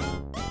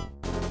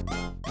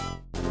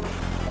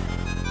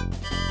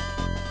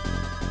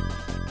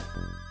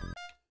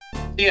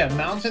 Yeah,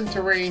 mountain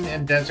terrain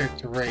and desert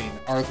terrain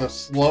are the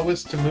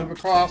slowest to move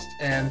across,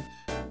 and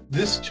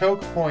this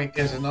choke point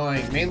is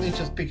annoying, mainly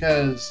just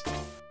because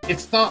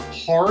it's not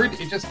hard,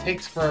 it just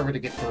takes forever to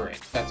get through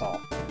it, that's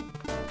all.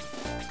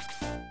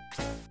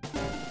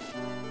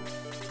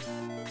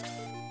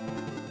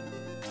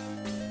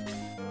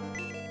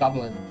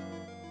 Goblin.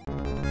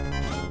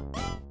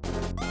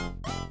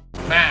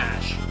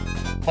 Smash!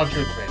 Punch you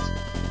in the face.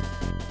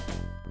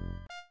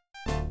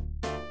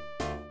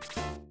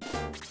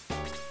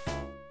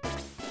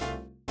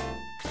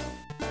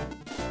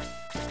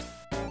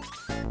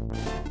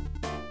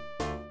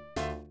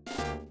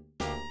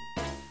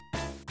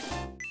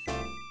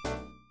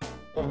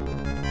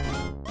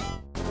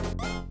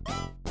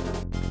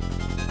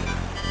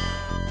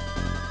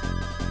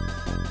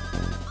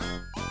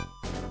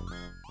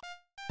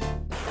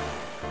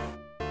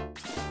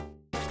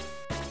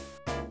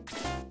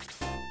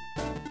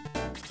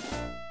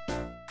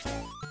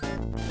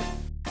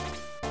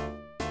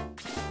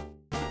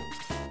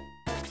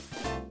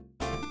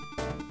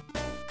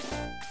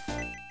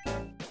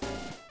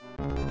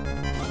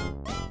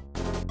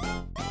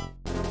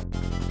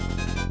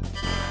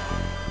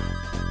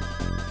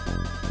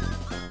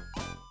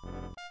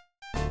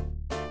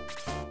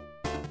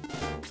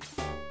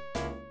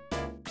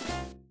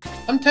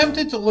 I'm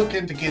tempted to look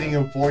into getting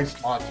a voice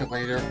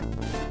modulator,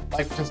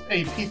 like just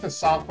a piece of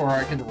software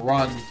I can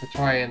run to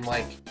try and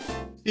like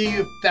see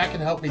if that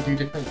can help me do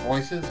different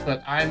voices,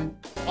 but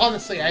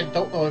honestly, I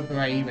don't know if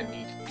I even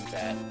need to do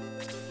that,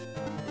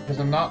 because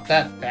I'm not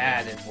that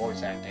bad at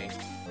voice acting.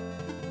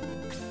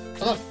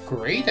 I'm not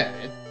great at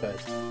it,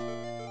 but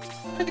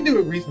I can do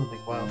it reasonably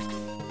well.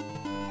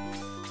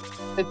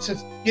 It's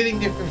just getting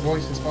different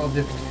voices for all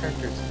different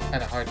characters is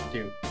kind of hard to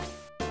do.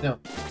 No.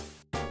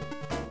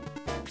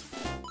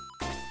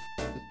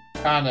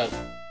 Kind of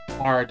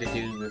hard to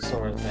do this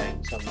sort of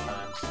thing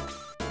sometimes.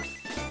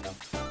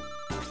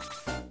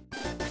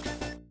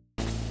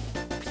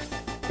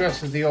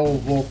 Especially the old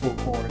vocal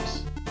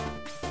cords.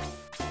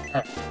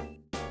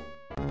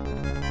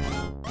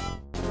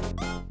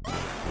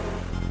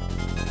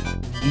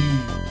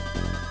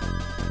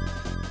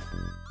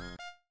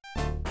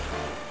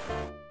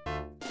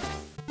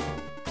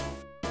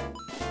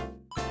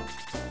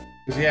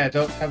 Because yeah, I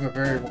don't have a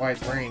very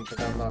wide range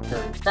and I'm not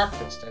very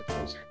practiced at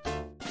voice acting.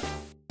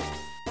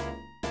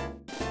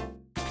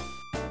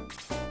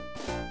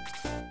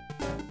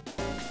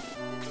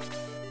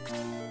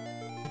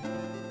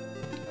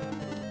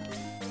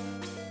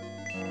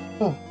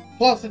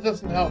 Plus, it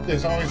doesn't help,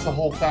 there's always the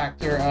whole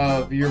factor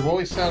of your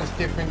voice sounds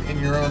different in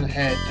your own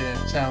head than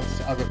it sounds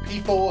to other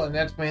people, and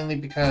that's mainly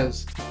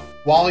because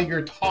while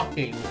you're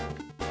talking,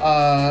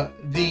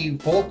 the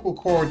vocal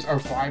cords are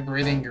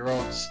vibrating your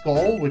own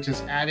skull, which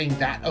is adding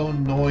that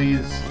own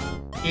noise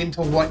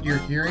into what you're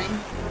hearing.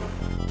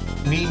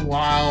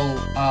 Meanwhile,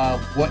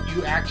 what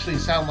you actually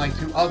sound like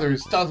to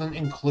others doesn't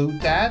include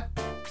that.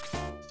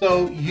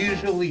 So,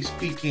 usually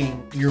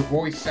speaking, your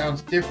voice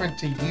sounds different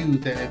to you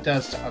than it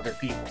does to other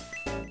people.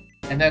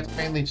 And that's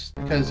mainly just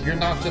because you're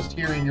not just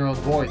hearing your own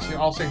voice, you're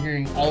also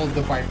hearing all of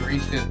the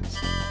vibrations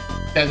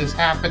that is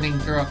happening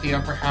throughout the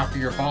upper half of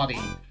your body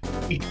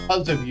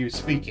because of you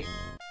speaking.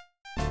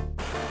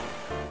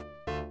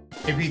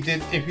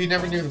 If you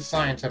never knew the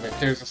science of it,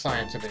 there's a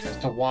science of it as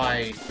to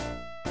why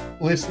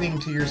listening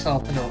to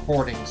yourself in a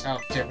recording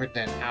sounds different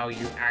than how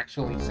you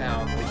actually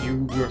sound when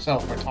you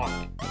yourself are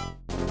talking.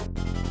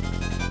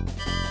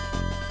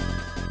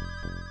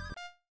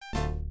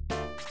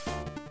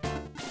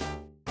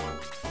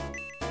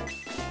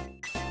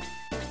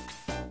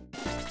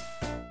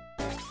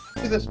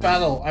 This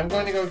battle, I'm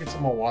going to go get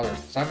some more water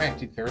because I'm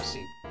actually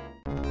thirsty.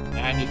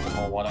 I need some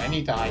more water. I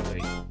need to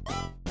hydrate.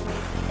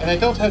 And I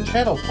don't have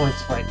channel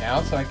points right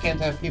now, so I can't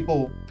have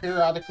people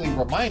periodically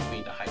remind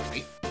me to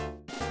hydrate.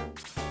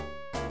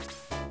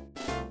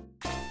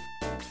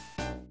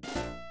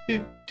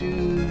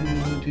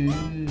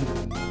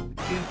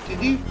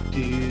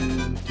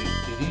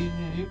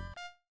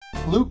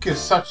 Luke is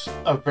such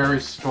a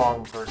very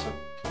strong person.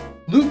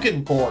 Luke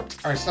and Gort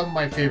are some of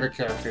my favorite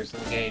characters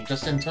in the game,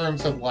 just in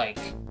terms of, like,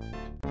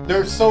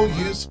 they're so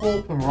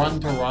useful from run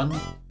to run.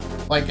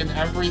 Like, in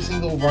every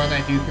single run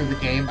I do through the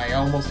game, I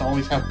almost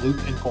always have Luke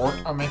and Gort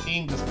on my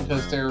team, just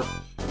because they're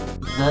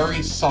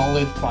very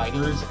solid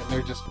fighters, and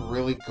they're just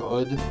really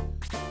good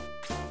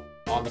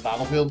on the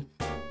battlefield.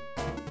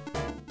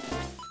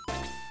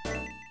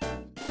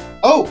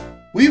 Oh!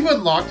 We've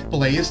unlocked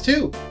Blaze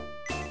 2!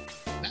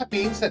 That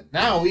means that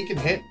now we can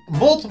hit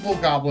multiple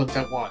goblins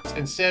at once,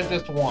 instead of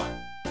just one.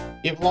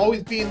 It will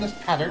always be in this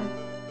pattern,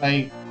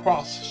 a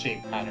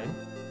cross-shaped pattern.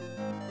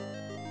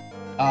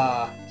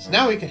 So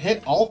now we can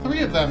hit all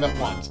three of them at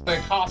once, but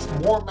it costs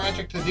more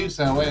magic to do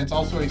so, and it's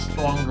also a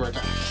stronger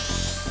attack.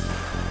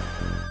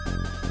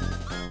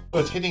 So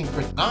it's hitting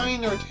for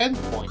 9 or 10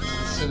 points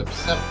instead of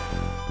 7.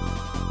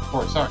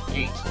 Or, sorry,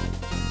 8.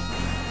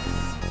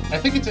 I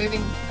think it's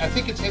hitting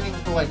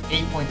for like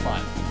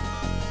 8.5.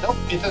 Nope,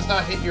 it does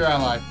not hit your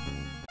ally.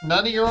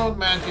 None of your own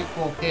magic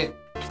will hit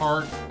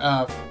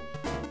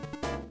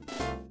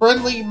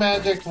friendly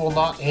magic will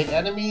not hit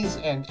enemies,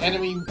 and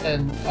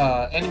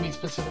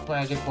enemy-specific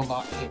magic will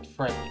not hit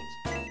friendlies.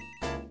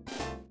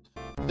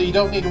 So you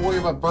don't need to worry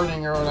about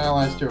burning your own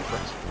allies to a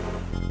crisp.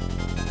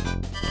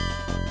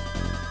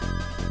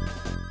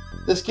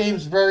 This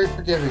game's very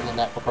forgiving in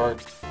that regard.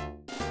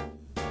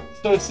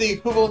 So it's the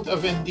equivalent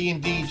of in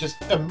D&D just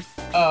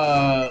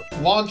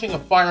launching a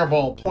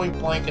fireball point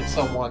blank at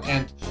someone,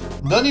 and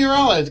none of your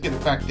allies get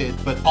affected,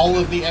 but all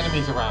of the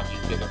enemies around you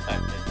get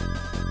affected.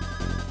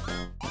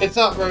 It's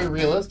not very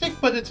realistic,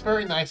 but it's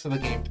very nice of the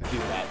game to do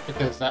that,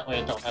 because that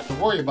way I don't have to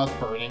worry about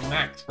burning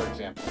Max, for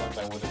example, as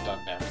I would have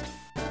done there.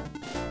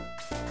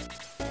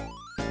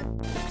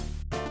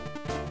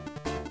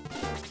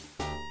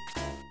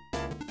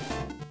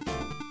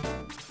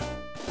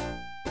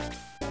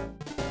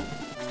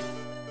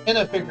 And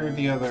I figured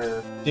the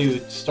other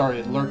dude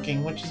started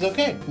lurking, which is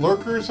okay.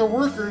 Lurkers are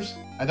workers.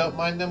 I don't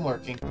mind them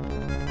lurking.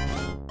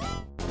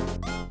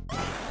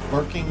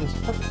 Lurking is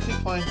perfectly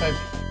fine by me.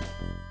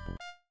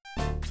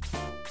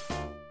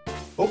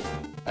 Oh,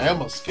 I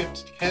almost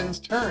skipped Ken's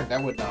turn.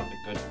 That would not be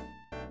good.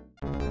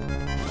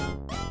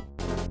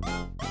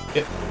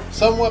 Yeah,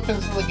 some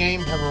weapons in the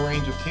game have a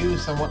range of 2,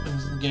 some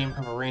weapons in the game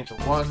have a range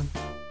of 1.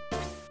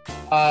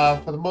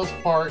 For the most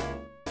part,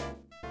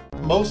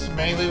 most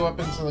melee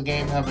weapons in the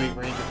game have a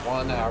range of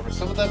 1, however,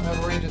 some of them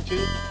have a range of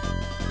 2.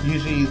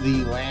 Usually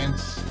the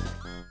lance,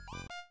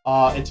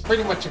 it's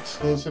pretty much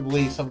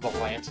exclusively some of the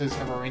lances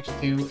have a range of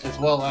 2, as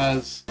well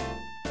as,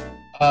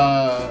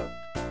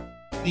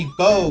 the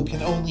bow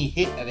can only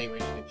hit at a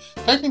range of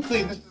 2.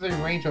 Technically, this is a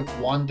range of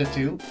 1 to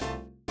 2.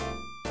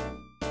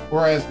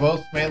 Whereas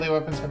most melee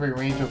weapons have a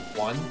range of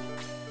 1,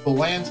 the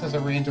lance has a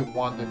range of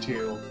 1 to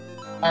 2.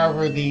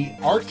 However, the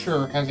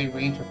archer has a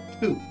range of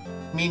 2,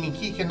 meaning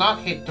he cannot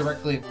hit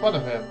directly in front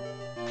of him,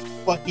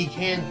 but he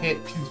can hit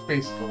 2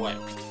 spaces away.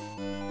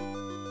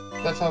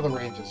 That's how the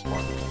range is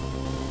work.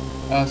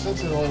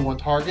 Since there's only 1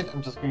 target,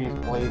 I'm just going to use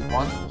Blaze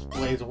 1. Because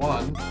Blaze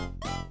 1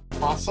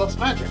 costs less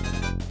magic.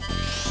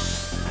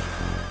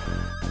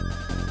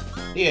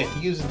 Yeah, if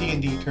you use a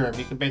D&D term,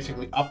 you can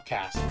basically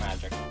upcast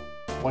magic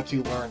once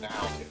you learn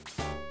how to.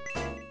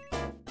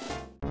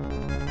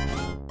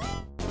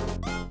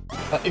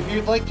 If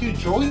you'd like to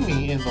join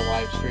me in the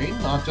live stream,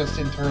 not just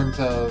in terms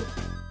of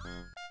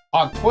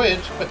on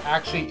Twitch, but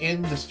actually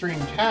in the stream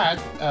chat,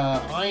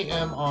 I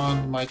am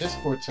on my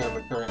Discord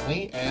server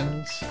currently,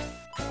 and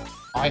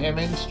I am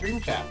in stream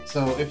chat.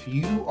 So if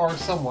you are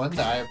someone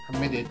that I have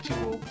permitted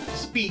to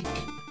speak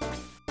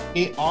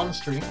on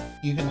stream,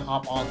 you can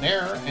hop on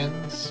there and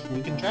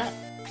we can chat.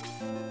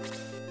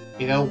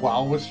 You know,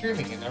 while we're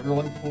streaming, and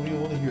everyone will be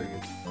able to hear you.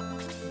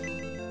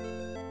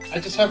 I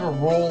just have a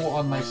role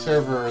on my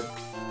server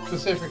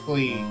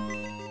specifically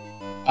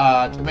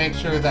to make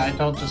sure that I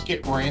don't just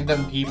get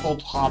random people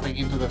hopping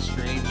into the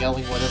stream,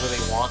 yelling whatever they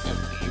want and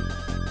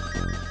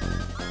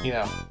leave. You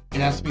know, it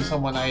has to be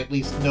someone I at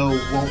least know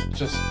won't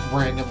just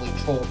randomly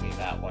troll me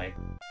that way.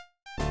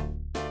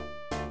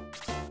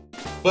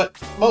 But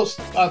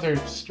most other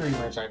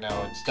streamers I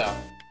know and stuff,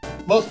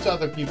 most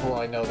other people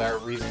I know that are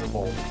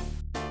reasonable,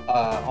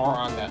 are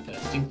on that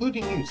list,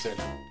 including you, Sid.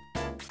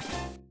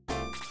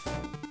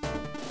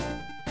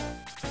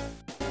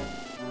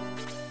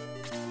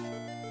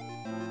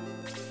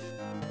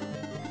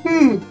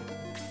 I'm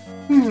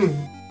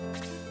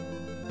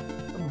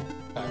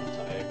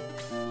tired.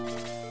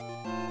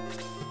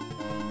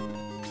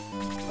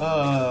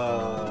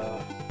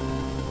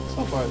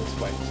 So far this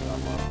fight's not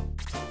well.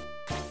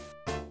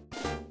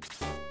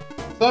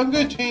 So I'm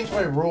going to change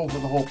my rule for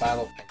the whole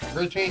battle thing. I'm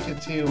going to change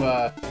it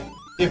to,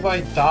 if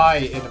I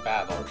die in a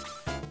battle,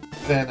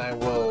 then I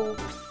will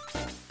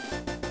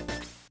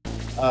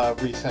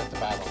reset the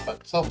battle.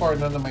 But so far,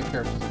 none of my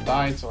characters have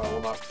died, so I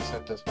will not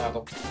reset this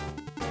battle.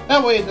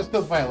 That way, it just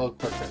goes by a little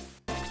quicker.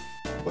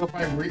 But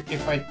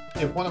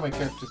if one of my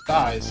characters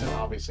dies, then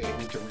obviously I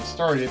need to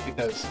restart it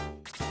because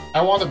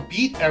I want to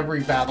beat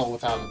every battle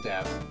without a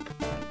death.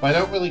 But I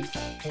don't really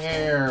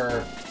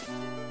care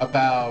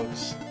about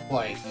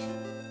like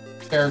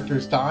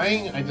characters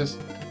dying. I just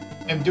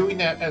am doing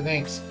that as an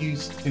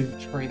excuse to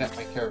train up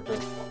my characters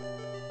more.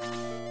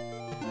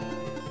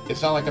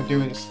 It's not like I'm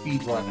doing a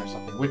speed run or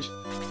something, which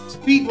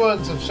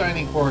speedruns of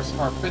Shining Force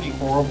are pretty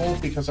horrible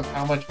because of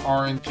how much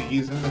RNG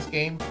is in this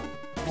game.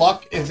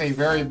 Luck is a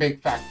very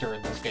big factor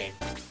in this game.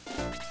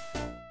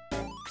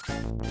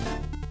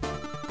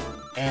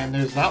 And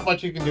there's not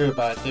much you can do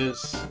about it.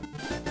 There's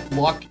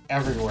luck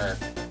everywhere.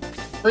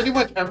 Pretty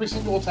much every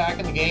single attack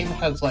in the game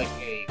has like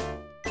a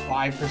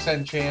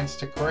 5% chance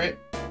to crit,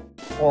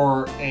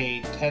 or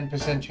a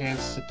 10%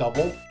 chance to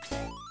double.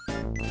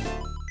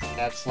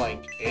 That's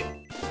like it,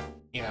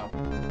 you know.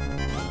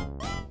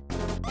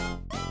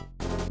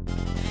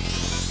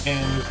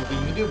 And there's nothing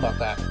you can do about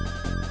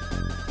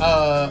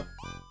that.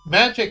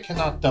 Magic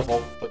cannot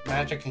double, but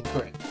magic can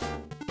crit.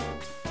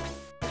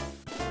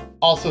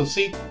 Also,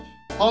 see,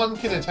 Han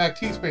can attack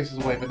 2 spaces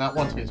away, but not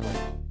 1 space away.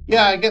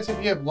 Yeah, I guess if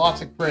you have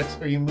lots of crits,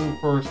 or you move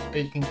first, or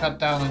you can cut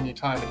down on your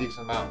time a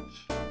decent amount.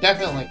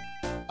 Definitely.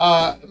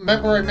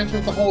 Remember I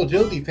mentioned the whole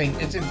agility thing.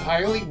 It's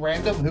entirely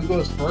random who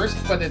goes first,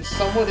 but it's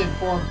somewhat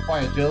informed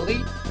by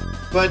agility.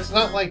 But it's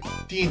not like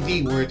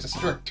D&D where it's a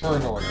strict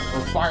turn order,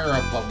 or Fire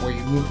Emblem where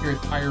you move your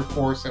entire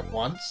force at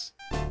once.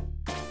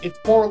 It's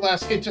more or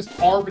less, it just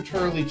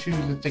arbitrarily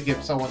chooses to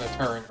give someone a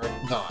turn or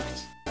not.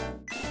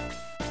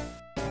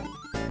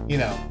 You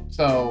know,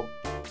 so...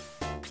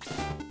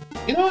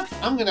 You know what?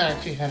 I'm gonna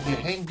actually have you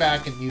hang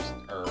back and use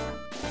an herb.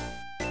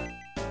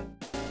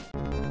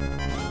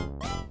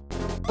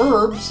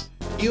 Herbs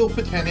heal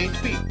for 10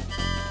 HP.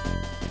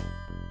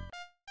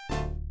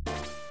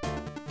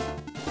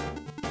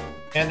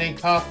 And they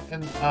cost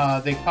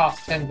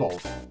 10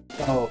 gold.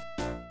 So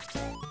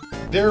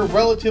they're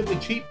relatively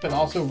cheap, but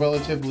also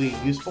relatively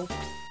useful.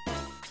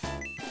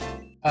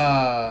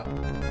 But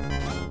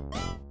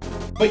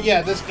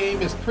yeah, this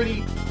game is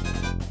pretty...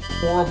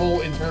 horrible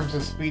in terms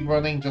of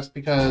speedrunning just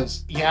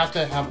because you have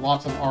to have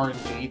lots of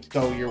RNG to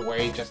go your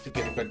way just to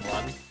get a good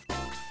run.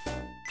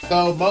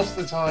 So most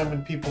of the time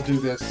when people do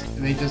this,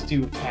 they just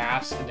do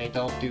tasks and they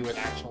don't do an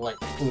actual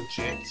like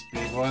legit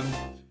speedrun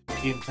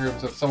in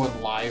terms of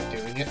someone live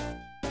doing it.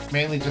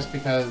 Mainly just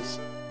because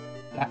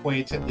that way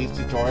it's at least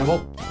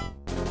enjoyable.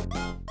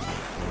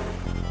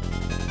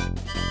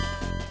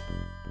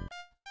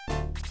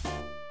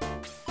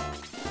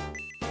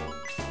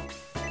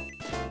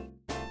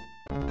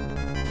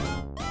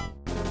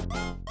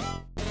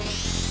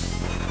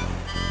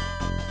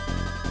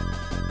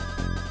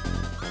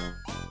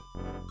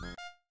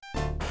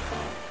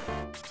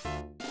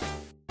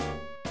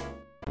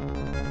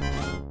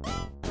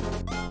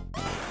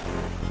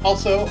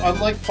 Also,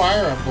 unlike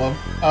Fire Emblem,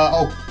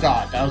 oh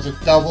god, that was a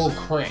double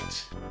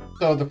crit.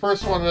 So the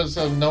first one was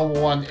a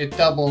normal one, it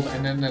doubled,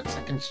 and then the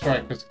second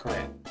strike was a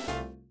crit.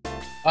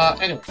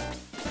 Anyway.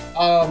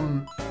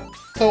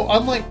 So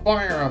unlike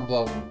Fire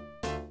Emblem...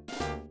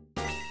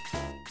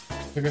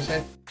 What did I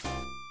say?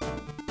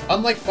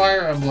 Unlike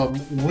Fire Emblem,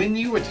 when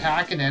you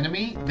attack an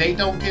enemy, they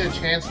don't get a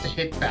chance to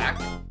hit back.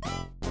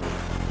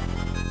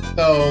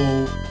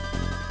 So...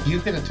 you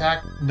can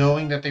attack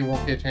knowing that they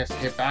won't get a chance to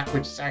hit back,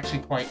 which is actually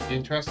quite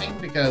interesting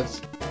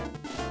because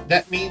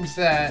that means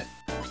that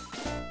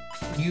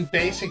you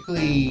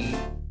basically...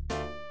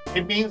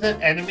 it means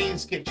that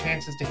enemies get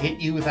chances to hit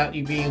you without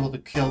you being able to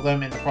kill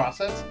them in the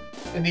process.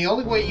 And the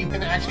only way you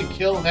can actually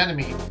kill an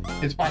enemy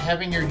is by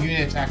having your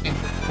unit attack into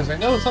it. Because I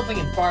know something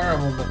in Fire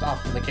Emblem that's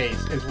often the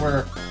case is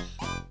where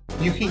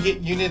you can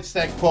get units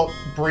that, quote,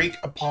 break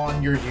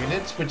upon your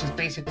units, which is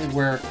basically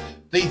where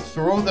they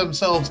throw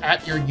themselves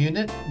at your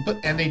unit,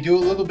 and they do a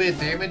little bit of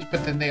damage,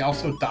 but then they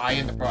also die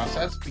in the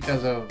process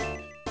because of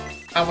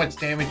how much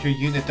damage your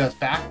unit does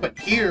back. But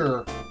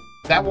here,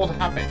 that won't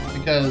happen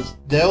because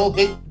they'll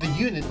hit the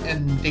unit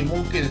and they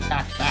won't get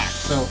attacked back.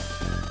 So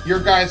your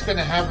guy's going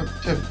to have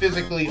to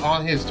physically,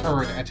 on his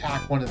turn,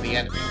 attack one of the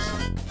enemies.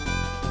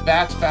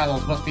 Bats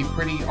battles must be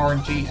pretty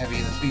RNG heavy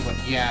in the speed one.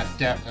 Yeah,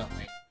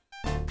 definitely.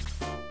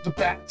 The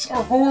bats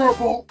are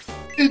horrible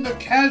in the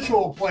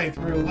casual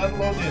playthrough, let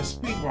alone in a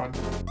speedrun.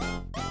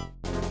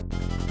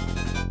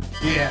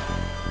 Yeah.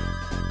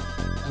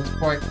 That's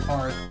quite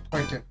hard,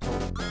 quite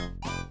difficult.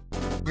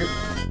 Yep.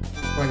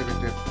 Quite a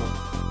bit difficult.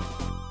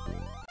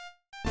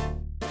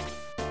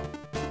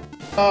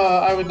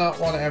 I would not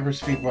want to ever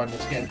speedrun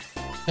this game.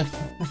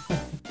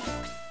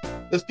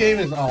 This game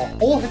is a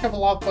whole heck of a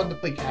lot of fun to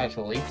play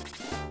casually.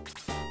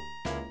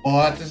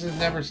 But this is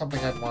never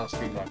something I'd want to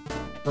speedrun.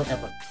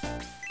 Forever.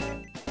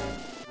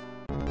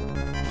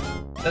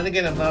 Then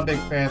again, I'm not a big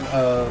fan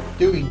of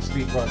doing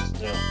speedruns,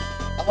 too.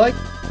 I like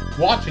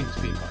watching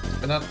speedruns,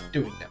 but not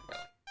doing them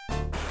really.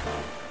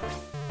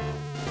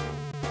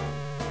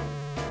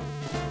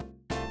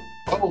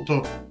 Well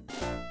done.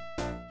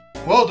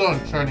 Well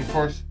done, Shining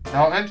Force.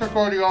 Now enter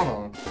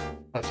Guardiana.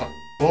 That's not.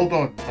 Well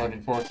done,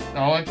 Shining Force.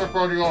 Now enter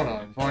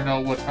Guardiana and find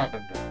out what's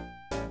happened there.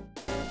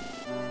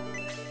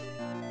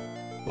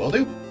 Will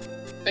do.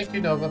 Thank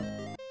you, Nova.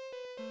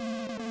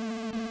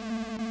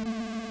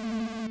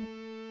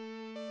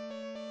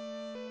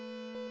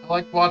 I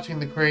like watching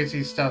the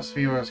crazy stuff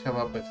viewers come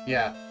up with,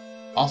 yeah.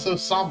 Also,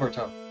 Somber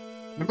Tone.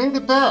 You made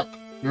it back!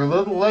 You're a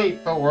little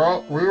late, but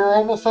we were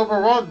almost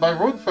overrun by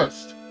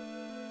Runefist.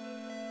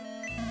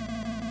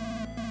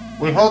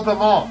 We held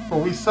them off, but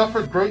we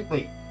suffered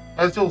greatly,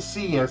 as you'll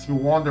see as you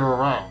wander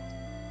around.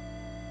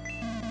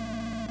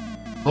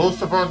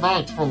 Most of our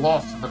knights were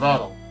lost in the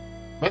battle.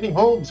 Many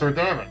homes were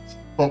damaged,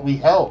 but we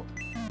held.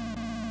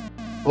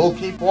 We'll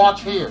keep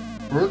watch here.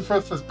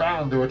 Runefist is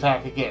bound to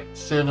attack again,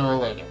 sooner or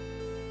later.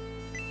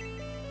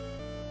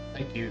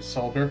 Thank you,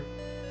 soldier.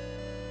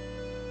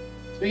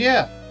 So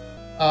yeah,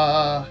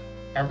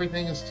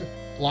 everything is,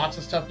 lots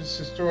of stuff is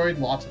destroyed,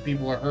 lots of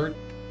people are hurt.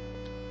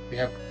 We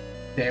have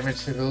damaged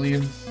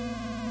civilians.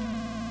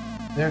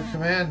 Their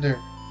commander,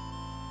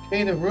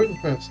 Kane of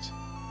Runefist,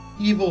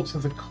 evil to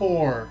the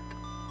core.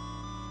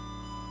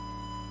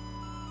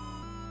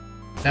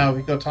 Now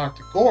we go talk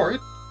to Gord.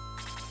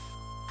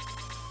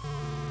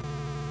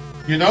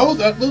 You know,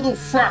 that little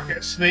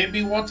fracas made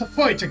me want to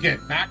fight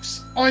again,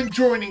 Max. I'm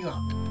joining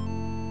up.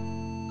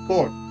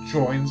 Gord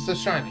joins the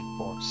Shining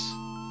Force.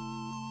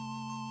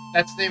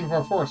 That's the name of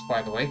our force,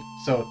 by the way.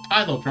 So,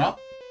 title drop.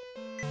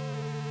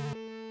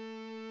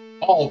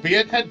 I'll be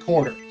at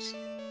headquarters.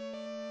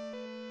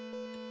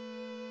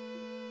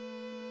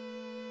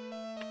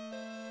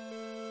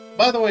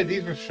 By the way,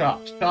 these are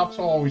shops. Shops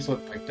will always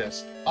look like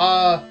this.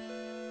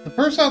 The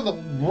person on the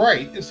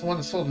right is the one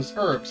that sold us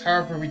herbs.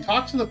 However, we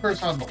talk to the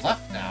person on the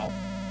left now.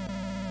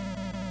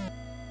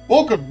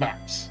 Welcome,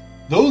 Max.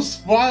 Those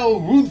vile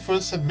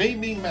Runefists have made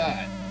me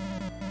mad.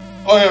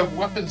 I have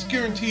weapons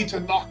guaranteed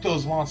to knock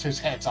those monsters'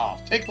 heads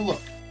off. Take a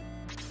look.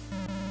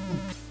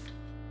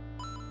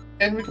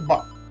 And we can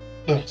buy...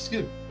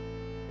 excuse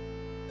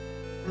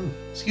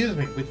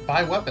me, we can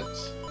buy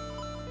weapons.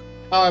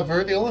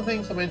 However, the only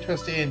things I'm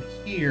interested in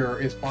here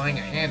is buying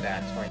a hand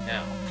axe right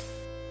now.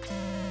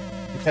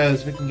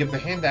 Because we can give the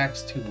hand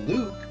axe to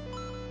Luke.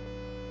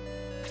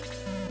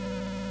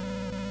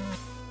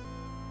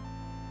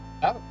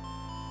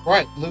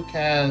 Right, Luke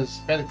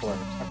has medical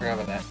herbs. I forgot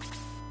about that.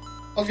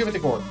 I'll give it to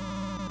Gordon.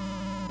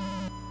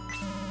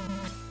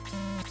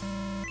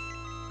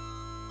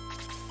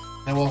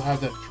 Then we'll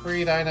have the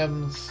trade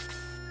items.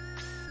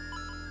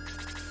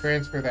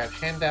 Transfer that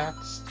hand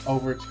axe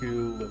over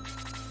to Luke.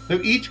 So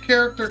each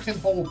character can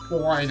hold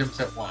 4 items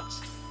at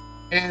once.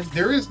 And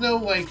there is no,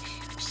 like,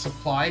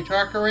 supply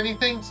tracker or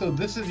anything, so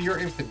this is your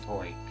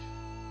inventory.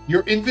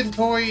 Your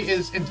inventory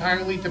is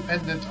entirely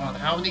dependent on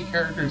how many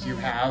characters you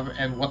have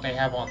and what they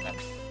have on them.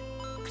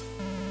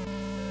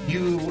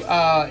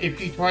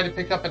 If you try to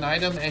pick up an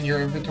item and your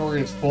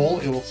inventory is full,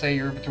 it will say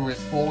your inventory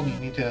is full and you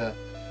need to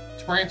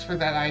transfer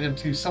that item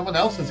to someone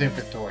else's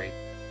inventory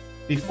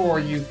before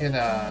you can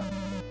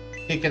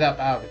pick it up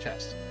out of the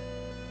chest.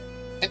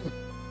 Anyway,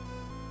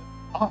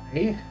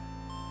 I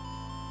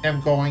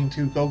am going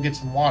to go get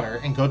some water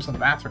and go to the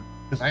bathroom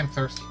because I'm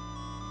thirsty.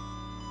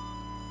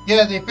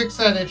 Yeah, they fixed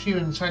that issue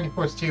in Shining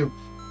Force 2.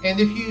 And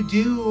if you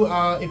do,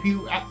 if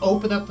you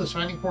open up the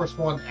Shining Force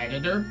 1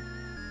 editor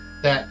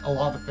that a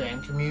lot of the fan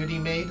community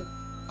made,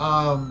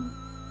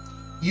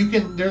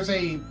 there's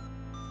a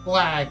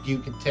flag you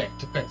can tick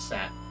to fix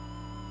that.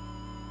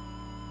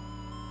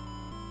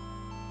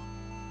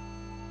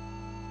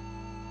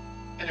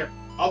 Anyway,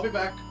 I'll be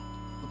back.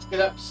 Let's get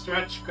up,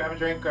 stretch, grab a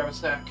drink, grab a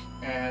snack,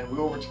 and we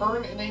will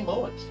return in a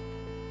moment.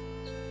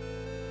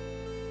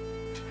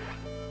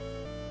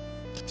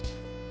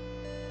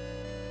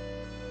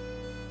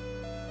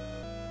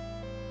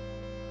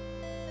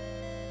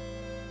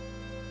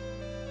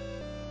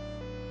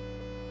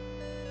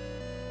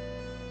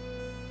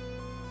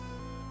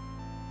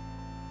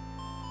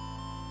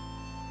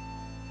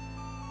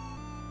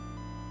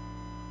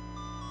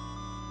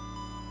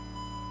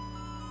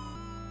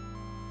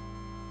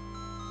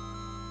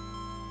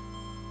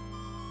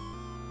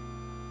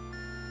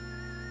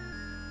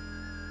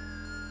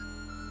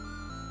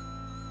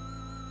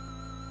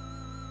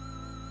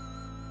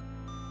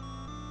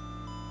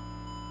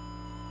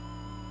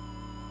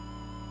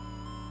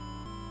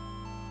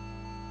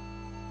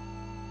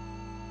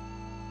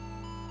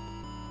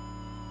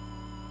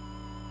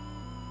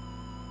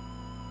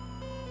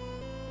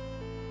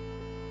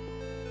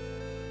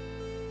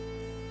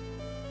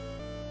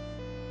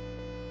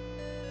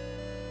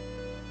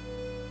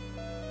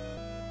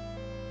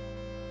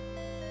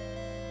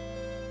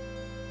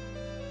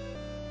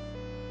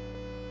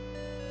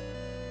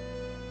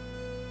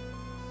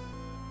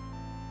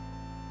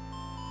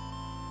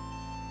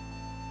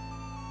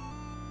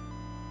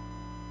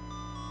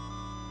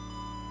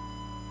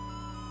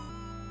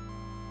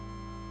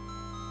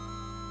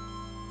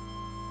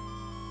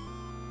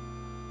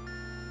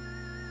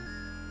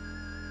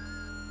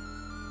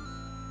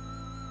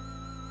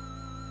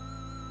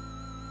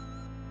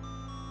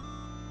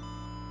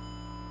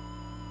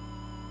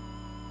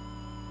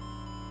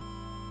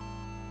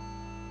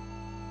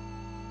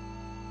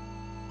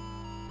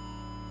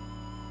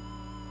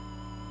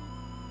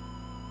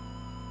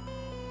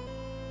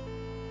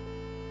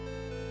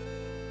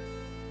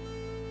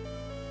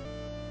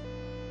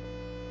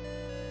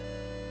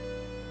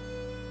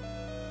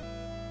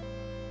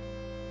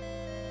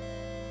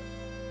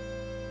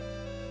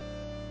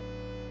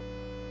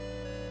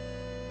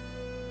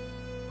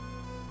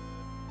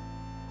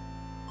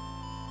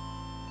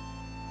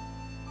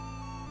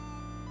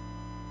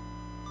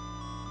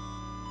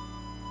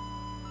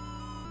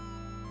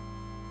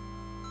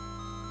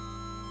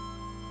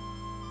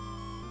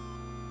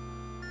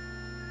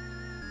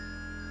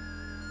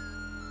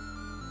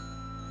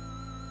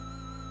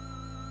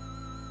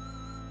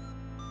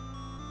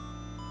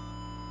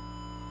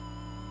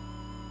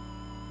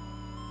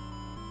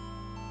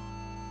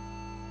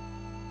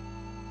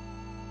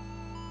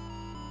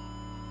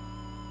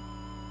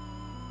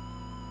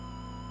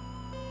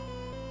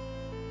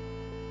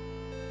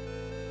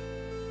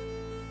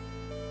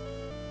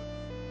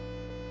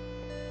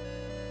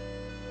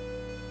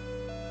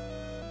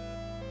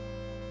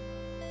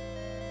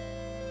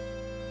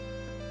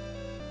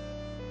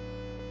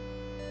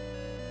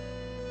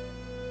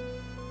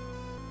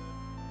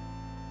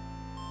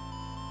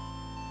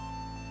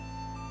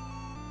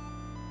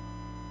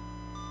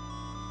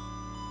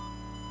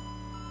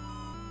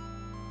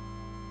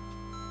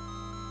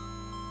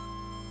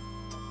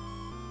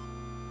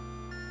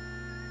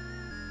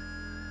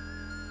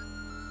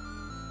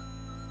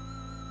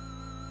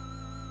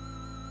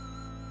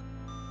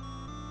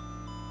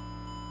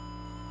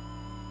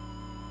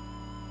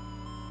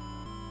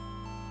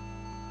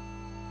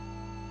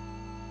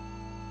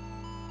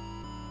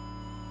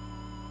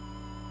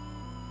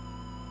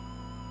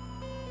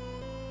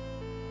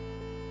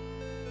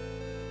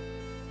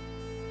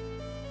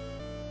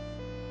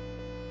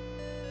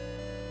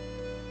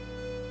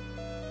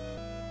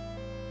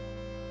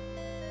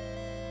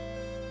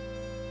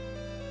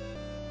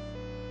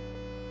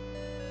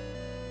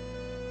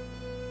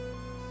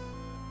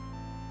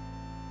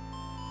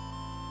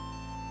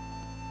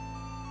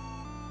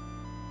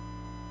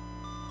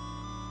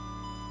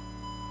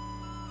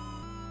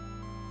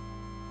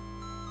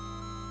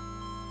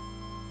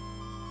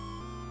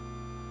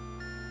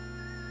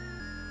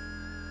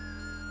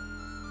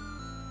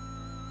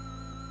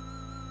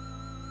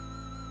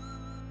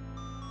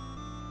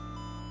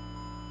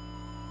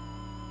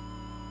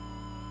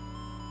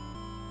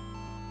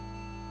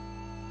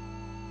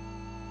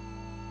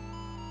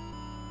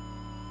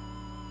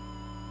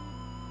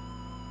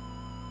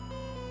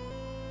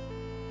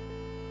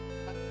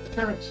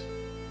 Turns.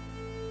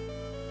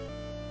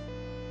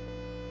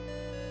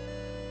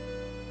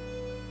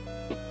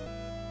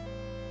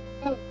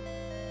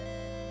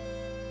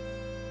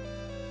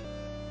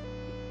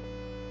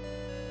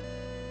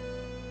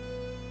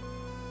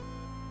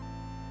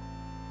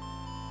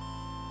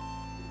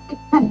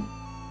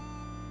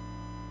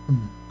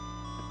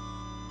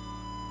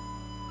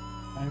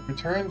 I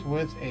returned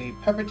with a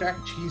pepper jack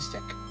cheese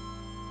stick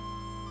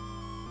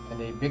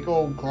and a big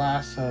old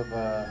glass of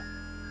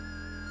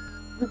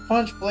fruit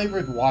punch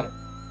flavored water,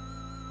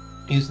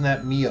 using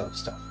that Mio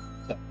stuff.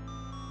 So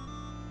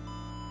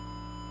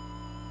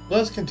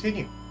let's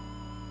continue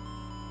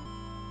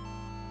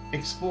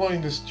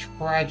exploring this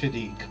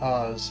tragedy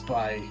caused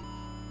by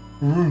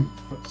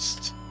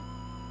Runefrost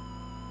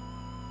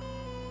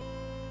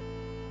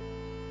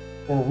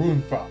or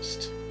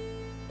Runefrost,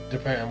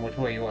 depending on which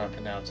way you want to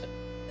pronounce it.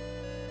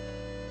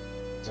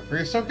 Is the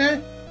priest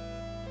okay?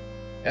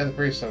 Yeah, the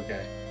priest's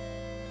okay.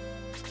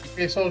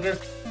 Okay, soldier.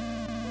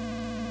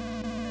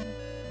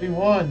 We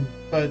won,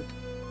 but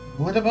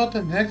what about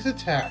the next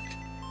attack?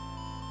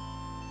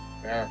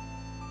 There.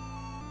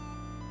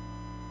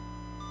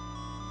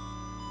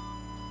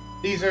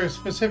 These are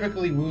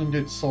specifically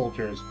wounded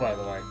soldiers, by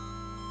the way.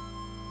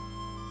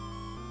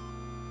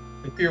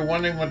 If you're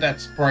wondering what that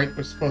sprite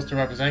was supposed to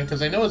represent,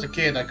 because I know as a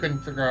kid I couldn't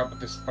figure out what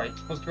this sprite's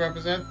supposed to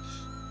represent.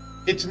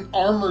 It's an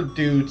armored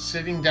dude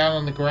sitting down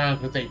on the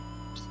ground with a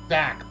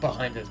sack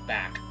behind his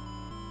back.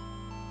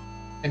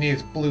 And he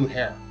has blue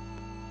hair.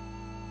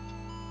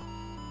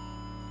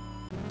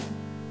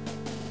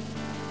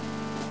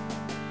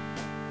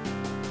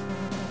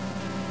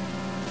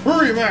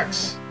 Hurry,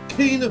 Max!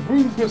 Cain of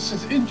Runefrost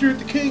has injured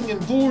the king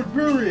and Lord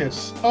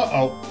Furious.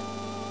 Uh-oh.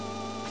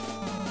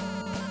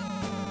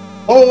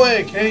 Go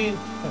away, Cain!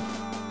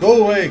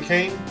 Go away,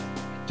 Cain!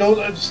 Don't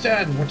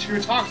understand what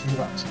you're talking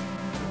about.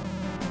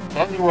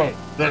 Anyway,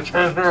 the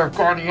treasure of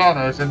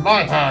Guardiana is in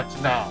my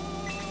hands now.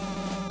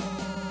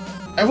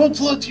 I won't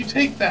let you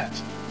take that.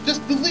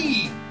 Just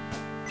believe.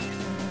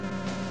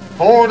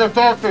 Lord of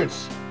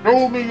Darkness,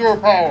 show me your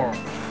power.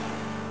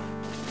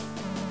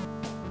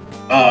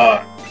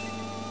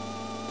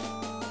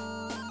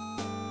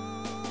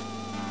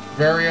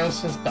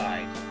 Varios has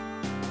died.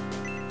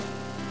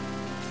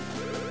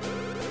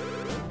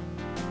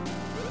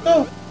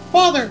 No,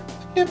 Father,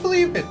 I can't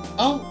believe it.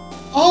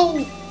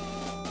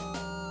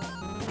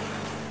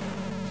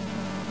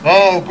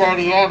 Oh,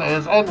 Guardiana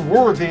is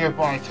unworthy of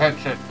my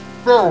attention.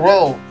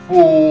 Farewell,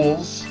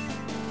 fools.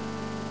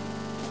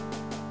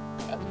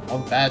 That's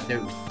one bad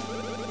news.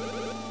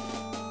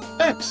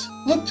 Max,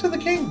 look to the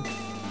king.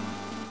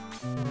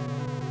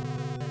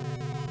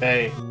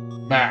 Hey,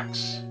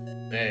 Max.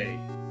 Hey,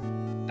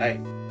 I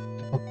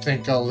don't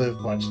think I'll live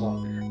much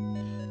longer.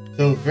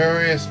 Though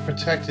Various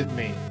protected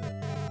me.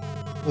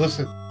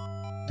 Listen,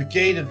 the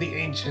Gate of the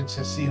Ancients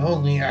is the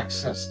only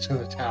access to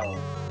the tower.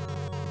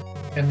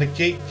 And the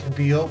gate can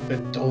be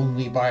opened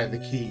only by the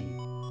key.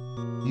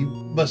 You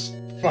must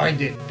find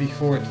it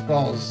before it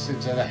falls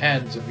into the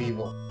hands of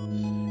evil.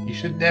 You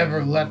should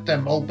never let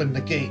them open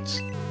the gates.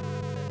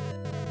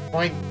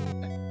 Find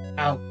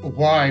out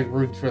why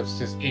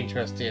Runefrost is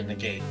interested in the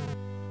gate.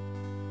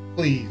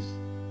 Please.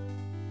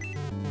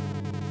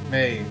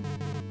 May,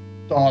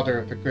 daughter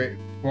of the great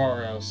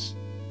Boros,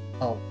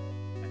 help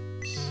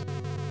us.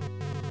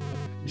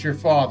 It's your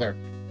father,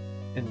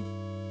 and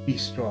be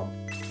strong.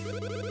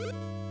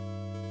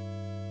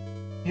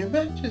 Your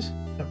Majesty.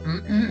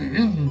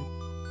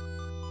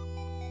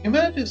 Your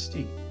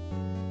Majesty.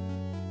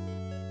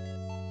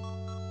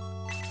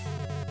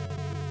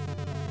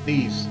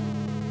 Please,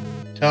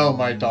 tell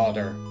my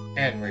daughter,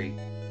 Henry,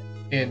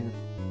 in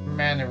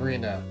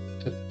Manarina,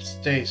 to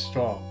stay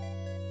strong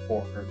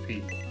for her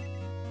people.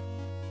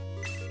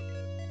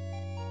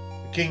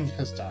 The king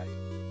has died.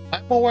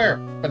 I'm aware,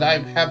 but I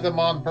have them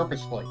on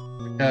purposefully,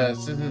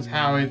 because this is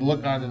how it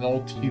looked on an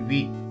old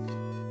TV.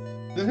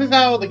 This is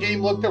how the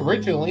game looked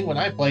originally when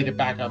I played it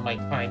back on my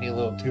tiny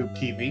little tube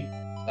TV,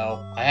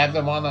 so I have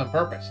them on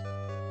purpose.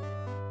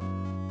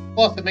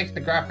 Plus, it makes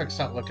the graphics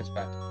not look as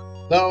bad.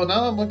 Though,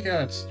 now I'm looking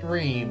at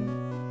stream,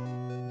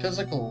 it does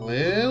look a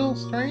little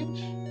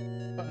strange,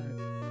 but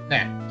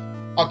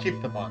nah, I'll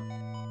keep them on.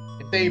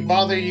 If they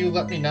bother you,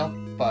 let me know,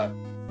 but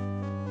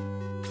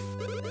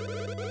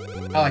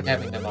I like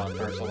having them on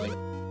personally.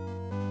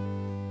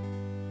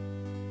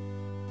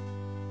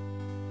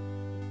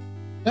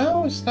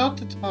 Now is not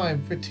the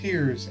time for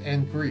tears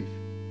and grief.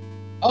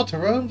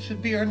 Alterone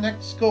should be our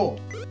next goal.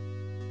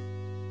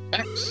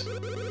 Max,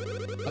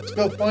 let's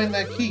go find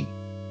that key.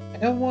 I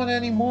don't want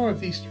any more of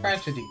these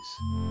tragedies.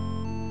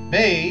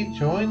 May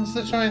joins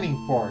the Shining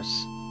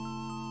Force.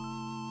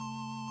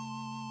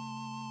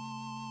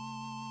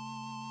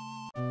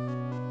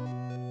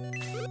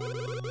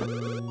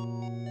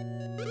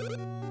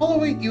 I'll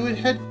await you at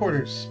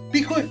headquarters.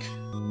 Be quick!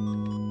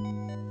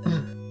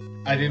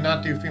 I do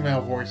not do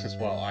female voices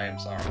well, I am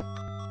sorry.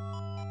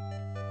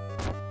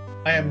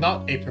 I am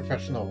not a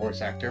professional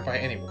voice actor by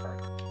any regard.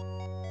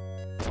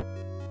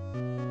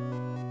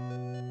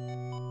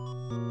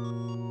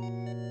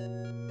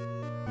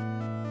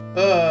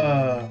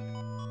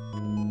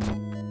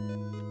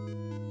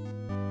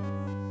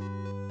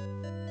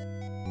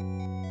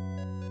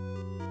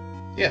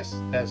 Yes,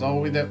 that's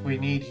all that we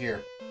need here.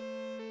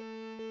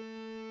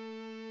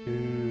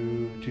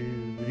 You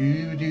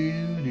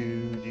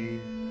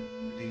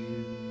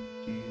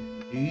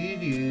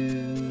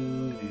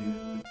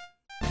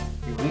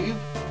leave?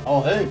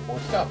 Oh, hey, more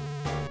stuff.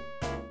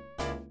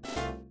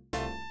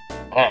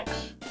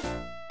 Thanks.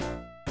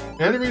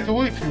 The enemies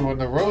await you on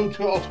the road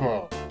to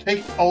Ultron.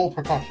 Take all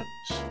precautions.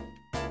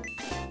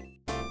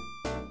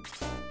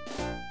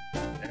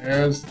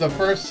 There's the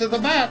first of the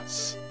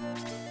bats.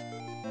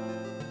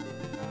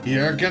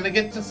 You're gonna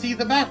get to see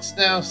the bats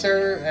now,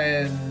 sir,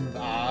 and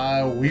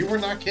we were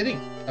not kidding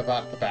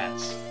about the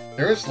bats.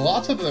 There's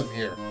lots of them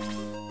here.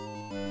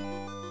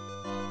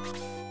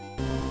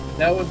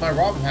 Now with my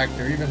ROM hack,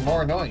 they're even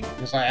more annoying,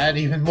 because I add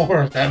even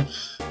more of them.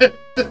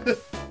 Because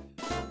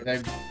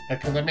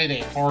I made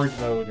a hard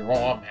mode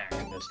ROM hack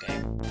in this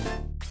game.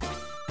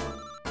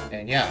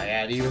 And yeah, I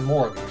add even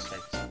more of these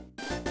things.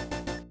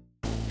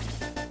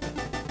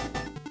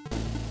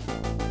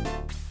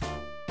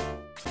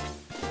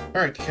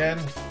 Alright, Ken,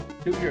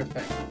 do your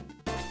thing.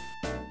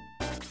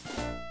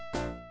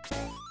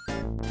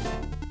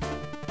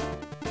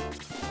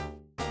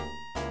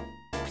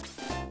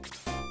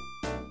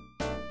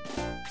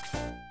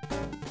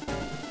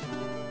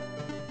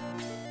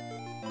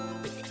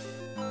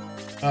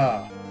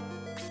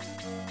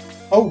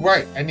 Oh,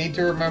 right, I need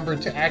to remember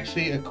to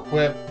actually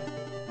equip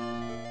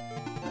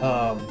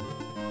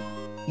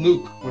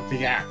Luke with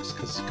the axe,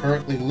 because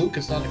currently Luke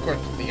is not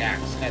equipped with the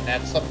axe, and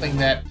that's something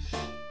that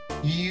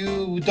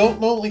you don't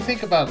normally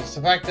think about. It's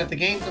the fact that the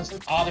game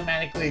doesn't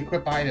automatically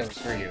equip items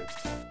for you.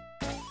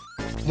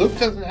 Luke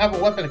doesn't have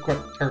a weapon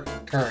equipped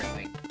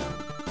currently.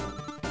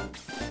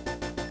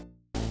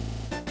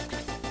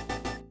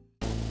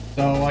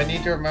 So I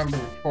need to remember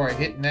before I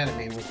hit an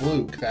enemy with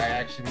Luke that I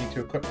actually need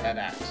to equip that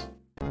axe.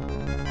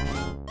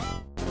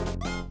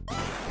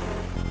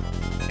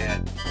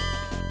 And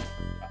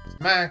that's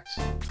max.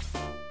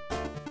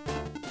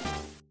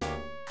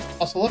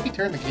 Also, let me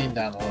turn the game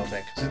down a little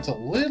bit, because it's a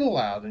little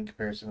loud in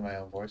comparison to my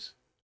own voice.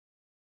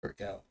 There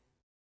we go.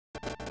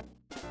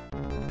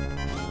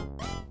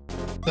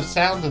 The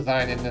sound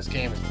design in this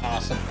game is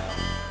awesome now.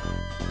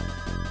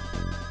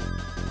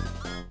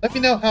 Let me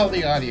know how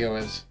the audio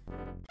is.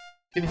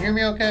 Can you hear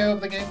me okay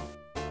over the game?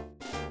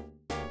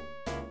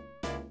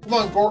 Come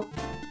on, Gorp.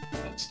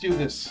 Let's do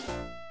this.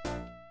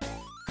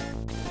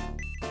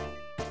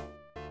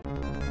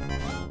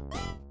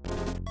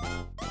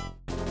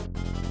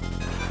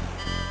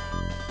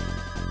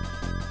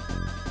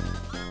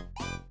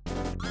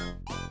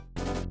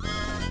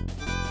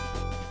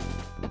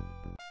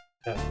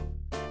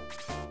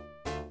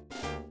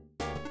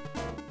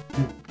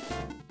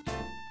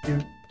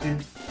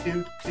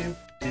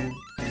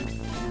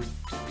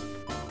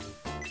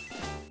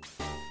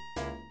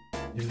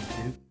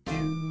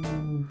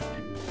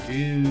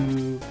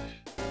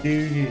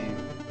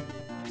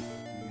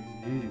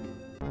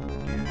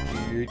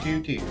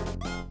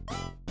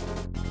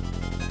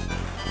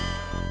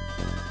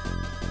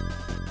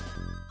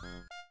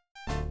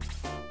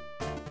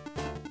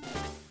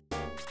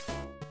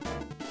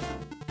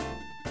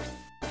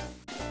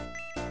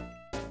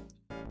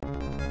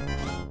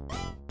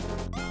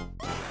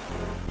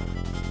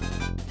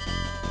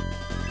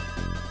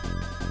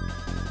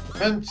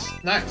 Defense,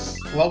 nice.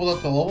 Leveled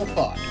up to level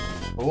 5.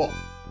 Cool.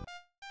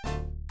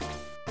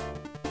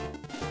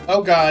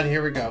 Oh god,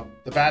 here we go.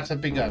 The bats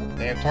have begun.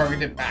 They have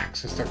targeted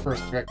Max as their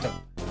first victim.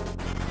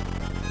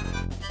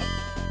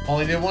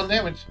 Only did 1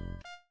 damage.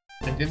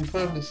 And didn't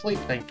put him to sleep,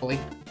 thankfully.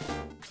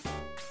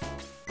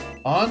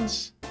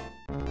 Hans?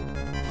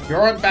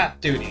 You're on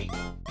bat duty.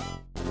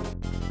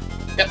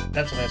 Yep,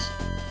 that's a miss.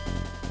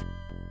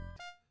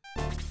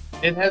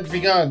 It has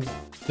begun.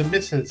 The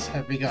misses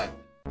have begun.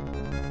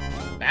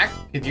 Max,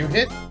 can you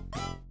hit?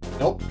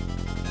 Nope.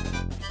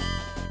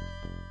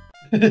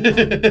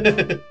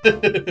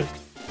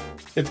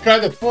 It's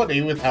kind of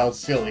funny with how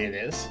silly it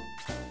is.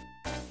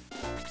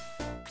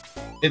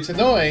 It's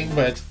annoying,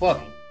 but it's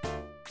funny.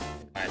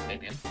 In my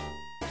opinion.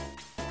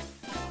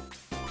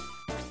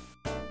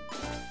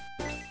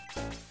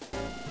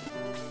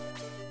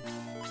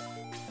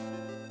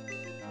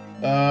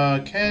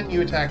 Can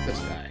you attack this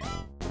guy?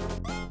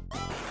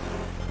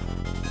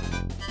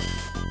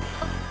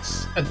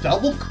 A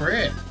double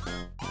crit!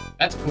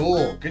 That's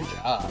cool, good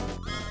job.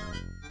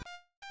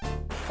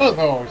 Those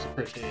are always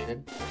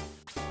appreciated.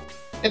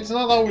 It's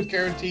not always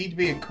guaranteed to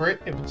be a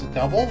crit if it's a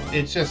double,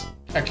 it just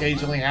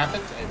occasionally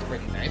happens, and it's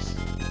pretty nice.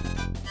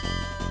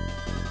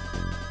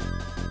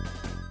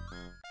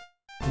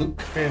 Luke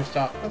finished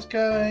off this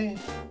guy.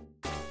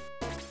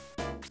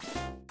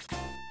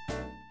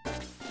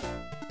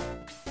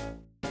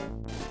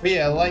 But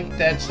yeah, like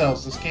Dead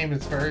Cells, this game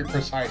is very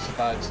precise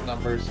about its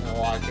numbers in a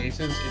lot of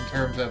cases, in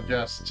terms of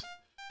just...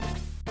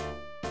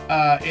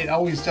 it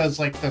always does,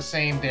 like, the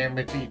same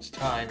damage each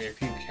time if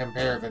you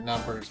compare the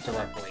numbers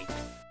directly.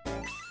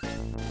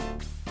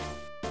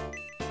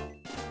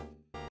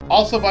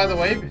 Also, by the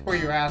way, before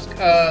you ask,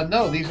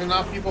 no, these are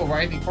not people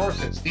riding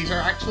horses. These are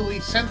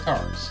actually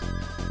centaurs.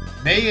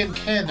 May and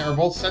Ken are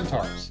both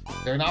centaurs.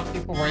 They're not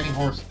people riding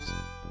horses.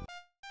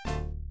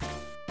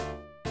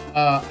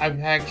 I've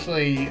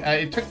actually,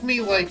 it took me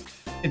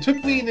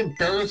an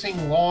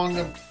embarrassingly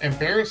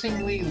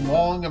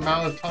long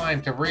amount of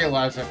time to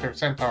realize that they're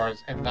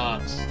centaurs and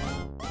not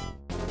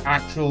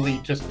actually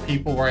just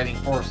people riding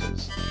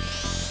horses.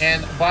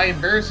 And by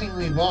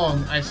embarrassingly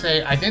long, I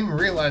say I didn't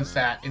realize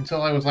that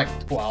until I was like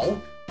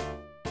 12.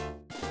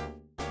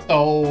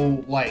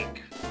 So,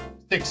 like,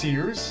 6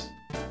 years,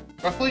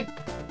 roughly.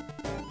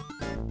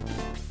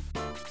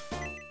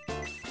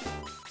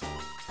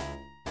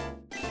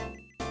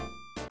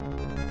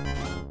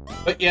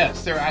 But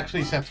yes, they're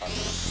actually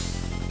centaurs.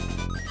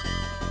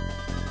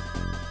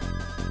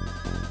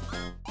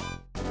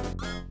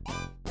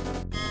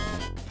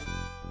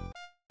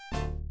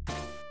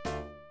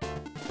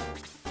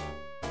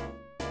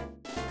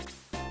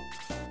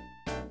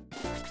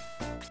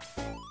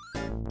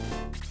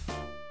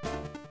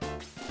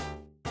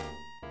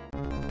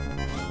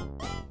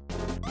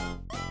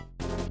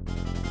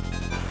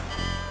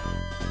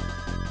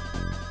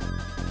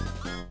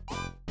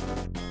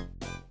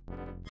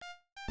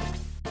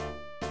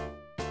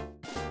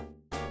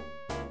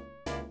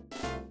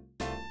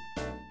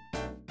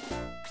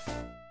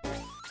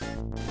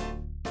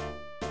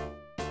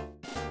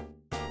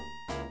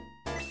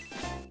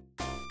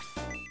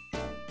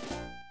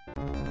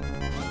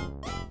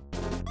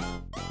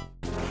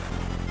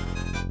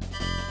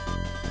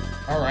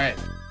 Alright.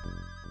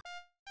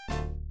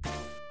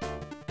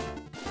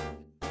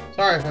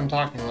 Sorry if I'm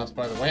talking less,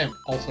 by the way. I'm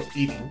also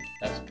eating.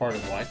 That's part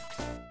of why.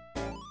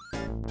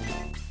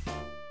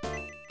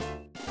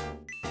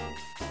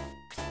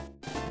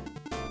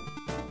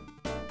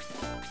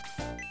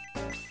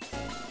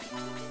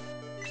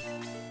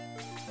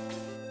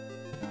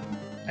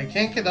 I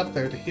can't get up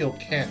there to heal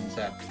Ken,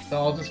 sadly, so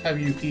I'll just have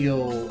you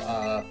heal,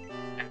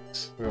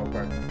 X real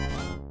quick.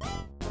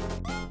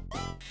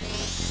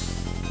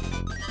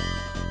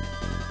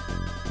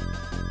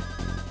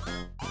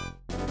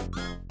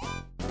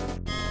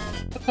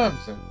 What time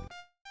is it?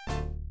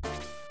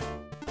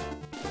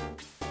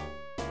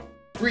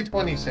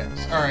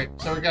 3:26. Alright,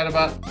 so we got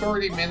about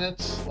 30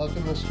 minutes left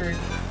in the stream.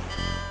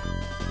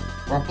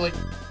 Roughly.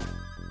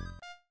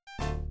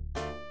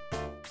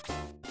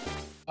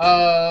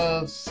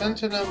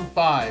 Sentinum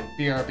 5,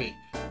 BRB.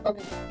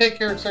 Okay, take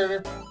care,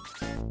 Surtur.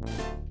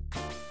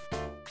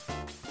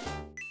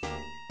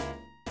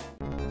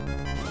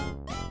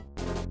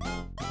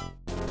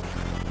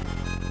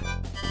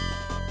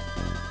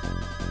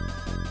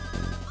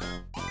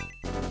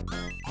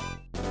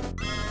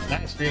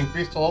 Nice, we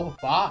increased to level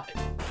 5.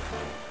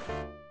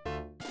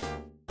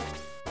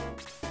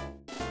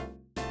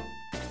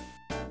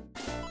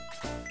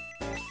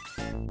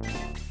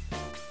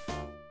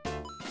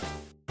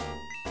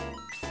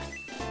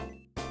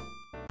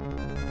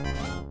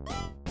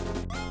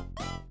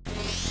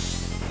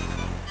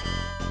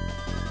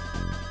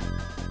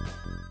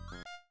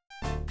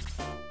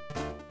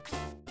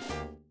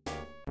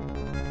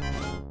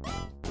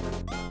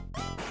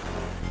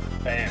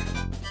 Bam.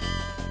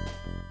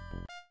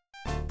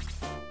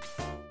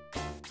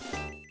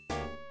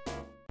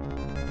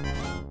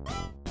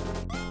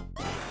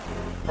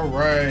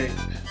 Alright.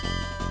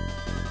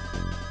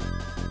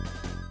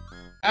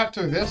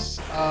 After this,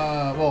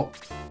 well,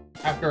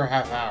 after a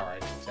half hour, I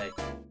should say,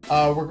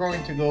 we're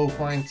going to go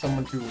find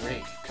someone to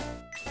raid.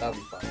 That'll be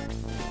fun.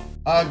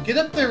 Get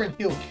up there and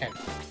heal Ken.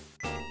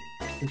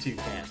 Since you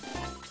can.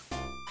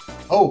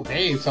 Oh,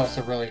 May is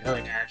also really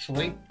hurt,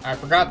 actually. I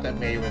forgot that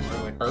May was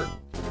really hurt.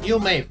 Heal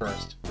May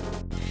first.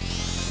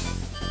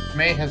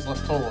 May has less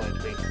total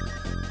HP.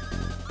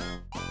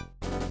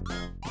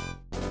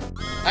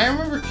 I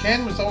remember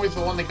Ken was always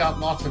the one that got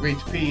lots of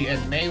HP,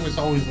 and May was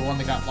always the one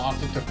that got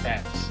lots of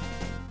defense.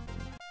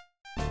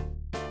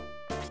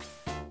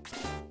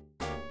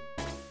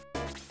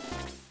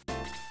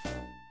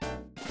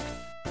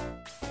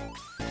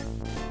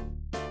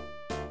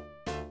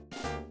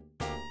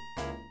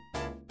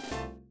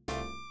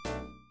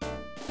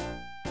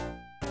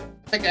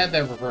 I think I had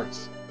that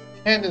reversed.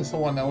 Ken is the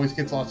one that always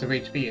gets lots of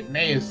HP, and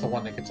May is the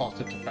one that gets lots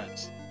of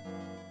defense.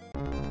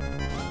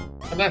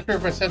 I'm not sure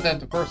if I said that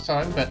the first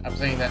time, but I'm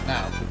saying that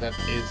now, because that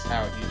is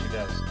how it usually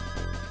goes.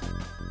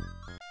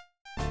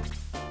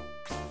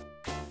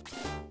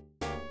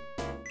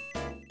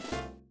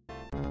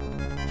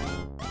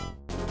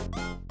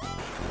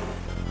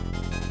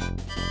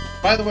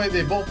 By the way,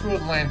 they both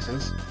wield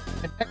lances,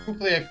 and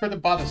technically I could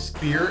have bought a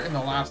spear in the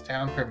last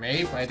town for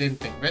May, but I didn't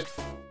think of it.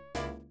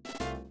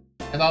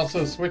 And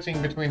also,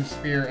 switching between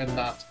spear and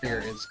not spear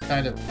is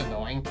kind of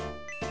annoying.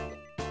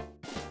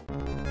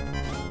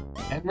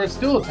 And we're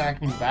still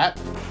attacking Bat.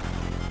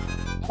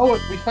 Oh,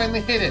 we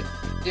finally hit it!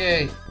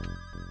 Yay!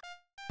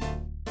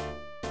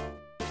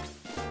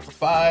 For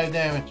 5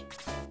 damage.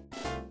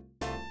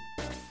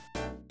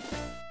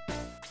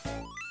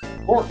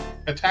 Dwarf!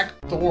 Attack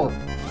the dwarf!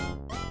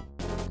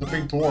 The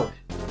big dwarf.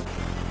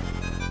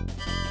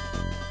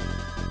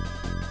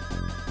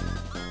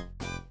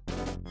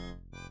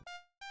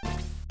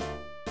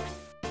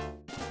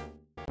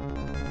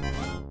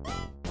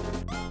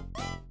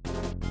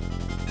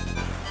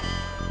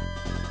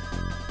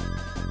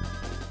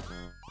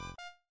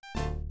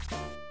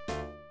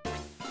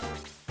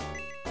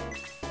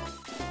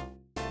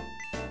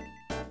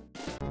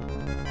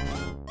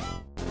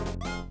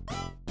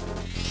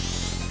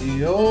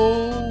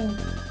 Yo.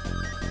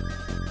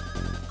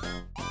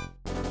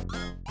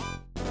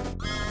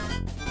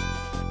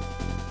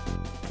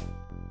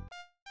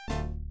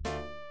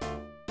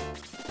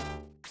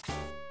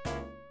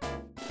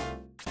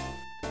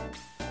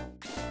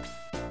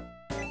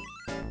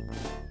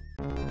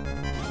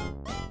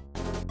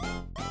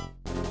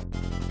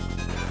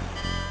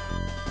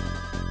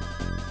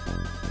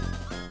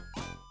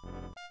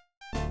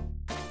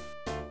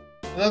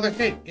 Another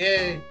hit,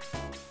 yay!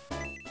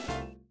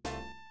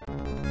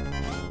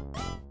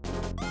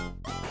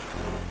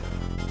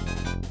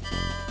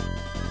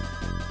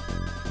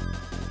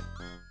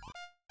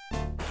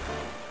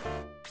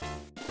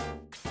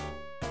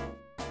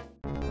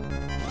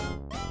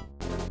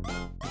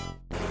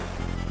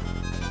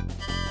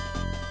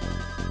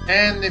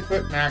 And they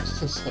put Max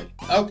to sleep.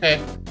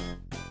 Okay.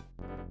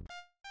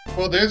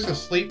 Well, there's a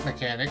sleep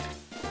mechanic.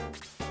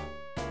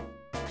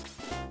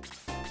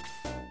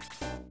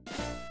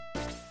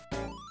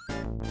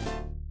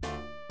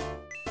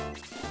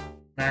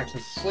 Max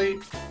is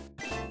asleep.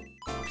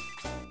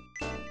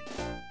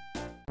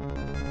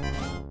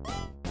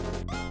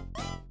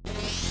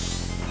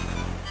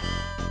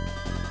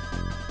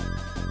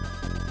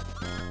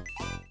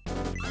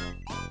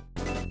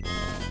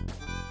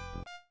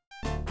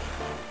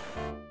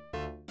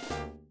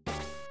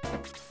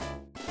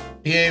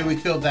 Yay, we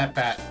killed that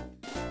bat.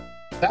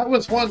 That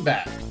was one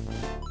bat.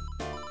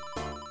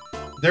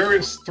 There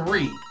is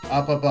 3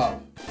 up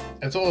above.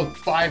 It's all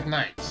 5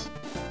 knights.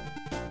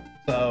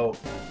 So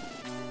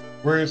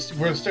we're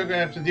still gonna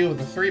have to deal with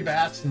the 3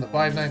 bats and the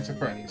 5 Nights at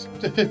Freddy's.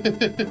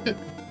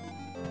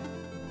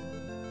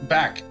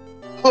 Back.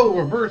 Oh,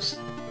 reverse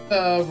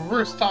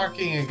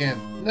talking again.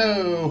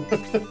 No.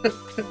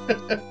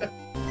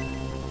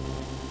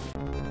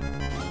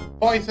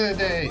 Twice a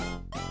day.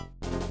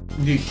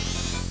 Indeed.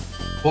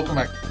 Welcome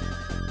back.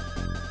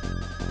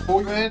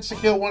 4 minutes to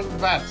kill one of the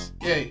bats.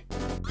 Yay.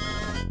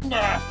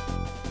 Nah.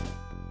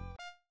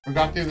 We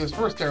got through this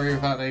first area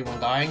without anyone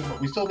dying, but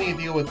we still need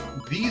to deal with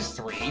these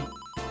 3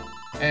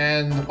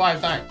 and the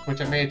 5 Nights, which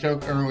I made a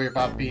joke earlier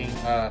about being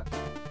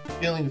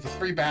dealing with the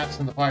 3 bats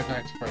and the 5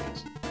 Nights at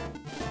Freddy's.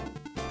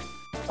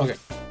 Okay.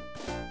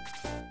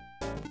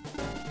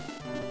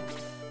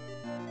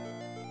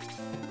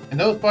 And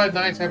those 5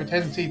 Nights have a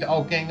tendency to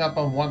all gang up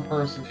on one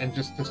person and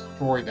just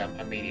destroy them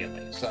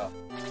immediately, so.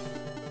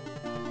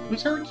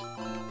 Who's hurt?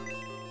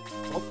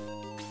 Oh.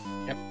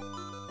 Yep.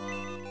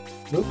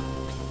 Luke?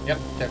 Yep,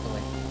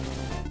 definitely.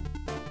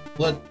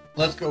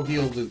 Let's go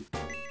heal Luke.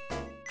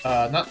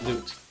 Not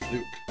Luke.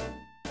 Luke.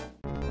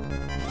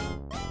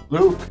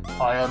 Luke,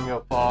 I am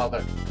your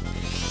father.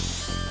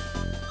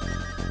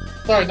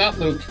 Sorry, not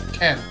Luke.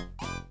 Ken.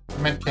 I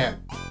meant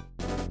Ken.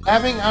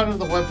 Having out of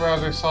the web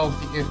browser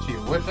solved the issue.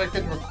 Wish I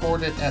could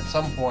record it at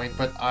some point,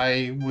 but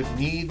I would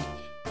need to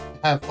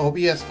have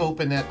OBS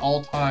open at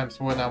all times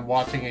when I'm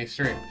watching a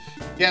stream.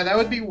 Yeah, that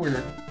would be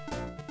weird.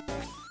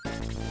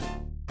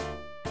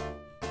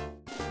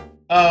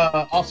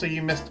 Also,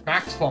 you missed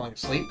Max falling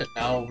asleep, but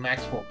now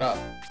Max woke up.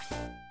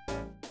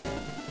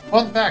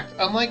 Fun fact,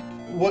 unlike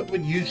what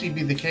would usually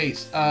be the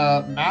case,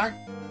 Max,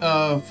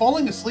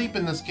 falling asleep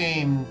in this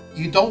game,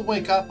 you don't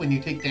wake up when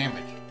you take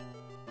damage.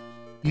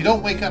 You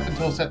don't wake up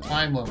until a set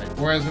time limit,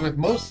 whereas with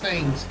most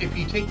things, if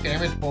you take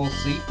damage while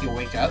asleep, you'll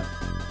wake up.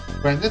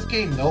 But in this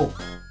game, no.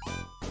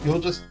 You'll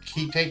just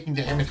keep taking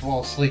damage while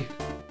asleep.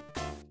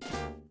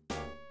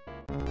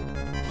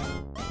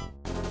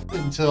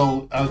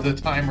 Until the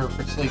timer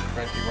for sleep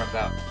eventually runs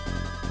out.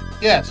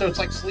 Yeah, so it's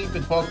like sleep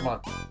in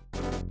Pokemon.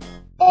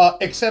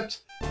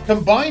 Except,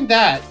 combine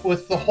that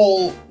with the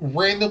whole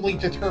randomly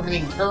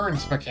determining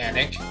turns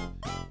mechanic,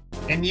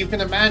 and you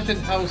can imagine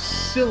how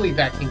silly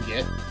that can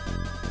get.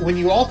 When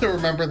you also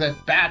remember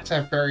that bats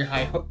have very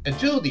high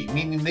agility,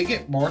 meaning they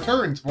get more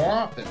turns more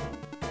often.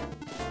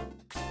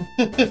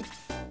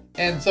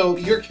 And so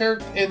your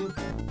character in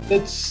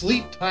the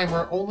sleep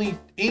timer only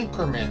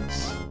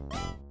increments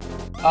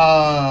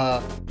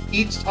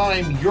each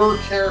time your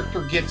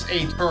character gets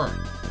a turn.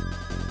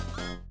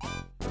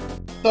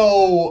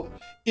 So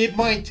it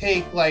might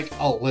take like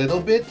a little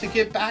bit to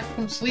get back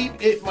from sleep.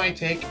 It might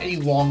take a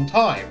long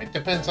time. It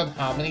depends on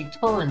how many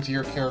turns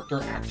your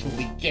character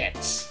actually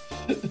gets.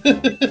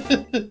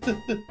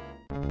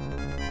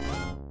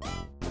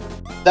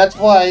 That's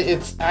why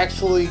it's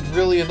actually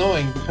really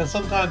annoying, because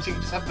sometimes you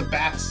can just have the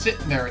bats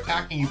sitting there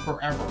attacking you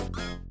forever.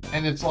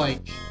 And it's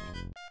like,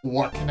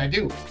 what can I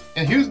do?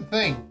 And here's the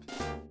thing.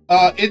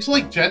 It's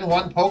like Gen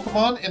 1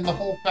 Pokemon in the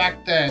whole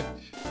fact that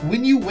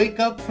when you wake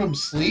up from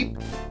sleep,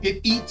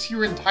 it eats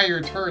your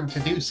entire turn to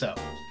do so.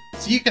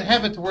 So you can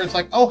have it to where it's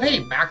like, oh hey,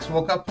 Max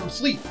woke up from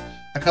sleep.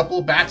 A couple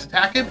of bats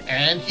attack him,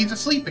 and he's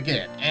asleep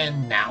again.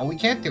 And now we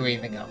can't do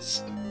anything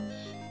else.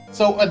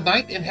 So a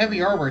knight in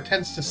heavy armor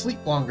tends to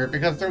sleep longer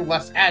because they're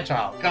less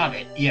agile. Got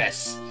it.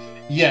 Yes.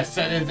 Yes,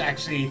 that is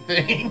actually a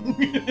thing.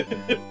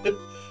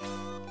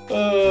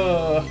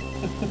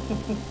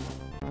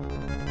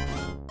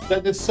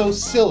 That is so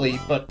silly,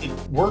 but it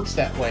works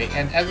that way.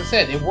 And as I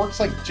said, it works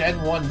like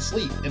Gen 1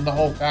 sleep in the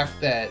whole fact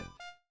that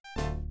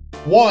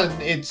one,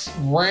 it's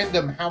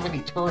random how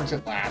many turns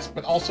it lasts,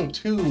 but also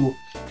two,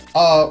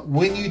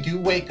 when you do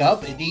wake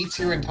up, it eats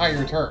your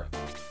entire turn.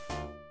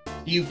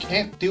 You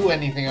can't do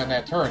anything on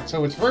that turn,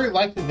 so it's very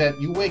likely that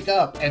you wake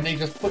up and they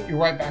just put you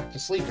right back to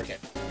sleep again.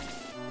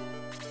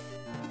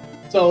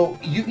 So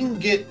you can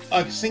get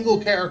a single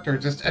character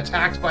just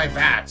attacked by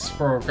bats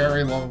for a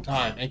very long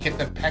time and get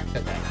them pecked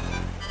to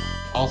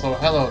death. Also,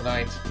 hello,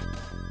 Knight.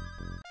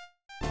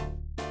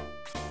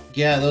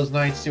 Yeah, those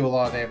Knights do a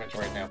lot of damage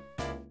right now.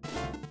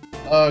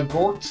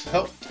 Gort,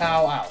 help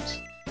Tao out.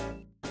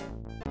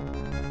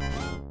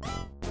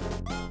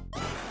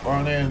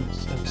 Run in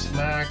and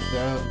smack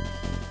them.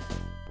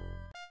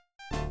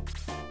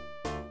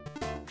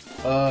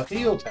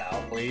 Heal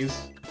Tao,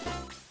 please.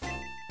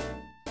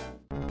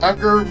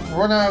 After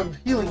run out of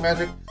healing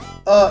magic.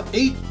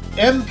 8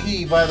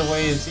 MP, by the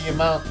way, is the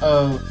amount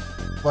of,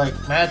 like,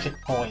 magic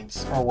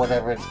points, or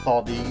whatever it's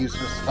called, that you use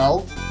for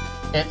spells.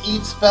 And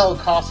each spell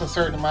costs a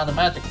certain amount of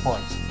magic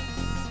points.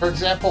 For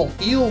example,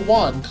 Heal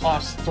 1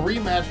 costs 3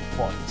 magic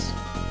points.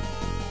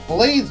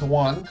 Blaze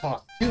 1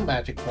 costs 2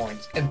 magic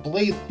points, and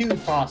Blaze 2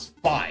 costs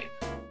 5.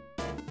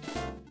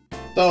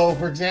 So,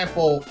 for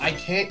example, I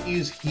can't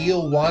use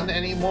Heal 1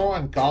 anymore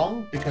on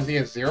Gong because he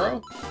has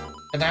 0.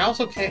 And I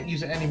also can't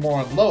use it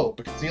anymore on Low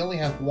because he only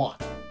has 1.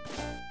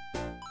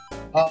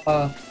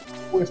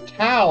 With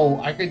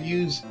Tao, I could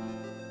use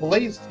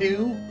Blaze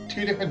 2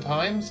 different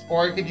times,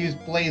 or I could use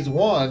Blaze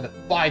 1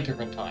 5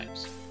 different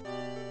times.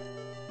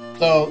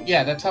 So,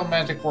 yeah, that's how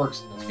magic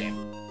works in this game.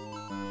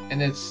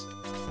 And it's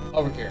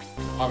over here.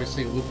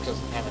 Obviously, Luke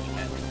doesn't have any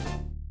magic.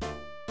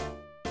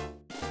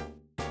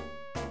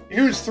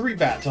 Here's 3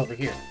 bats over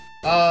here.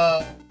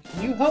 Can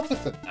you help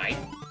with the knife?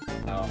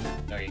 No,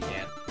 no you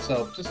can't.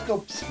 So, just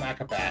go smack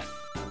a bat.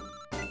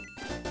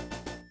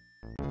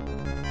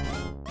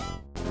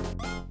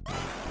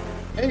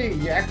 Hey,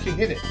 you actually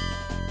hit it.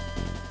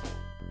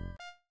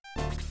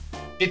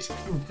 It's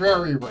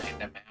very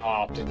random how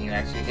often you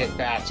actually hit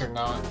bats or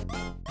not.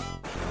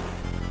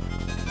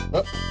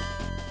 Oh.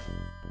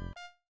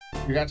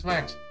 You got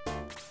smacked.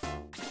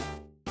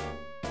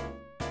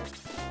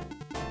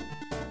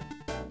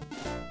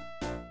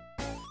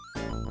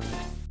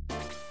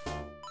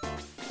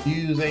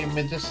 Use a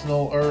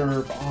medicinal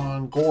herb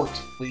on Gort,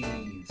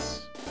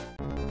 please.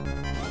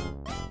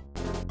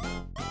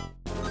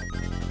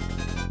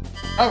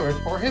 Oh, it's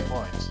 4 hit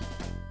points.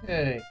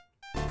 Yay.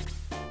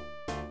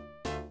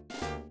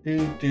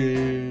 Do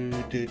do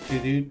do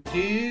do do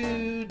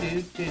do do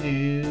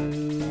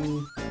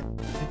do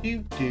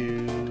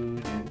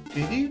do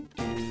do do do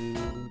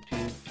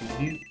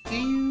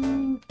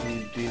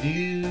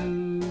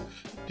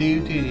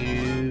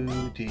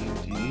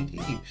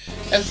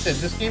As I said,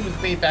 this game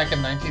was made back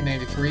in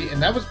 1993,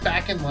 and that was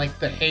back in like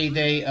the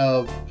heyday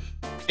of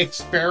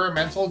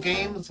experimental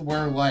games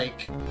where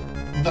like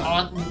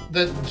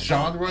the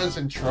genres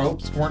and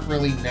tropes weren't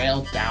really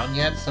nailed down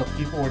yet, so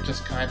people were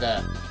just kind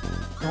of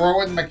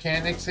throwing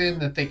mechanics in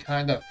that they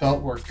kind of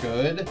felt were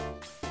good.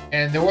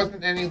 And there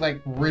wasn't any,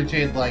 like,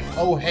 rigid, like,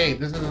 oh, hey,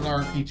 this is an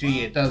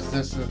RPG, it does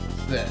this,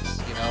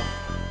 you know?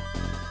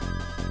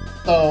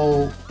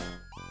 So,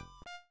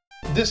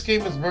 this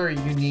game is very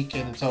unique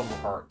in its own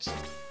parts.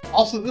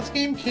 Also, this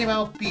game came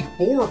out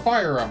before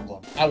Fire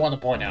Emblem, I want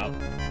to point out.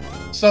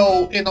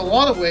 So, in a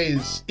lot of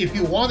ways, if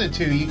you wanted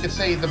to, you could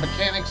say the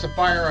mechanics of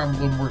Fire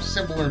Emblem were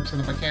similar to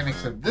the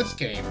mechanics of this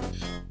game,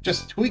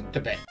 just tweaked a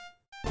bit.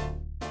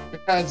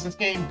 Because this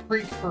game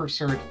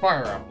precursored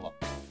Fire Emblem.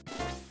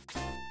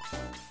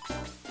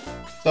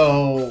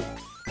 So,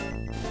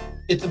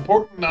 it's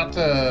important not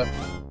to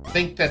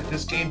think that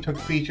this game took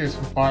features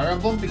from Fire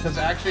Emblem, because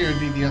actually it would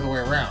be the other way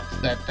around,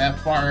 that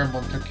Fire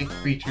Emblem took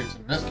features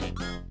from this game.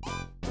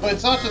 But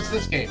it's not just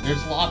this game,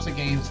 there's lots of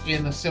games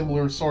in a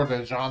similar sort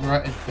of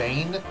genre and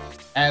vein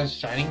as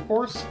Shining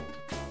Force.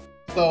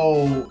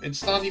 So,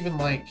 it's not even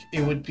like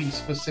it would be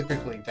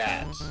specifically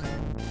that.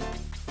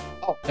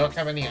 Oh, don't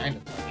have any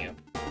items on you.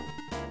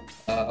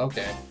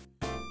 Okay.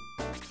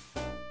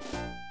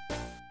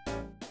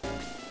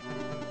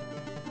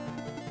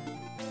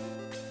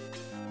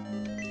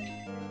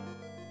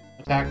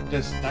 Attack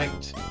this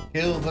knight,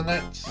 kill the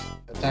knight.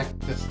 Attack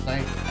this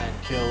knight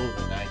and kill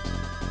the knight.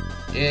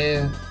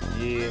 Yeah.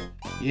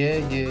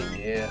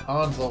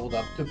 Hans leveled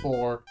up to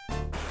 4.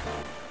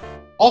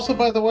 Also,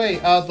 by the way,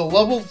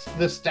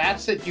 the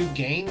stats that you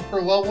gain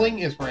for leveling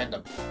is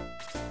random.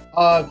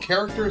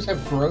 Characters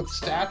have growth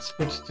stats,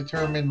 which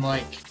determine,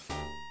 like,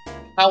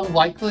 how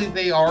likely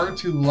they are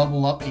to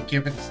level up a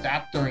given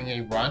stat during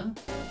a run,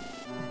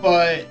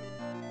 but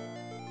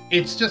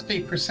it's just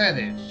a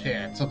percentage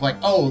chance of like,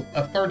 oh,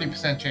 a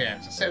 30%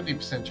 chance, a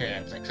 70%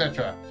 chance,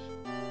 etc.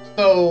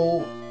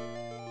 So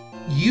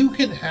you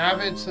can have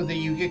it so that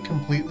you get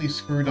completely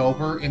screwed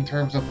over in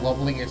terms of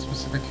leveling a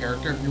specific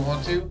character if you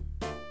want to.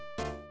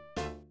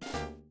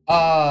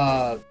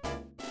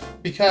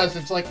 Because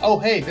it's like, oh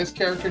hey, this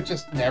character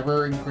just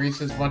never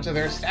increases much of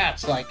their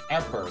stats, like,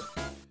 ever.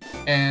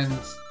 And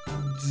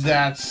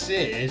that's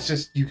it. It's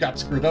just, you got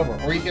screwed over.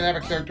 Or you can have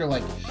a character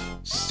like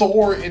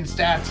soar in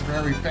stats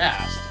very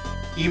fast,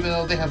 even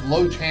though they have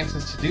low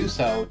chances to do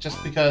so,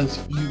 just because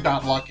you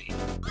got lucky.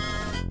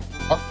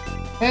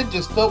 Head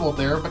just doubled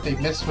there, but they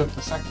missed with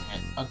the second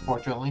hit,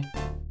 unfortunately.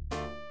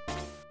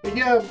 But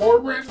yeah, more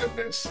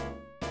randomness.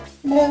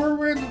 More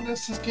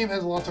randomness. This game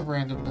has lots of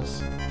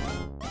randomness.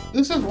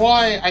 This is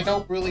why I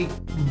don't really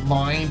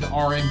mind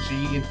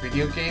RNG in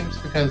video games,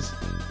 because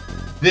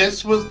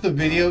this was the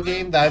video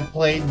game that I've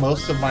played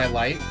most of my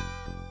life.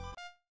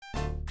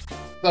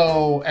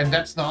 So, and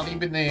that's not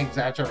even an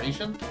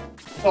exaggeration.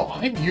 So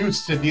I'm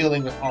used to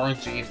dealing with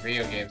RNG in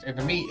video games, and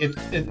to me, a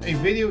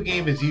video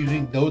game is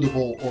usually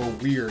notable or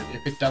weird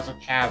if it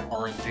doesn't have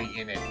RNG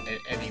in it at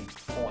any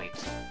point.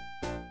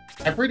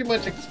 I pretty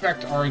much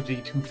expect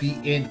RNG to be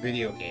in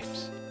video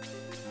games.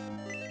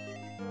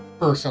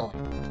 Personally.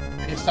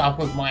 Based off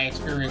of my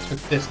experience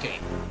with this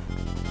game.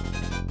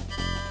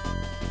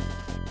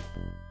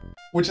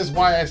 Which is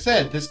why I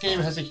said this game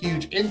has a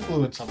huge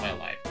influence on my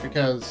life,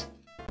 because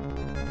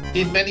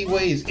in many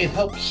ways it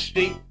helped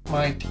shape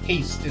my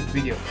taste in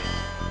video games.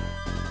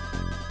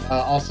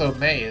 Also,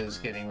 May is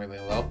getting really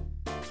low.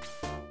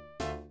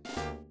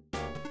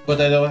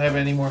 But I don't have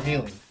any more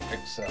healing,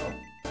 so...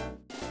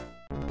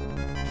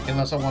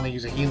 Unless I want to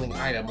use a healing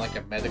item like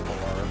a medical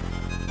herb.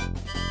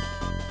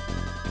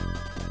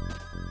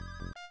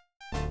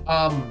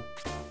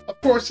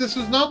 Of course, this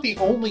was not the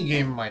only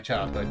game in my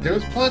childhood. There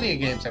was plenty of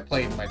games I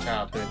played in my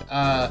childhood.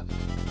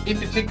 In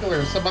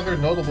particular, some other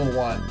notable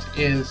ones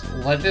is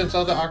Legend of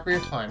Zelda Ocarina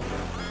of Time,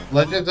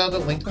 Legend of Zelda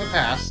Link to the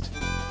Past,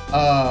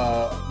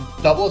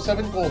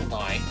 007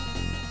 GoldenEye,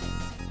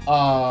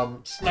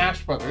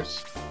 Smash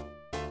Brothers,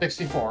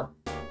 64,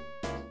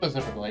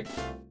 specifically.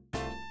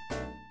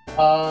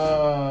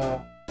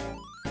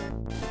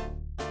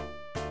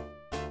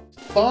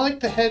 Sonic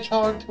the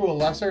Hedgehog to a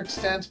lesser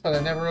extent, but I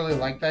never really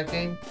liked that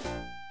game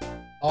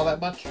all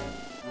that much.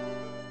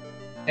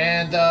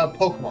 And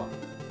Pokemon.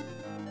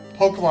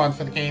 Pokemon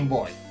for the Game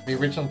Boy, the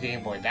original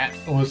Game Boy. That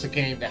was a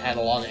game that had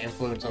a lot of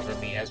influence over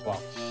me as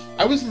well.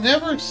 I was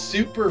never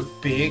super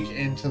big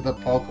into the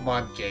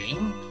Pokemon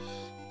game.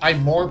 I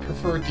more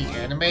preferred the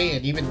anime,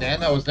 and even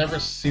then I was never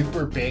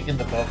super big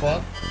into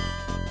Pokemon.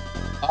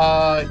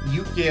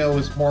 Yu-Gi-Oh!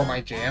 Was more my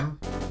jam.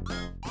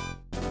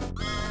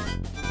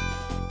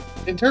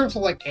 In terms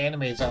of, like,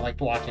 animes I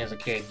liked watching as a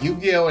kid,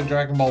 Yu-Gi-Oh! And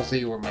Dragon Ball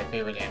Z were my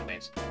favorite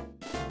animes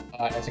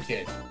as a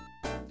kid.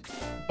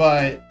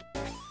 But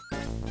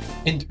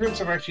in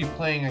terms of actually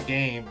playing a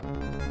game,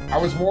 I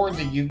was more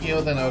into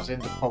Yu-Gi-Oh! Than I was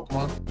into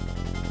Pokemon.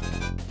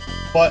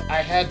 But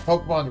I had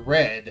Pokemon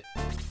Red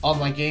on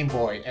my Game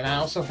Boy, and I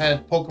also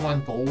had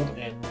Pokemon Gold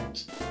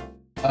and...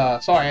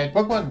 sorry, I had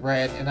Pokemon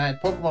Red, and I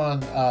had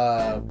Pokemon,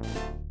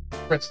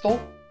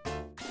 Crystal.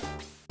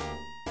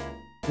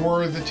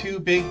 Were the two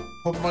big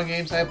Pokemon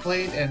games I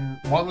played, and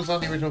one was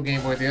on the original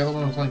Game Boy, the other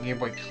one was on Game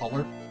Boy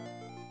Color.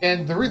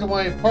 And the reason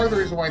why, part of the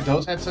reason why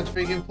those had such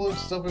big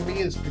influences over me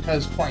is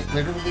because, quite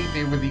literally,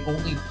 they were the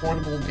only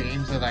portable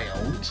games that I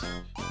owned,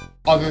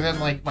 other than,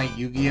 like, my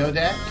Yu-Gi-Oh!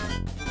 Deck.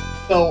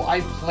 So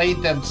I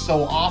played them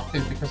so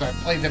often because I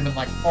played them in,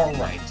 like, car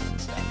rides and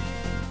stuff.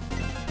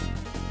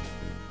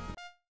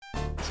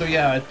 So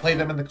yeah, I'd play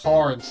them in the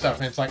car and stuff,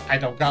 and it's like, I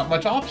don't got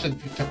much option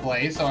to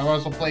play, so I might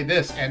as well play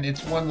this, and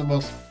it's one of the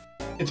most...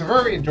 It's a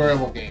very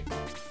enjoyable game.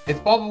 It's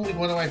probably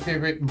one of my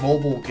favorite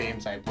mobile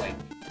games I played.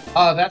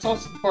 That's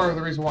also part of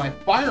the reason why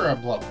Fire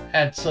Emblem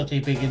had such a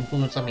big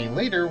influence on me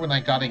later when I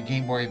got a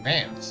Game Boy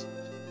Advance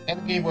and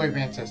a Game Boy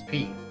Advance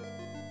SP.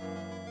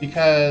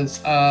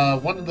 Because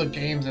one of the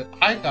games that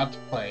I got to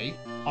play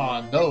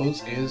on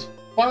those is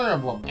Fire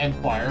Emblem and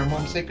Fire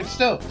Emblem Sacred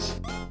Stones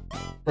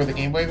for the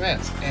Game Boy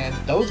Advance, and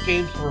those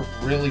games were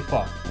really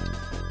fun.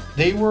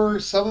 They were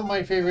some of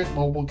my favorite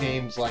mobile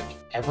games, like,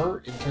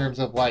 ever, in terms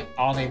of, like,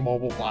 on a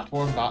mobile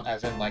platform, not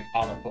as in, like,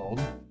 on a phone,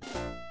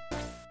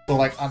 but,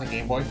 like, on a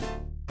Game Boy.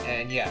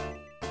 And yeah,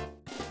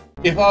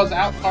 if I was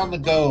out on the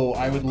go,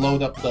 I would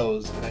load up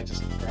those, and I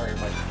just very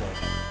much enjoyed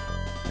them.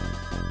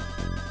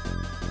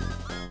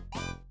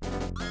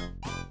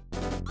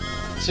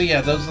 So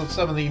yeah, those are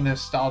some of the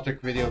nostalgic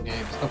video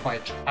games of my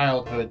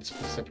childhood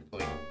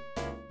specifically.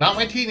 Not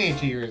my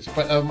teenage years,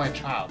 but of my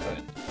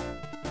childhood.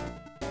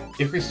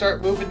 If we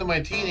start moving to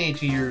my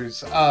teenage years,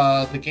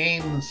 the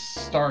games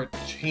start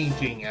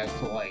changing as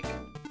to, like,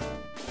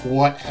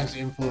 what has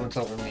influence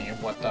over me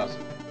and what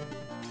doesn't.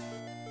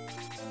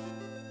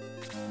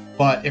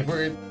 But if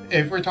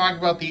we're talking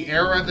about the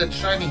era that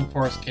Shining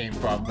Force came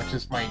from, which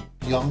is my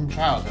young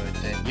childhood,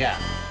 then yeah,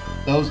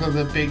 those are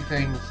the big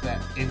things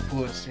that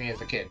influenced me as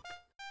a kid.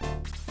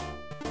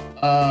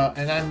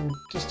 And I'm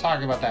just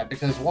talking about that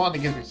because, one,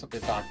 it gives me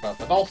something to talk about,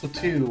 but also,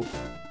 two,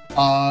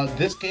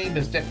 this game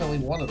is definitely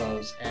one of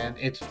those, and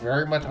it's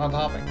very much on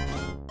topic.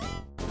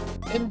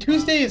 And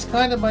Tuesday is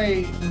kind of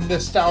my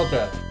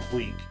nostalgia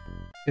week.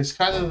 It's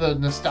kind of the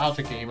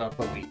nostalgia game of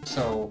the week,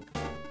 so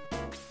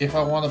if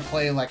I want to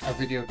play, like, a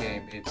video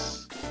game, if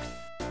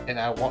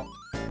I want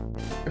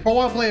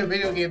to play a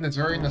video game that's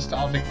very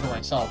nostalgic for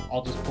myself,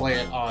 I'll just play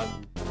it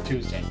on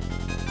Tuesday.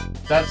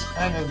 That's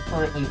kind of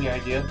currently the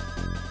idea.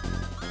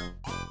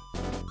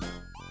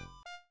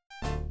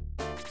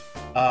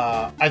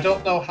 I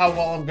don't know how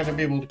well I'm going to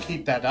be able to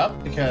keep that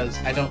up because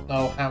I don't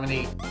know how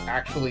many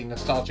actually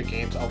nostalgia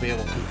games I'll be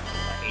able to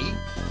play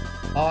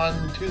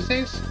on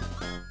Tuesdays.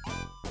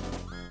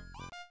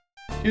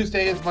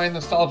 Tuesday is my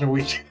nostalgia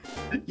week.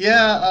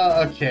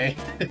 Yeah, okay.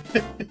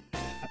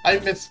 I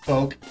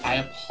misspoke. I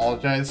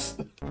apologize.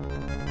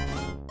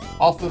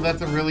 Also,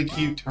 that's a really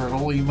cute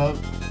turtle emote.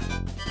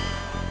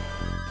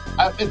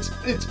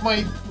 It's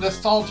my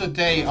nostalgia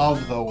day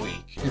of the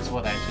week, is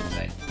what I should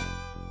say.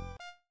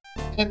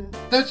 And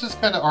that's just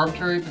kind of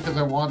arbitrary because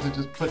I wanted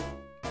to just put...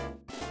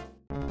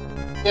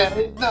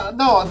 Yeah,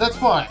 no, that's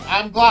fine.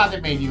 I'm glad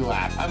it made you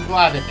laugh. I'm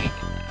glad it made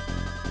you laugh.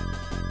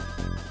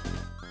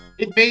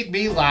 It made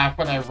me laugh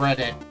when I read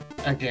it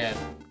again.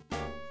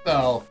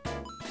 So,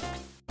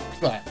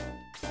 glad.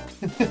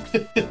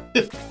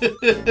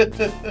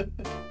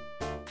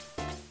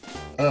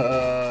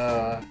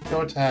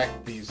 Go attack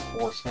these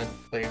horsemen,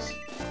 please.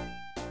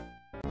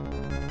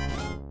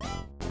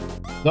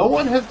 No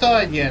one has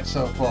died yet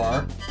so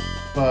far,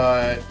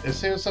 but as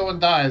soon as someone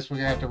dies, we're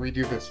gonna have to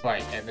redo this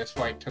fight, and this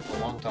fight took a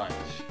long time.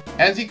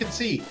 As you can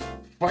see,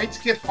 fights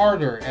get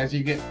harder as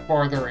you get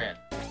farther in.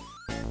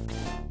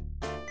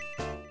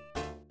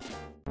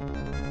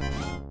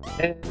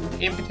 And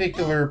in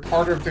particular,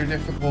 part of their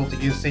difficulty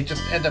is they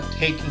just end up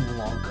taking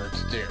longer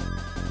to do.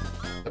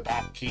 The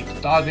bat keeps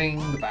dodging,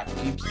 the bat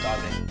keeps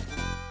dodging.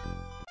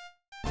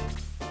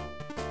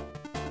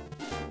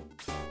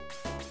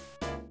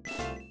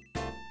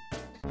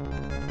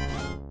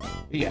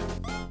 Yeah.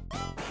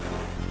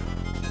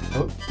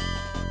 Oh.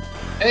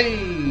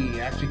 Hey!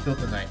 Actually killed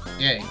the knight.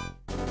 Yay.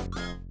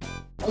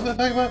 What was I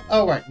talking about?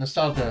 Oh, right.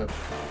 Nostalgia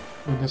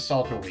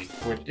week,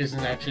 which isn't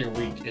actually a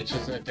week, it's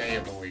just a day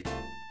of the week.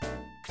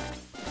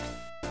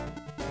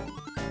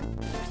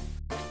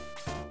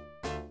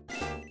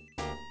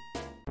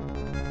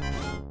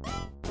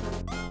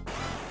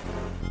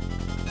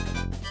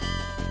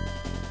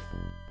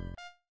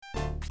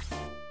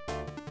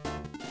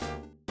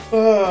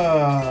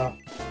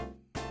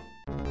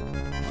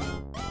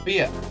 But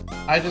yeah,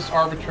 I just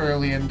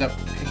arbitrarily ended up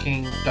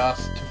picking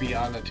Dust to be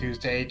on a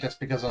Tuesday just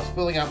because I was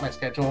filling out my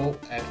schedule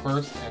at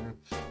first, and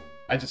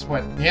I just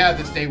went, yeah,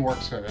 this day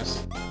works for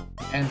this.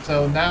 And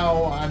so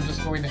now I'm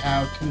just going to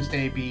have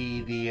Tuesday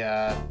be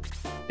the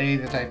day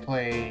that I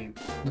play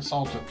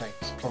nostalgia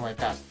things from my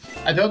past.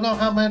 I don't know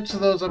how much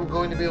of those I'm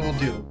going to be able to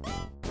do,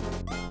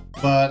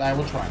 but I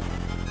will try.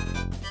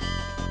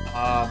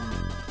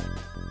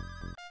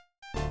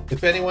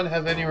 If anyone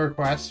has any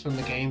requests from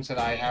the games that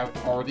I have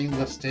already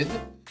listed,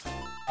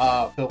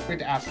 feel free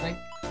to ask me,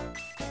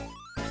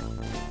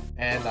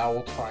 and I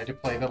will try to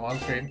play them on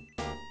stream.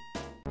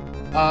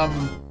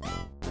 I'm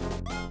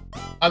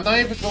not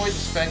even going to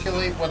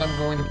speculate what I'm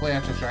going to play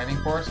after Shining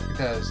Force,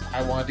 because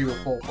I want to do a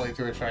full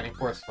playthrough of Shining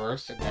Force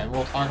first, and then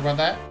we'll talk about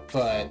that,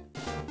 but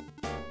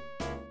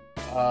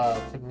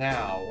for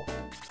now,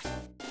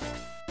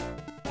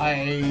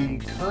 I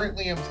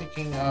currently am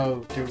thinking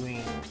of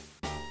doing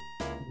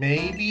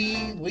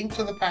maybe Link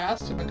to the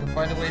Past, if I can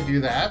find a way to do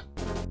that.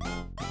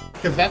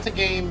 Because that's a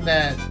game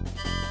that,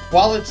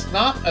 while it's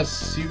not a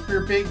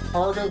super big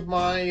part of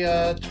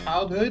my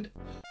childhood,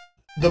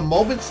 the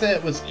moments that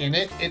it was in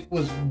it, it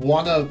was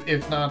one of,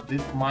 if not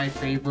my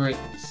favorite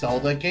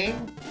Zelda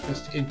game,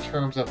 just in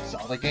terms of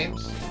Zelda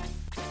games.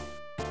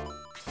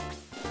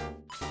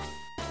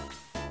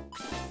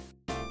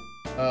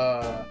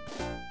 So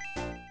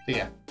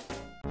yeah.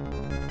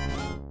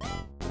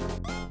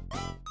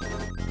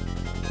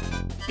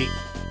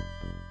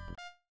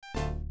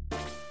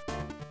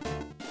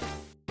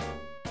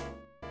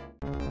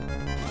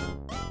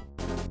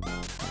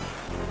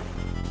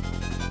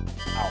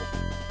 Ow.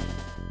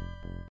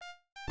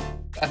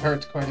 That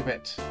hurts quite a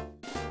bit.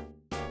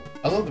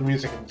 I love the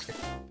music in this game.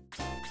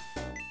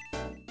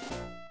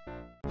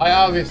 I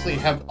obviously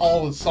have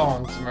all the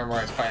songs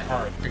memorized by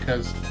heart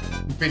because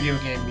video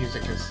game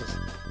music is just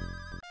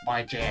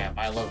my jam.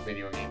 I love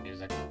video game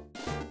music.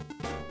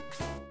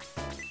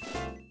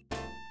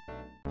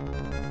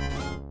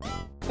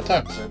 What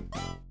time is it?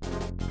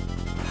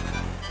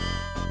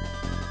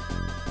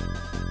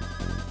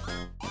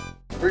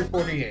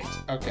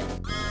 .348. Okay.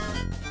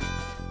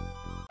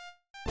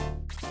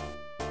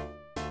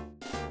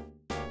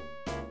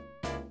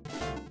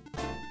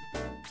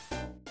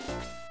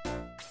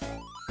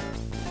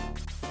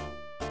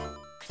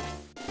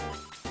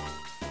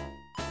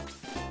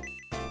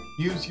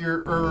 Use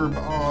your herb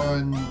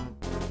on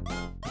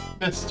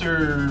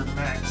Mr.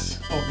 Max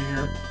over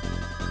here.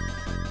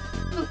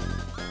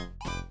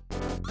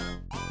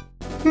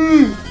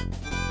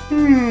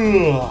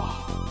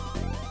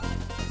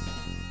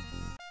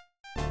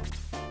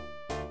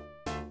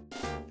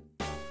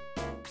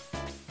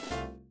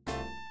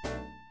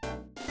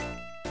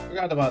 We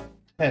got about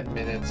 10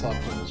 minutes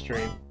left in the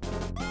stream.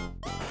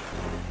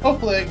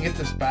 Hopefully I can get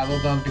this battle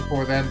done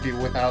before then,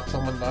 without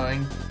someone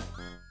dying.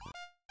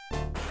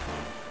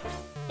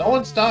 No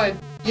one's died!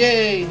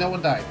 Yay! No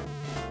one died.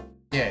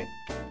 Yay.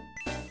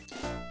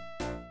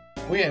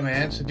 We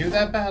managed to do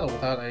that battle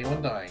without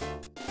anyone dying.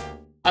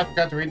 I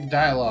forgot to read the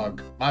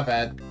dialogue. My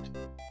bad.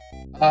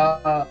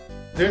 Uh,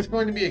 there's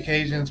going to be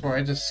occasions where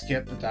I just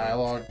skip the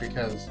dialogue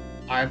because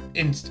I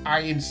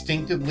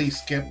instinctively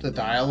skip the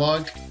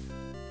dialogue.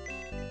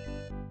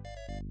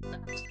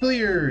 It's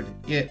cleared.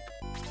 Yeah.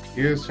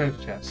 Here's treasure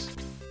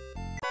chest.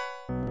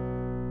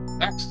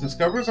 Max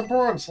discovers a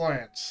bronze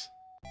lance.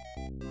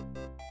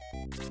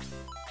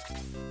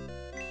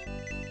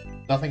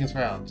 Nothing is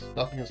found.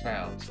 Nothing is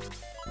found.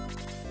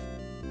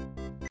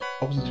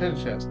 Opens the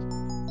treasure chest.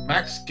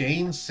 Max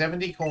gains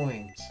 70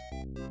 coins.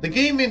 The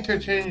game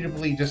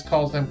interchangeably just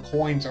calls them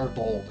coins or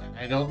gold.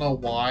 I don't know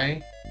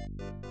why.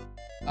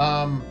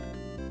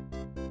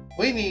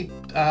 We need,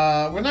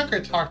 we're not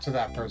going to talk to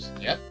that person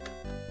yet.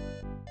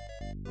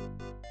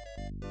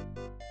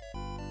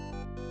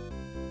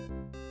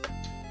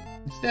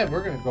 Instead,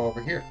 we're going to go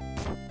over here.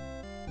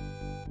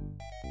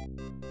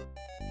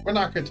 We're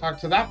not going to talk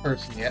to that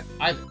person yet,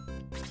 either.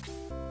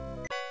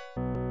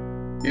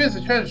 Here's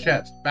the treasure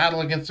chest. Battle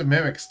against a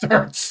mimic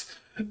starts.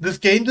 This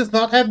game does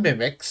not have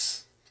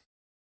mimics.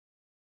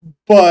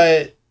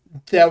 But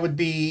that would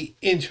be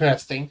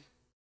interesting.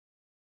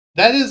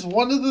 That is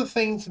one of the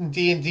things in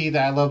D&D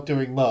that I love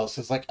doing most.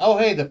 It's like, oh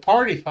hey, the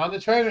party found a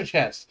treasure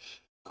chest.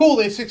 Cool,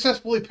 they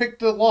successfully picked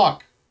the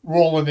lock.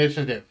 Roll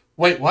initiative.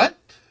 Wait, what?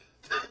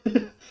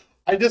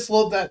 I just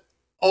love that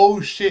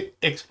oh shit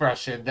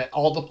expression that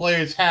all the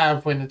players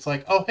have when it's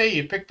like, oh hey,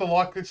 you picked the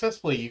lock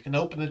successfully. You can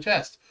open the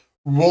chest.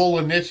 Roll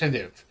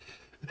initiative.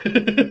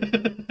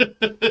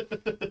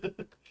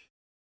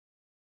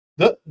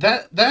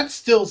 That's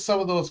still some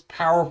of those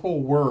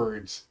powerful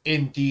words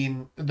in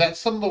D&D. That's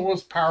some of the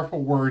most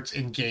powerful words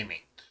in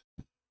gaming.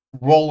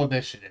 Roll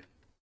initiative.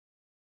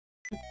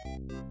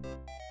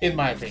 In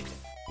my opinion.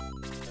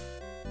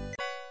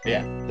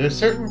 Yeah, there's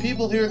certain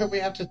people here that we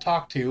have to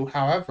talk to.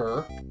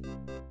 However,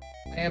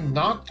 I am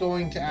not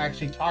going to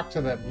actually talk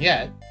to them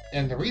yet.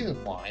 And the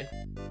reason why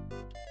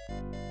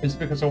is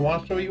because I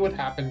want to show you what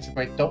happens if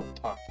I don't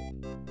talk to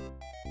them.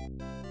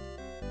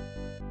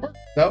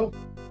 So,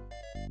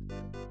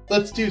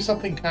 let's do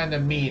something kind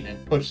of mean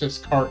and push this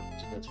cart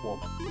into this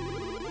woman.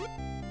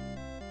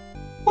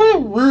 What a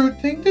rude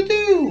thing to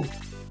do!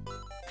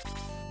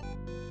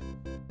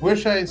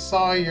 Wish I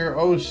saw your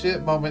oh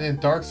shit moment in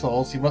Dark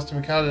Souls. You must have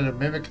encountered a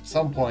mimic at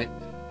some point.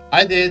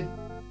 I did.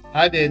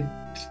 I did.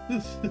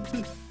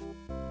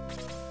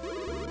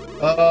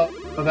 Oh,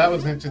 that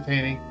was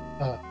entertaining.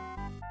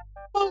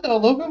 Mod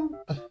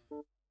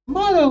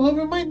all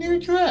over my new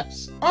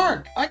dress.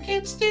 Ark, I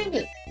can't stand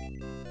it.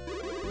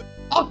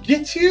 I'll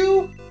get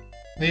you.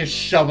 They just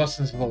shove us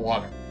into the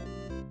water.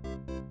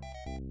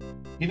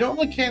 You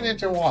normally can't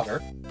enter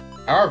water.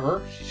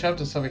 However, she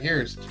shoved us over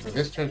here for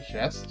this treasure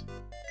chest.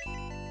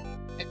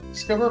 And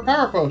discover a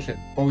power potion,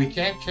 but we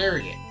can't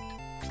carry it.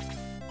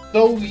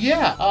 So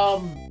yeah,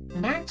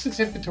 Max's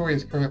inventory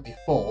is currently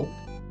full.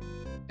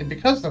 And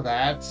because of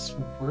that,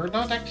 we're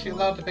not actually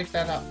allowed to pick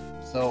that up.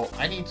 So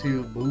I need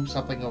to move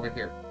something over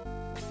here.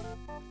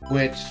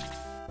 Which,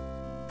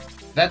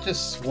 that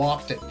just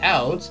swapped it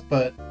out,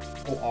 but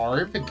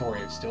our inventory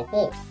is still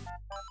full.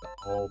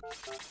 So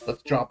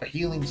let's drop a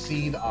healing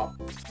seed off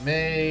with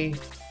May.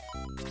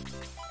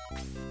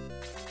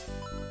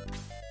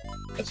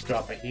 Let's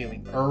drop a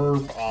healing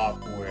herb off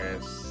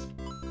with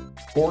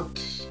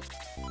Court.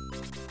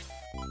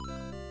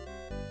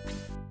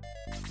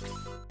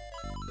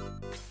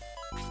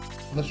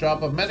 Let's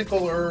drop a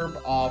medical herb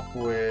off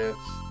with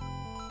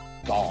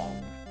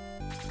Gong.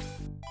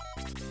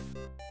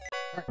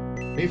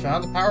 Alright, we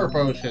found the power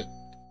potion.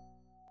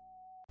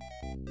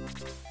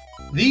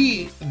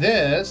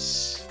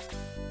 This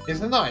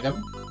is an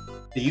item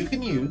that you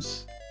can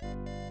use,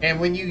 and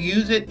when you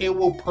use it, it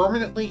will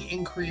permanently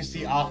increase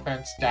the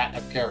offense stat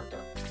of character.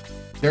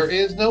 There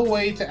is no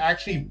way to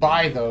actually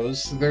buy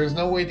those, so there's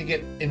no way to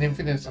get an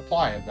infinite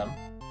supply of them.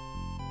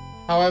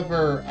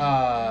 However,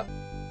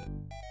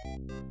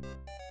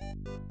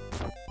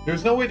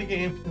 there's no way to get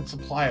an infinite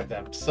supply of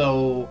them,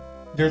 so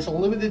there's a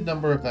limited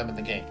number of them in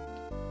the game.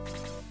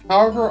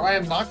 However, I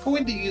am not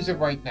going to use it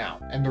right now,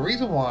 and the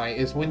reason why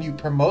is when you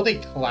promote a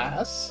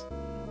class,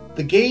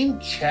 the game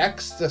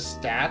checks the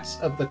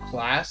stats of the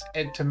class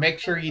and to make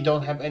sure you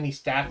don't have any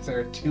stats that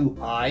are too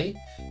high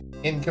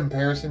in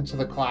comparison to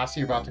the class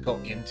you're about to go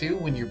into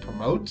when you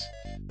promote,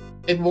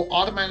 and will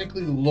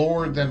automatically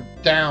lower them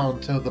down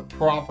to the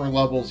proper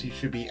levels you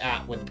should be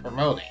at when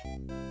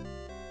promoting.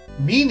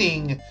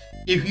 Meaning,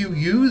 if you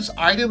use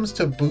items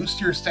to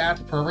boost your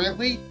stats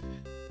permanently,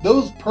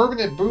 those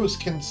permanent boosts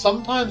can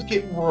sometimes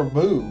get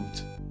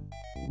removed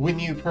when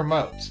you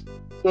promote.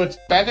 So it's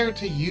better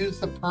to use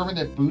the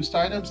permanent boost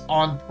items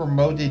on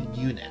promoted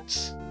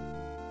units,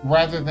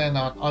 rather than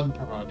on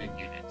unpromoted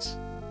units.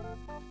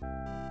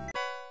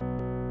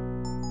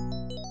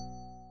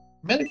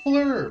 Medical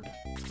herb.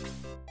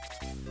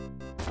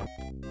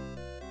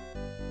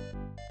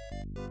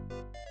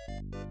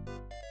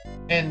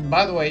 And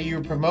by the way,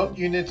 you promote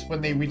units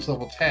when they reach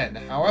level 10.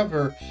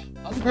 However,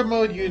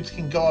 unpromoted units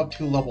can go up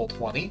to level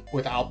 20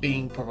 without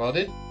being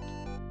promoted.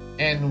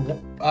 And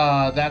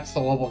that's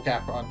the level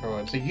cap for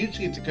unpromoted. So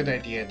usually it's a good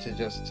idea to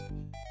just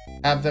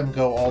have them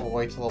go all the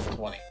way to level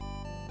 20.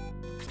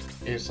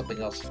 Here's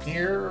something else in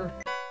here.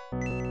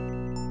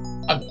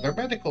 Another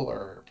medical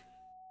herb.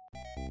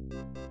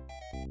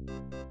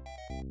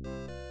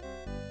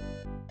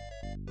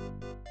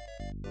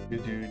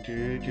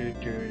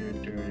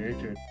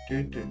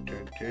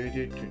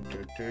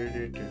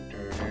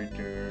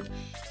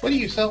 What do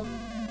you sell?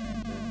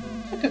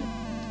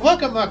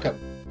 Welcome, welcome.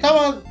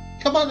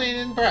 Come on in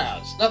and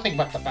browse. Nothing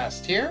but the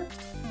best here.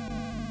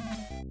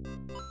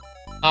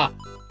 Ah,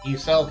 you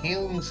sell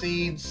healing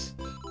seeds,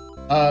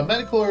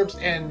 medical herbs,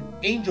 and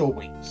angel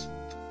wings.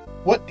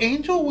 What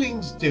angel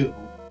wings do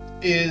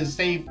is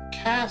they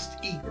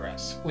cast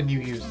egress when you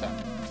use them.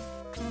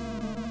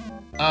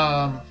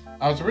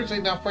 I was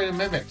originally not afraid of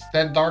mimics,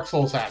 then Dark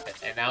Souls happened,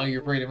 and now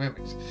you're afraid of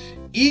mimics.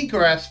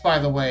 Egress, by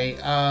the way,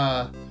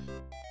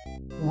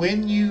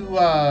 when you,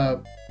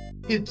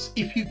 it's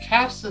if you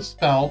cast the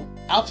spell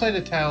outside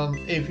of town,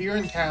 if you're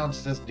in town,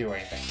 it doesn't do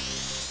anything.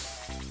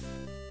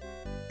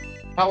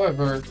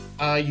 However,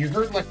 you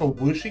heard like a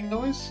whooshing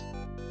noise,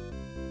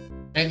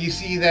 and you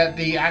see that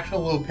the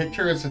actual little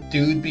picture is a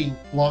dude being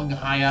flung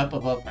high up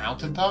above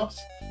mountaintops.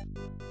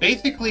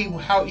 Basically,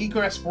 how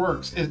egress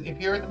works is if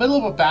you're in the middle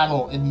of a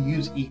battle and you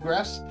use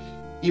egress,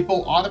 it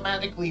will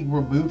automatically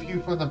remove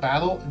you from the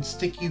battle and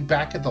stick you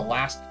back at the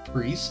last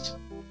priest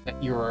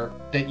that you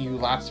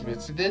last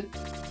visited,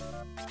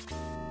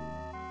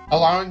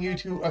 allowing you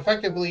to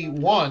effectively,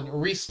 1,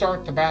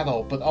 restart the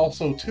battle, but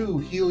also 2,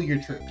 heal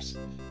your troops.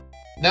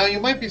 Now, you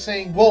might be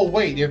saying, well,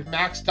 wait, if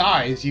Max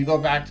dies, you go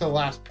back to the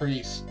last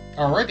priest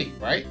already,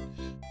 right?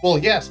 Well,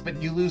 yes, but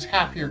you lose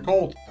half your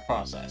gold in the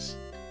process.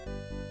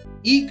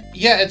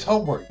 Yeah, it's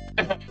homeward.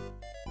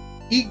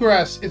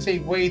 Egress is a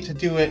way to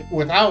do it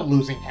without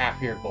losing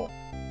half your gold.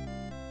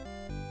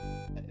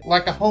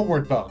 Like a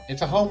homeward bone.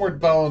 It's a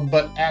homeward bone,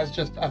 but as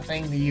just a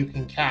thing that you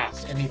can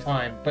cast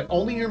anytime, but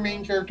only your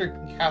main character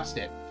can cast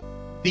it.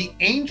 The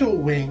angel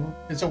wing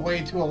is a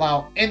way to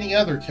allow any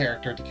other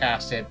character to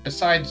cast it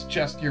besides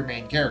just your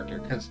main character,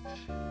 because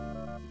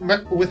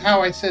with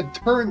how I said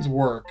turns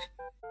work,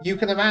 you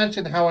can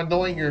imagine how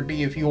annoying it would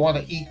be if you want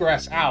to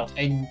egress out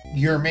and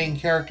your main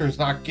character is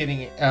not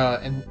getting it,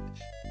 and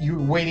you're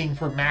waiting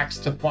for Max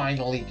to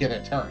finally get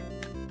a turn.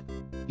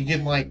 You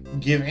can,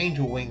 like, give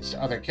angel wings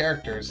to other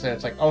characters, so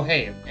it's like, oh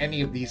hey, if any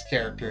of these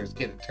characters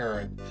get a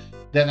turn,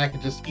 then I can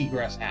just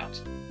egress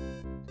out.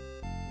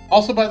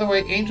 Also, by the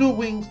way, angel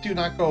wings do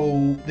not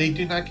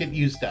get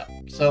used up.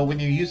 So when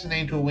you use an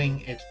angel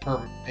wing, it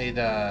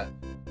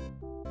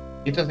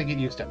doesn't get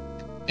used up.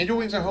 Angel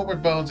wings are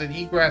homeward bones, and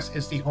egress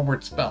is the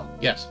homeward spell.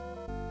 Yes.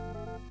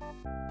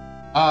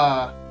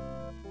 That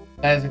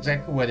is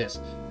exactly what it is.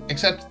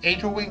 Except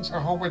angel wings are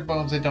homeward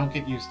bones that don't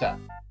get used up.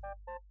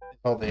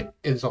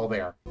 It's all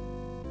they are.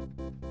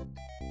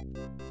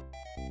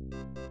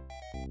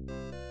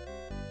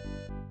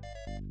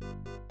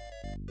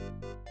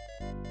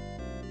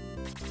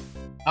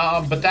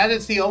 But that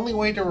is the only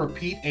way to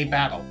repeat a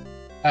battle,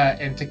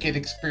 and to get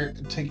experience.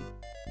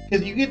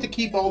 Because you get to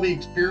keep all the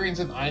experience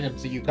and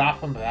items that you got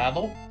from the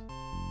battle.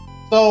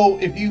 So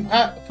if you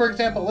have, for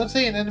example, let's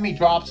say an enemy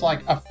drops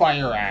like a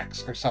fire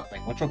axe or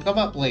something, which will come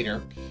up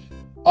later.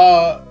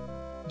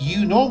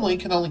 You normally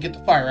can only get the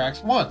fire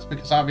axe once,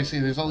 because obviously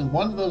there's only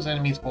one of those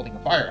enemies holding a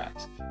fire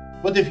axe.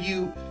 But if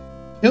you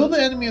kill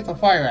the enemy with a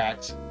fire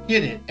axe,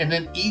 hit it, and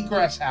then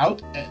egress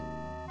out,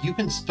 you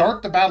can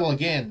start the battle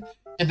again.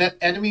 And that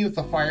enemy with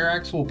the fire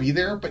axe will be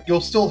there, but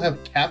you'll still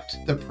have kept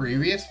the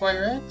previous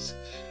fire axe.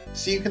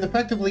 So you can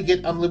effectively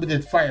get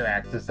unlimited fire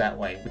axes that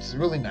way, which is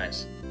really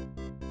nice.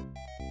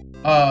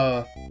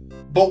 But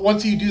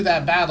once you do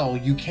that battle,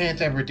 you can't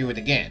ever do it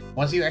again.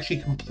 Once you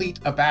actually complete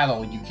a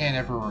battle, you can't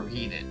ever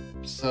repeat it.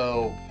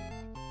 So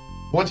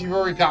once you've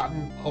already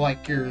gotten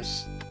like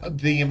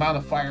the amount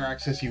of fire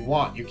axes you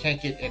want, you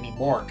can't get any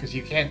more because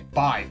you can't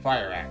buy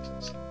fire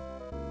axes.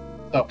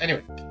 So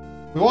anyway.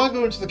 We want to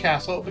go into the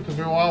castle because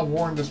we want to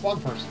warn this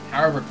one person.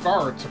 However,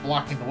 guards are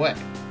blocking the way.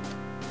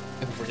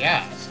 And if we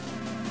ask,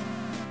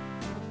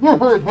 you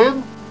heard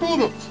him? Beat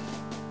it!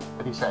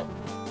 What did he say?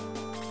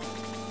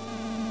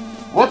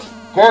 What?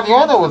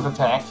 Guardiana was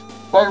attacked?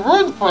 By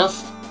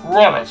Runefist?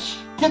 Rubbish!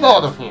 Get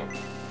out of here!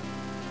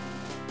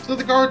 So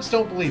the guards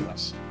don't believe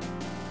us.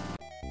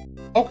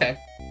 Okay.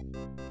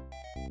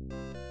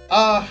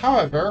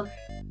 However,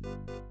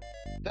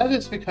 that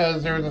is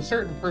because there is a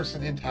certain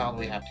person in town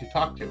we have to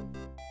talk to.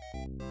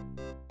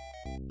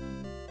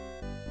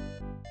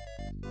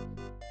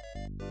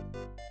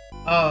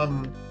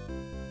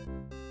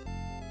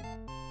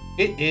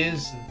 It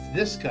is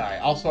this guy.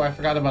 Also, I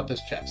forgot about this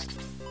chest.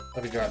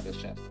 Let me grab this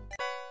chest.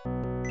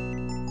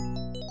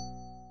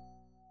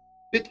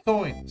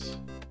 Bitcoins.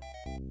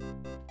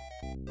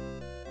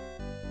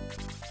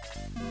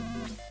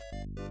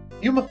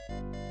 You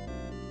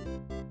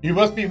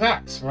must be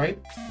Max, right?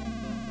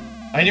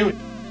 I knew it.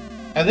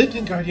 I lived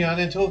in Guardiana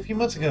until a few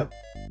months ago.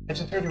 I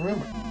just heard a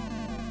rumor.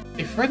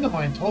 A friend of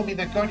mine told me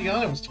that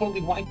Guardiana was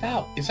totally wiped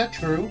out. Is that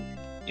true?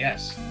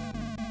 Yes.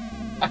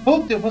 I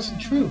hoped it wasn't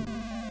true.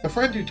 The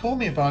friend who told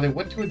me about it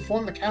went to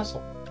inform the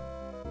castle.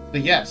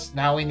 But yes,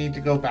 now we need to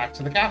go back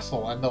to the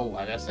castle and they'll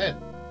let us in.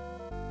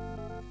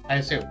 I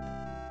assume.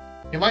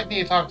 You might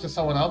need to talk to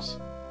someone else,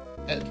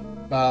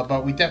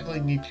 but we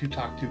definitely need to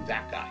talk to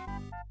that guy.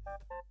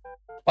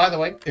 By the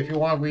way, if you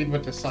want to read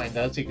what this sign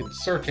does, you can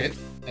search it,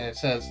 and it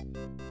says,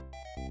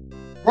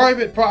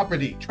 "Private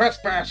property.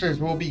 Trespassers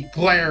will be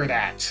glared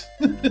at."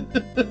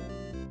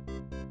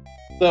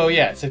 So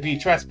yes, if you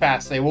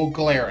trespass, they will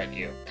glare at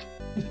you.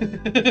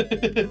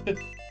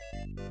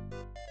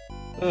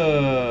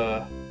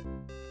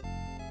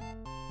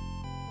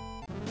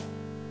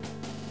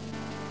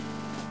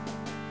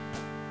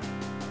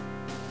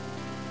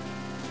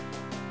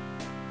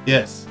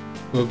 Yes,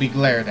 we'll be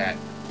glared at.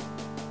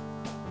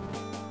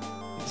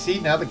 See,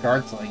 now the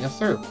guard's letting us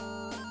through.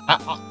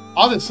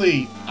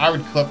 Honestly, I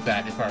would clip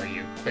that if I were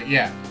you, but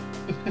yeah.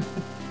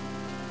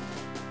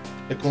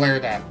 The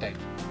glared at thing.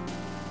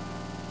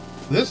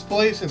 This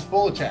place is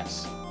full of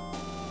chests.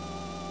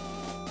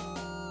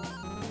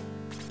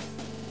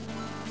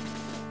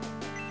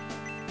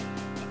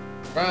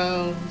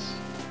 Rounds.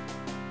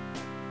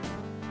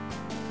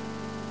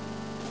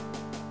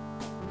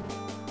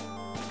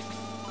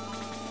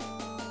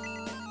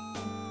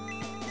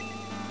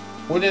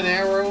 Wooden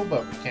arrow,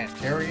 but we can't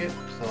carry it,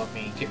 so let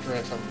me get rid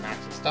of some of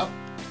Max's stuff.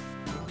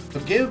 So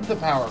give the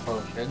power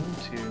potion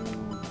to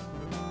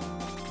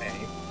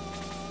May.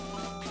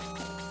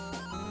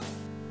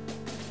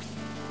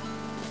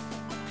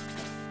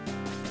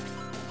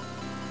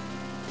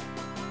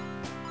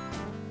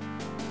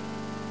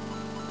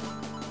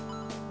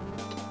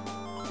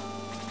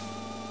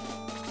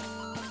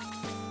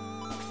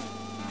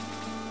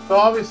 So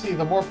obviously,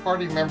 the more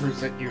party members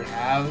that you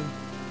have,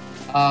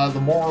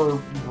 the more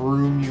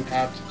room you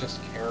have to just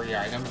carry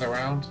items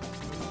around.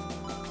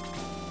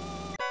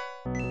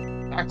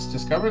 Max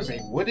discovers a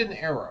wooden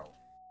arrow.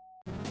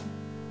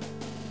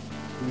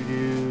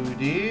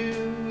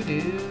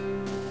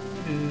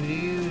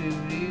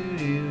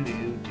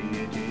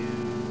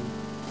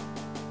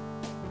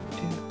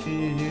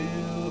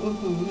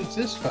 Who's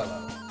this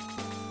fellow?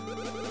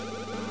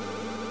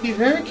 Be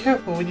very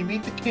careful when you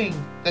meet the king.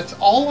 That's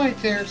all I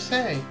dare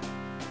say.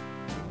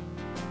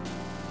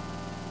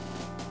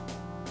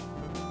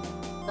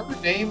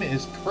 Her name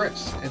is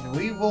Chris, and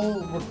we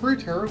will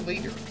recruit her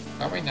later.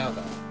 Not right now,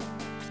 though.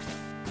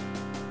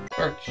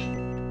 Search.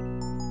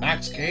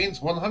 Max gains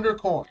 100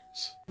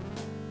 coins.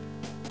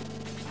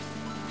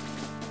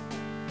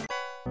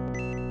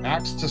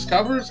 Max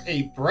discovers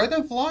a bread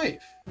of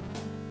life.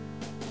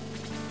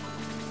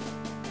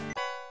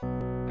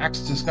 Max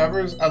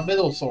discovers a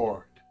middle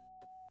sword.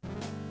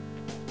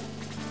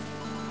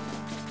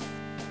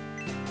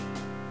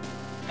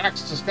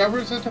 Max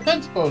discovers a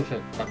defense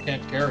potion, but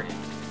can't carry it.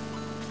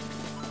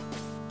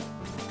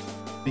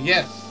 But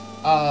yes,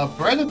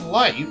 bread of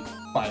life,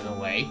 by the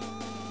way,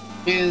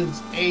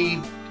 is a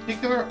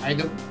particular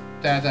item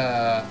that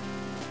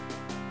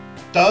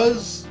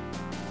does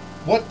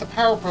what the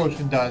power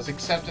potion does,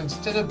 except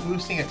instead of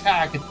boosting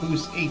attack, it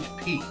boosts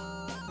HP.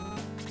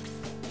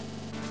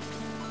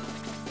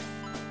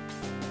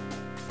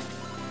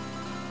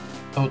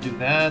 I'll do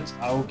that.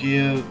 I'll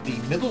give the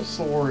middle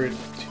sword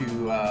to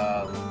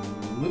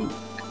Luke.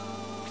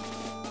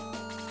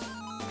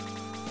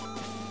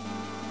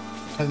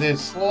 Because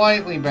it's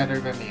slightly better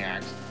than the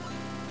axe.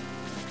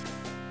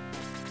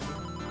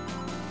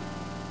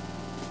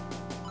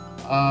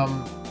 I'll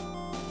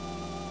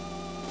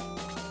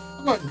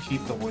go ahead and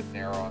keep the wooden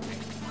arrow on me.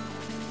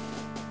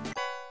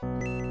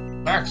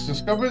 Max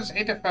discovers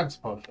a defense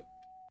potion.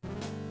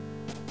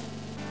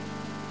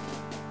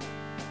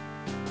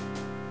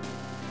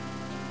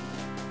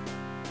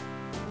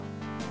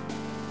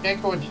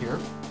 Can't go in here.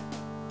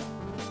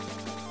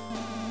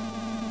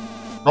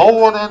 No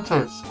one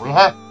enters.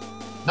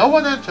 No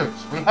one enters.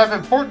 We have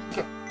important.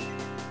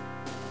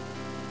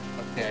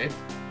 Okay.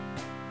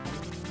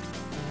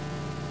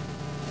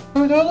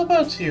 Heard all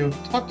about you.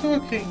 Talk to a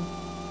king.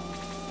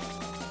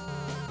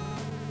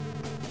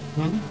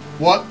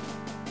 What?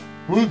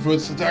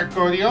 Rudewoods attacked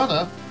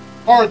Guardiana?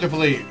 Hard to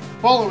believe.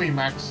 Follow me,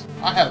 Max.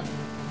 I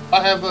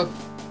have a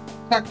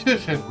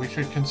tactician we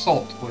should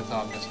consult with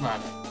on this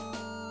matter.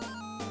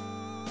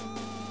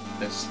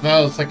 This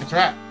smells like a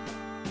trap.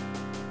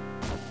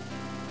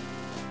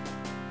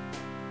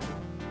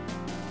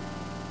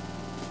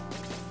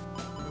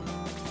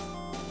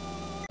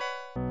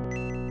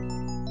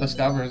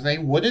 Discovers a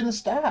wooden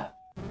staff.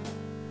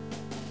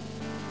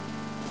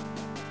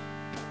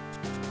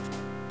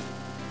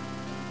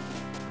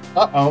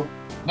 Uh-oh.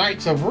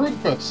 Knights of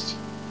Rudefist.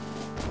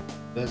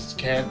 This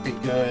can't be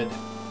good.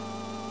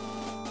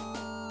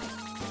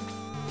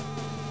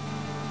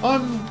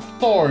 I'm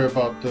sorry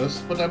about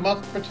this, but I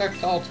must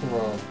protect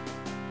Alterone.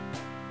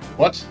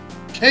 What?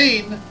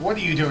 Kane, what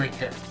are you doing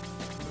here?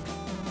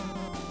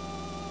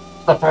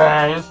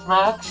 Surprise,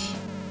 Max?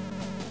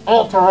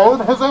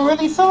 Alterone has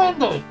already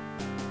surrendered.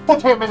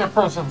 Put him in a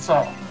prison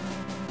cell.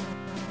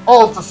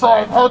 I'll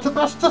decide how to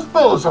best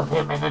dispose of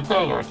him in a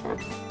day or two.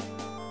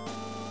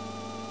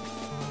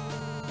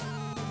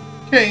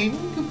 Kane,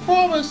 you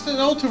promised that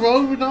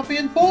Alterone would not be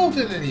involved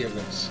in any of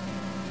this.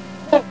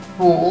 That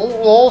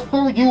fool! I'll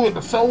throw you in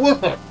the cell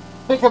with him.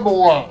 Take him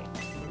away.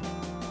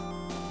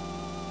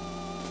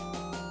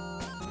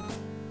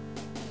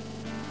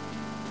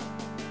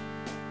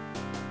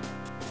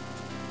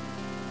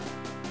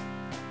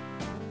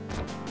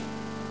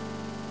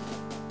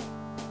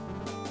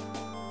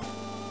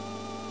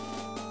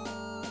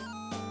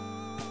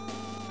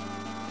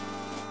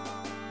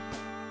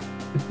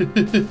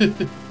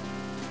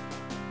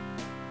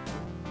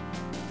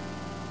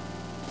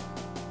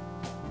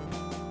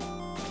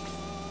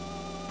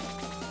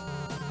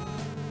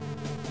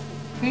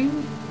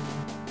 King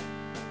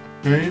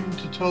came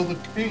to tell the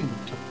king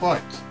to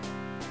fight,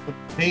 but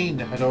Pain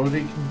had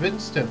already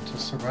convinced him to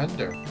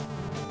surrender.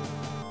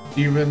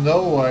 Even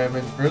though I am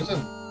in prison,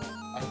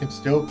 I can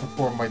still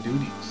perform my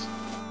duties.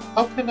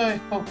 How can I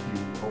help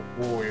you,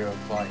 a warrior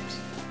of light?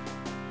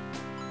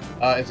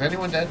 Is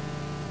anyone dead?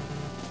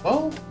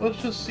 Well,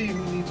 let's just see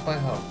who needs my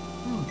help.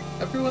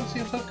 Everyone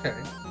seems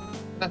okay.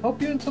 Can I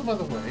help you in some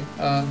other way?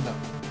 No.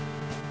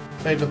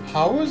 May the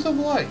powers of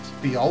light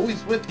be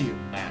always with you,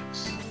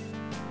 Max.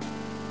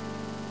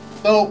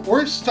 So,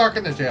 we're stuck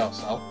in a jail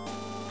cell.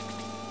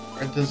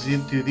 Or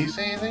do these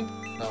say anything?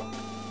 No.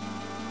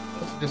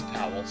 Those are just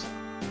towels.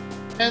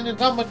 And there's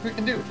not much we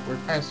can do. We're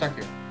kind of stuck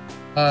here.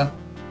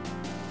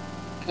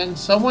 And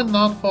someone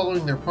not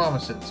following their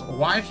promises.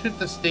 Why should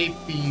the state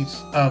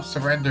fees of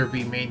surrender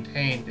be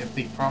maintained if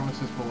the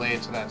promises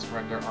related to that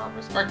surrender aren't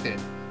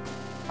respected?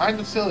 Kind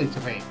of silly to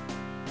me.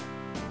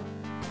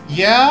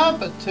 Yeah,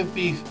 but to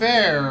be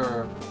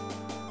fair,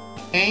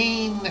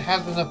 Pain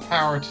has enough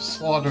power to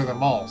slaughter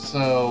them all,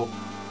 so...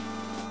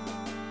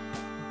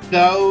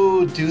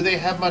 So, do they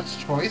have much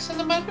choice in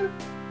the matter?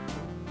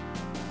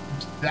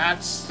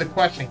 That's the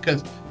question,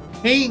 because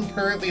Pain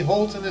currently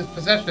holds in his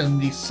possession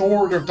the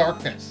Sword of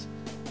Darkness,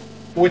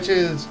 which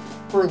is,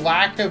 for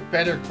lack of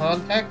better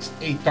context,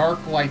 a dark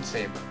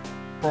lightsaber,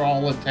 for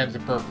all intents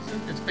and purposes.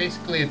 It's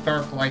basically a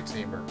dark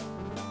lightsaber.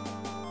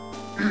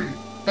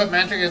 But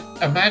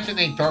imagine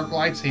a dark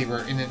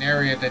lightsaber in an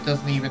area that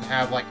doesn't even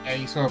have like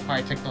any sort of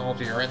high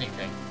technology or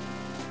anything.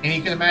 And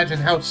you can imagine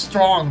how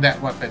strong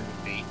that weapon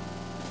would be.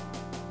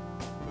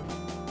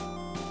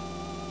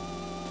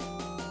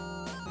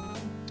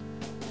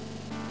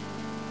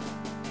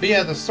 But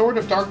yeah, the Sword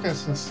of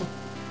Darkness and...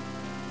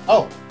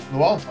 Oh,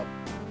 Llewellyn's home.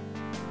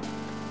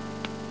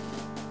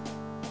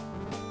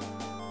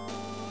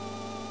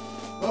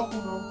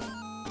 Welcome home.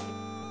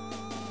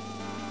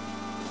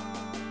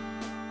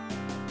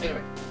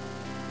 Anyway.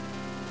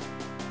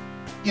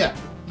 Yeah,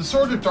 the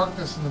Sword of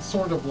Darkness and the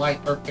Sword of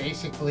Light are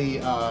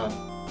basically, are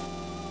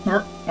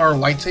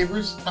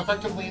lightsabers,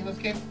 effectively, in this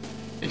game.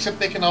 Except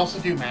they can also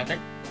do magic.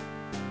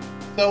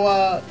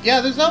 So,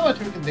 yeah, there's not much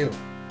we can do.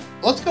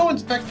 Let's go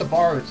inspect the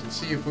bars and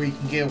see if we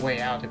can get a way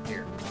out of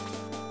here.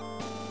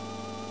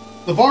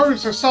 The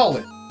bars are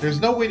solid. There's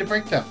no way to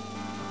break them.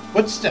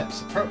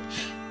 Footsteps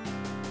approach.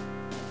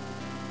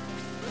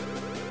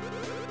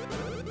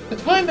 The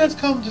time has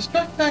come to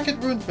strike back at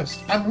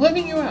Runefist. I'm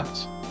letting you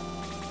out.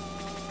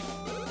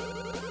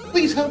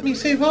 Please help me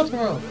save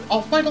Altero.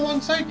 I'll fight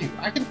alongside you.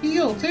 I can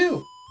heal,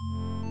 too.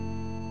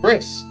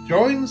 Briss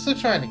joins the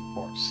Shining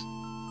Force.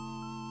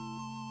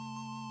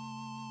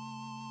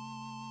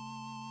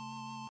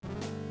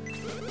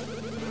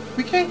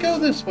 We can't go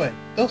this way.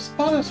 They'll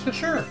spot us for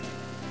sure.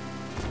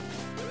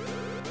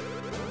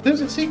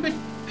 There's a secret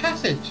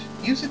passage.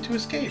 Use it to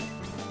escape.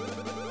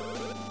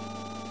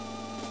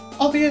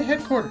 I'll be at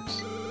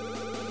headquarters.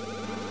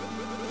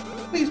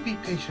 Please be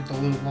patient a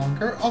little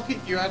longer. I'll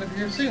get you out of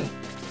here soon.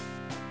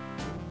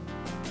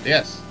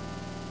 Yes.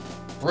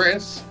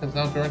 Briss has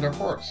now joined our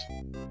force.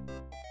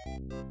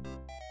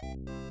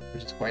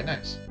 Which is quite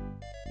nice.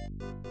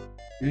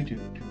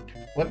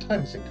 What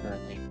time is it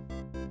currently?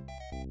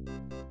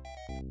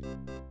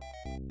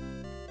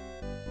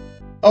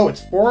 Oh,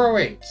 it's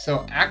 4:08.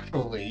 So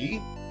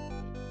actually,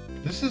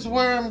 this is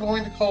where I'm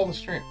going to call the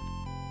stream.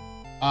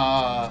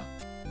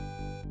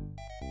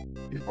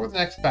 Before the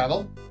next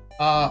battle,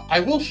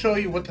 I will show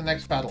you what the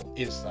next battle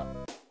is, though.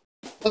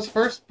 Let's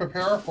first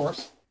prepare our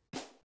force.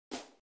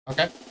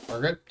 Okay,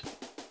 we're good.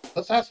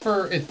 Let's ask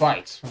for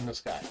advice from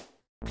this guy.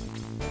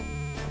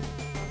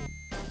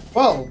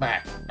 Well,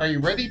 Mac, are you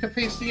ready to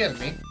face the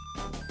enemy?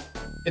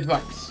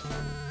 Advice.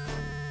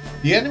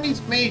 The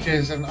enemy's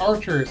mages and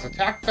archers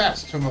attack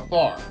best from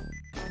afar.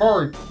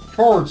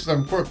 Charge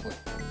them quickly.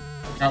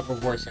 I forgot what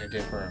voice I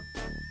did for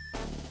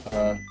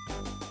him.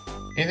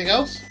 Anything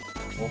else?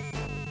 Well,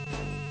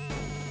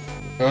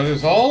 if that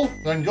is all,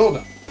 then go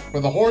now, for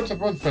the hordes of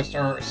Runefist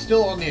are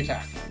still on the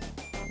attack.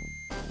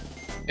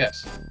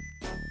 Yes.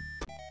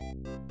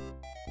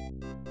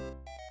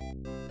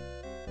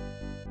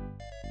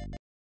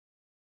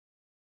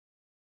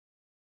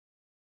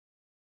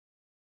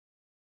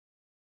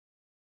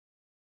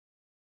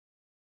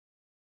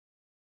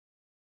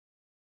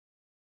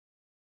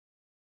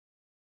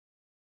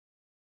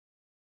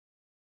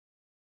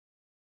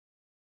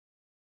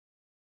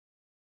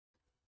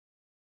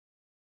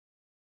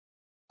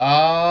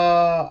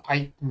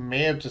 I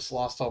may have just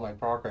lost all my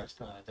progress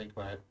now I think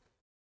about it.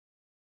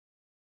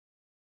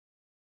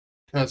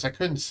 Because I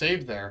couldn't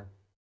save there.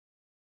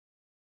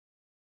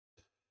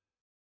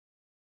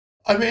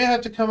 I may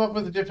have to come up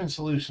with a different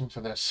solution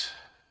for this.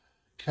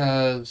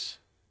 Because...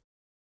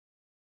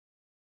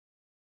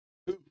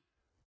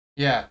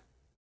 yeah.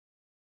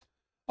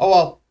 Oh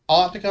well,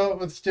 I'll have to come up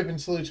with a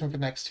different solution for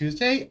next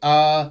Tuesday.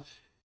 I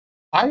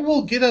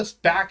will get us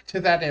back to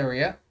that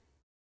area.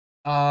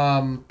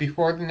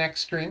 before the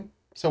next stream.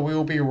 So we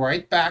will be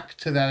right back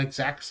to that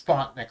exact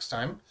spot next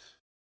time.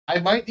 I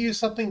might use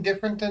something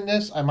different than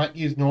this. I might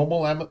use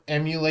normal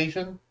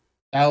emulation.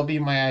 That'll be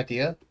my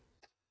idea.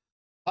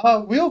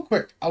 Real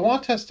quick, I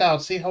want to test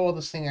out, see how well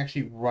this thing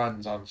actually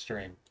runs on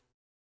stream.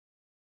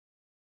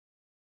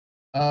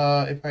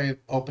 If I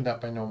opened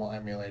up my normal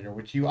emulator,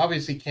 which you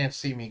obviously can't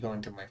see me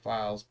going through my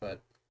files,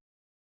 but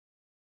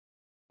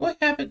do I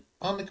have it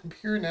on the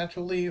computer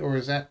naturally, or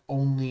is that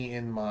only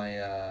in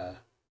my,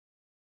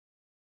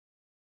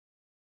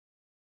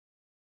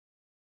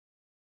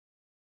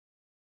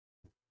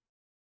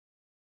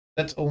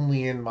 that's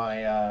only in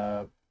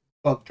my,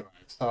 bug drive,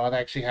 so I'd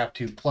actually have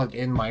to plug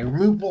in my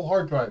removable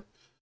hard drive.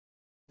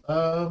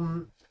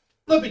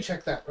 Let me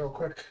check that real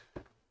quick.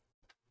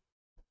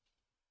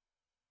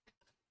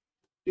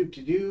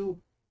 Do.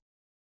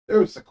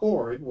 There's the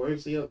cord.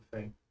 Where's the other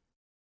thing?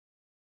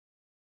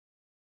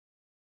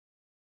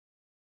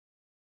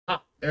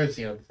 Ah, there's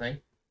the other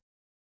thing.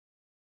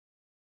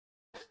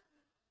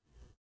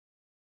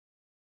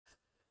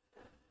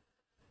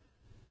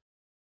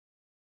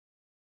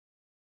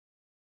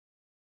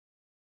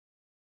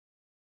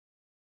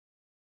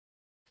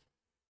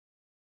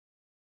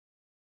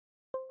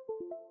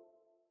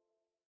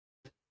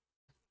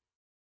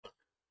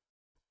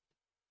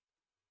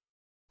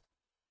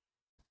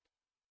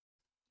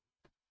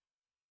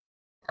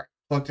 All right,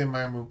 plugged in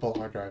my removable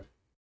hard drive.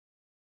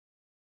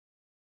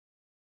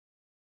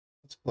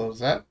 Let's close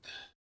that.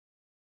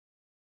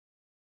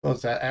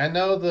 Close that. I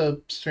know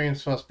the stream's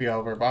supposed to be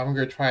over, but I'm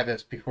gonna try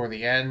this before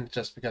the end,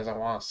 just because I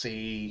want to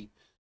see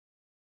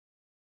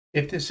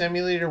if this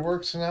emulator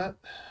works or not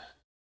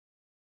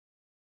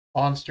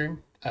on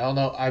stream. I don't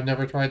know. I've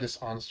never tried this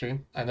on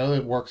stream. I know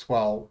it works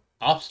well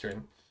off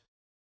stream,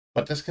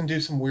 but this can do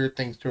some weird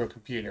things to a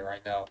computer. I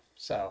know.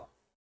 So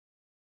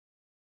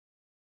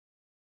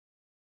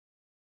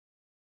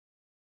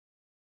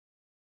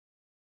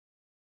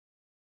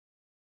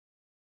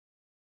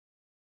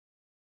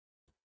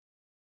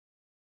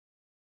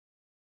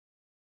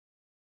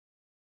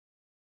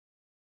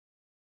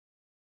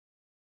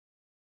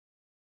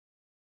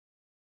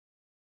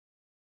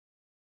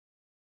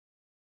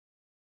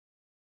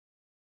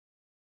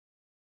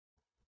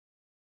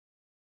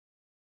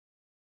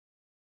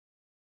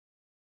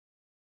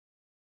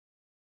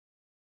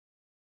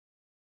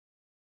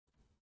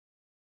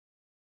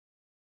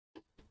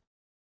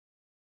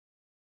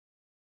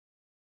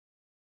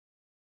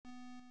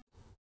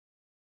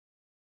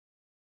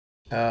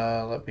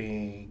let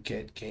me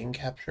get game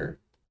capture.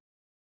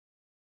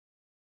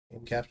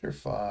 Game capture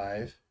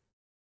 5.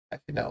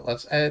 Actually, no,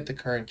 let's edit the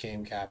current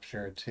game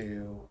capture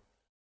to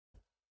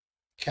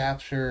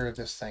capture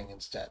this thing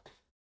instead.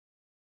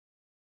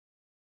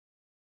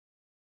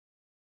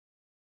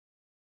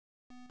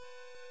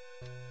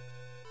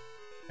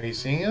 Are you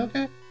seeing it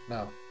okay?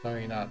 No, no,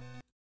 you're not.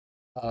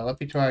 Let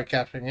me try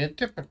capturing it a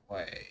different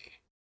way.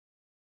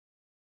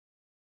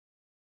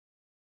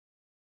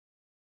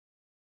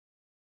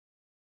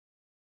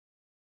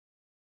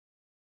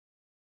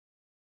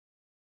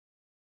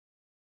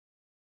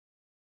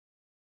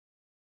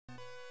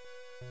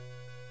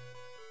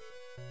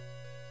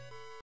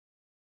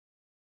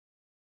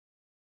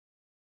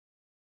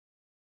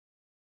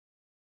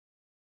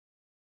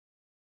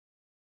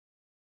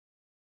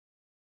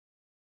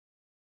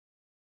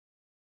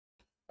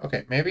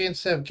 Okay, maybe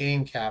instead of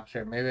game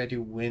capture, maybe I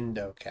do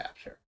window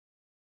capture.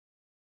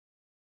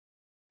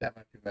 That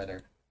might be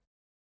better.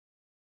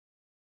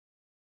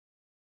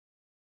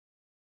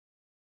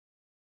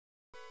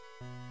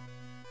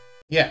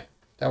 Yeah,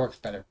 that works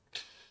better.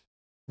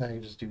 Now you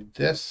just do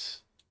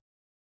this.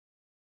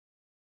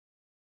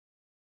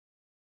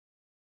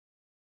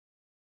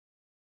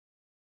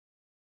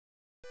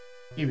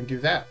 Even do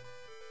that.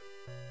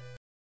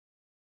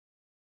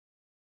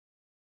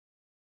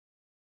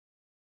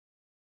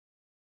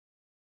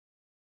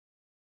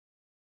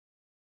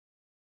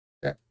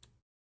 Okay.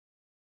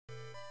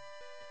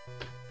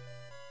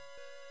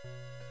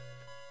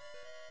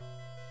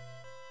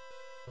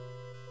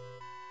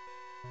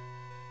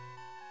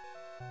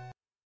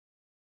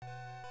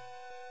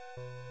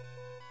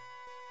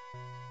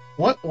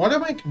 What are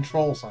my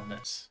controls on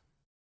this?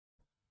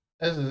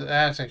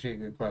 That's actually a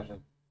good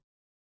question.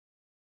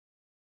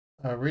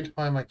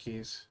 Redefine my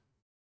keys.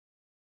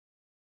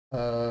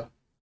 Up.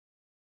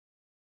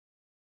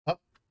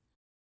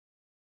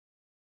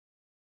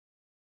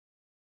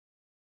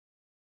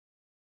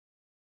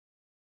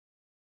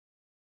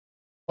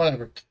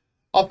 Whatever.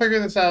 I'll figure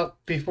this out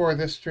before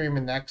this stream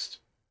and next.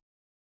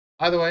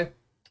 Either way,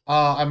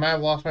 I might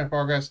have lost my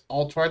progress.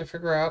 I'll try to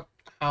figure out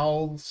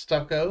how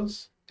stuff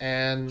goes,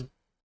 and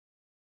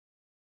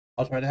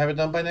I'll try to have it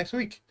done by next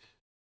week.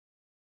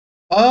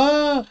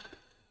 I'm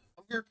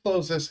gonna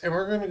close this, and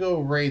we're gonna go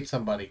raid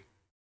somebody.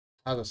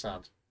 How's that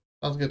sound?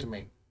 Sounds good to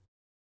me.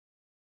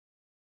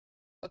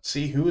 Let's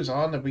see who is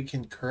on that we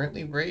can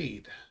currently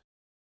raid.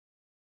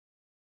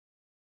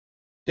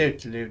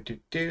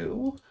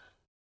 Do.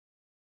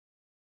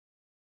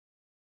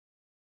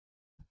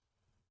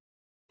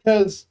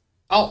 Because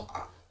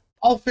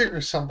I'll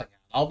figure something out.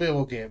 I'll be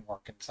able to get it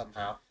working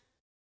somehow.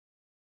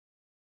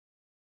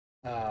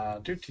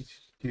 Do, do,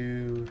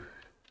 do.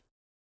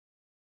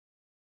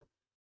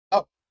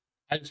 Oh,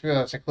 I just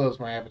realized I closed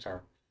my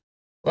avatar.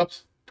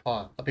 Whoops. Hold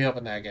on. Let me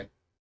open that again.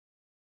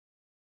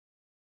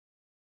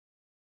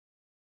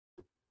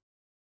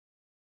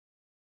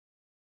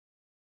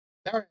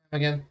 There I am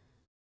again.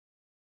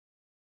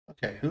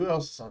 Okay, who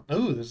else is on?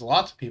 Ooh, there's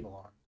lots of people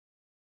on.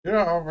 You're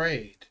all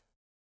raid.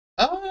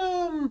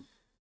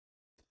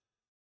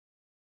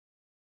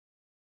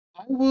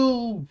 I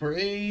will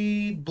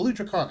raid Blue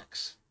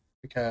Draconics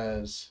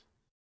because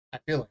I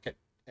feel like it,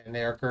 and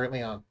they are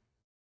currently on.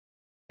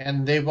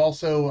 And they've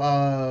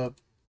also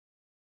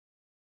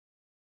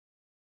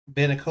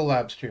been a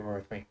collab streamer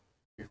with me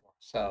before,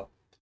 so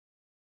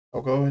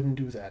I'll go ahead and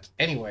do that.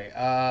 Anyway,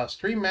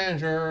 stream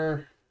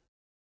manager,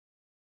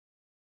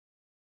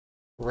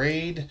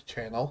 raid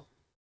channel,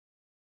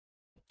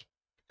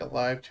 get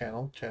live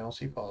channel, channel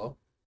see follow.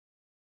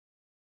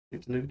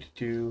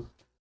 Do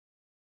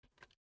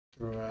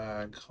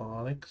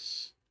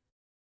Draconics.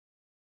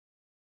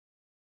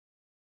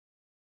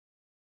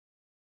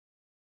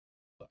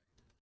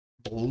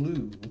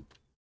 Blue.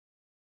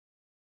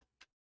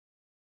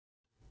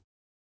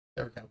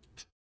 There we go.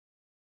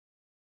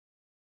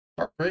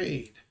 Start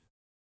raid.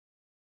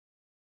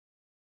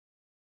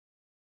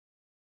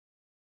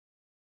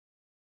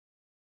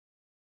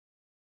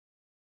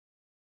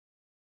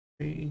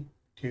 3,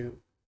 2,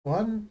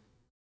 1.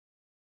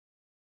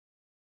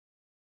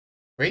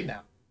 Raid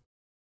now.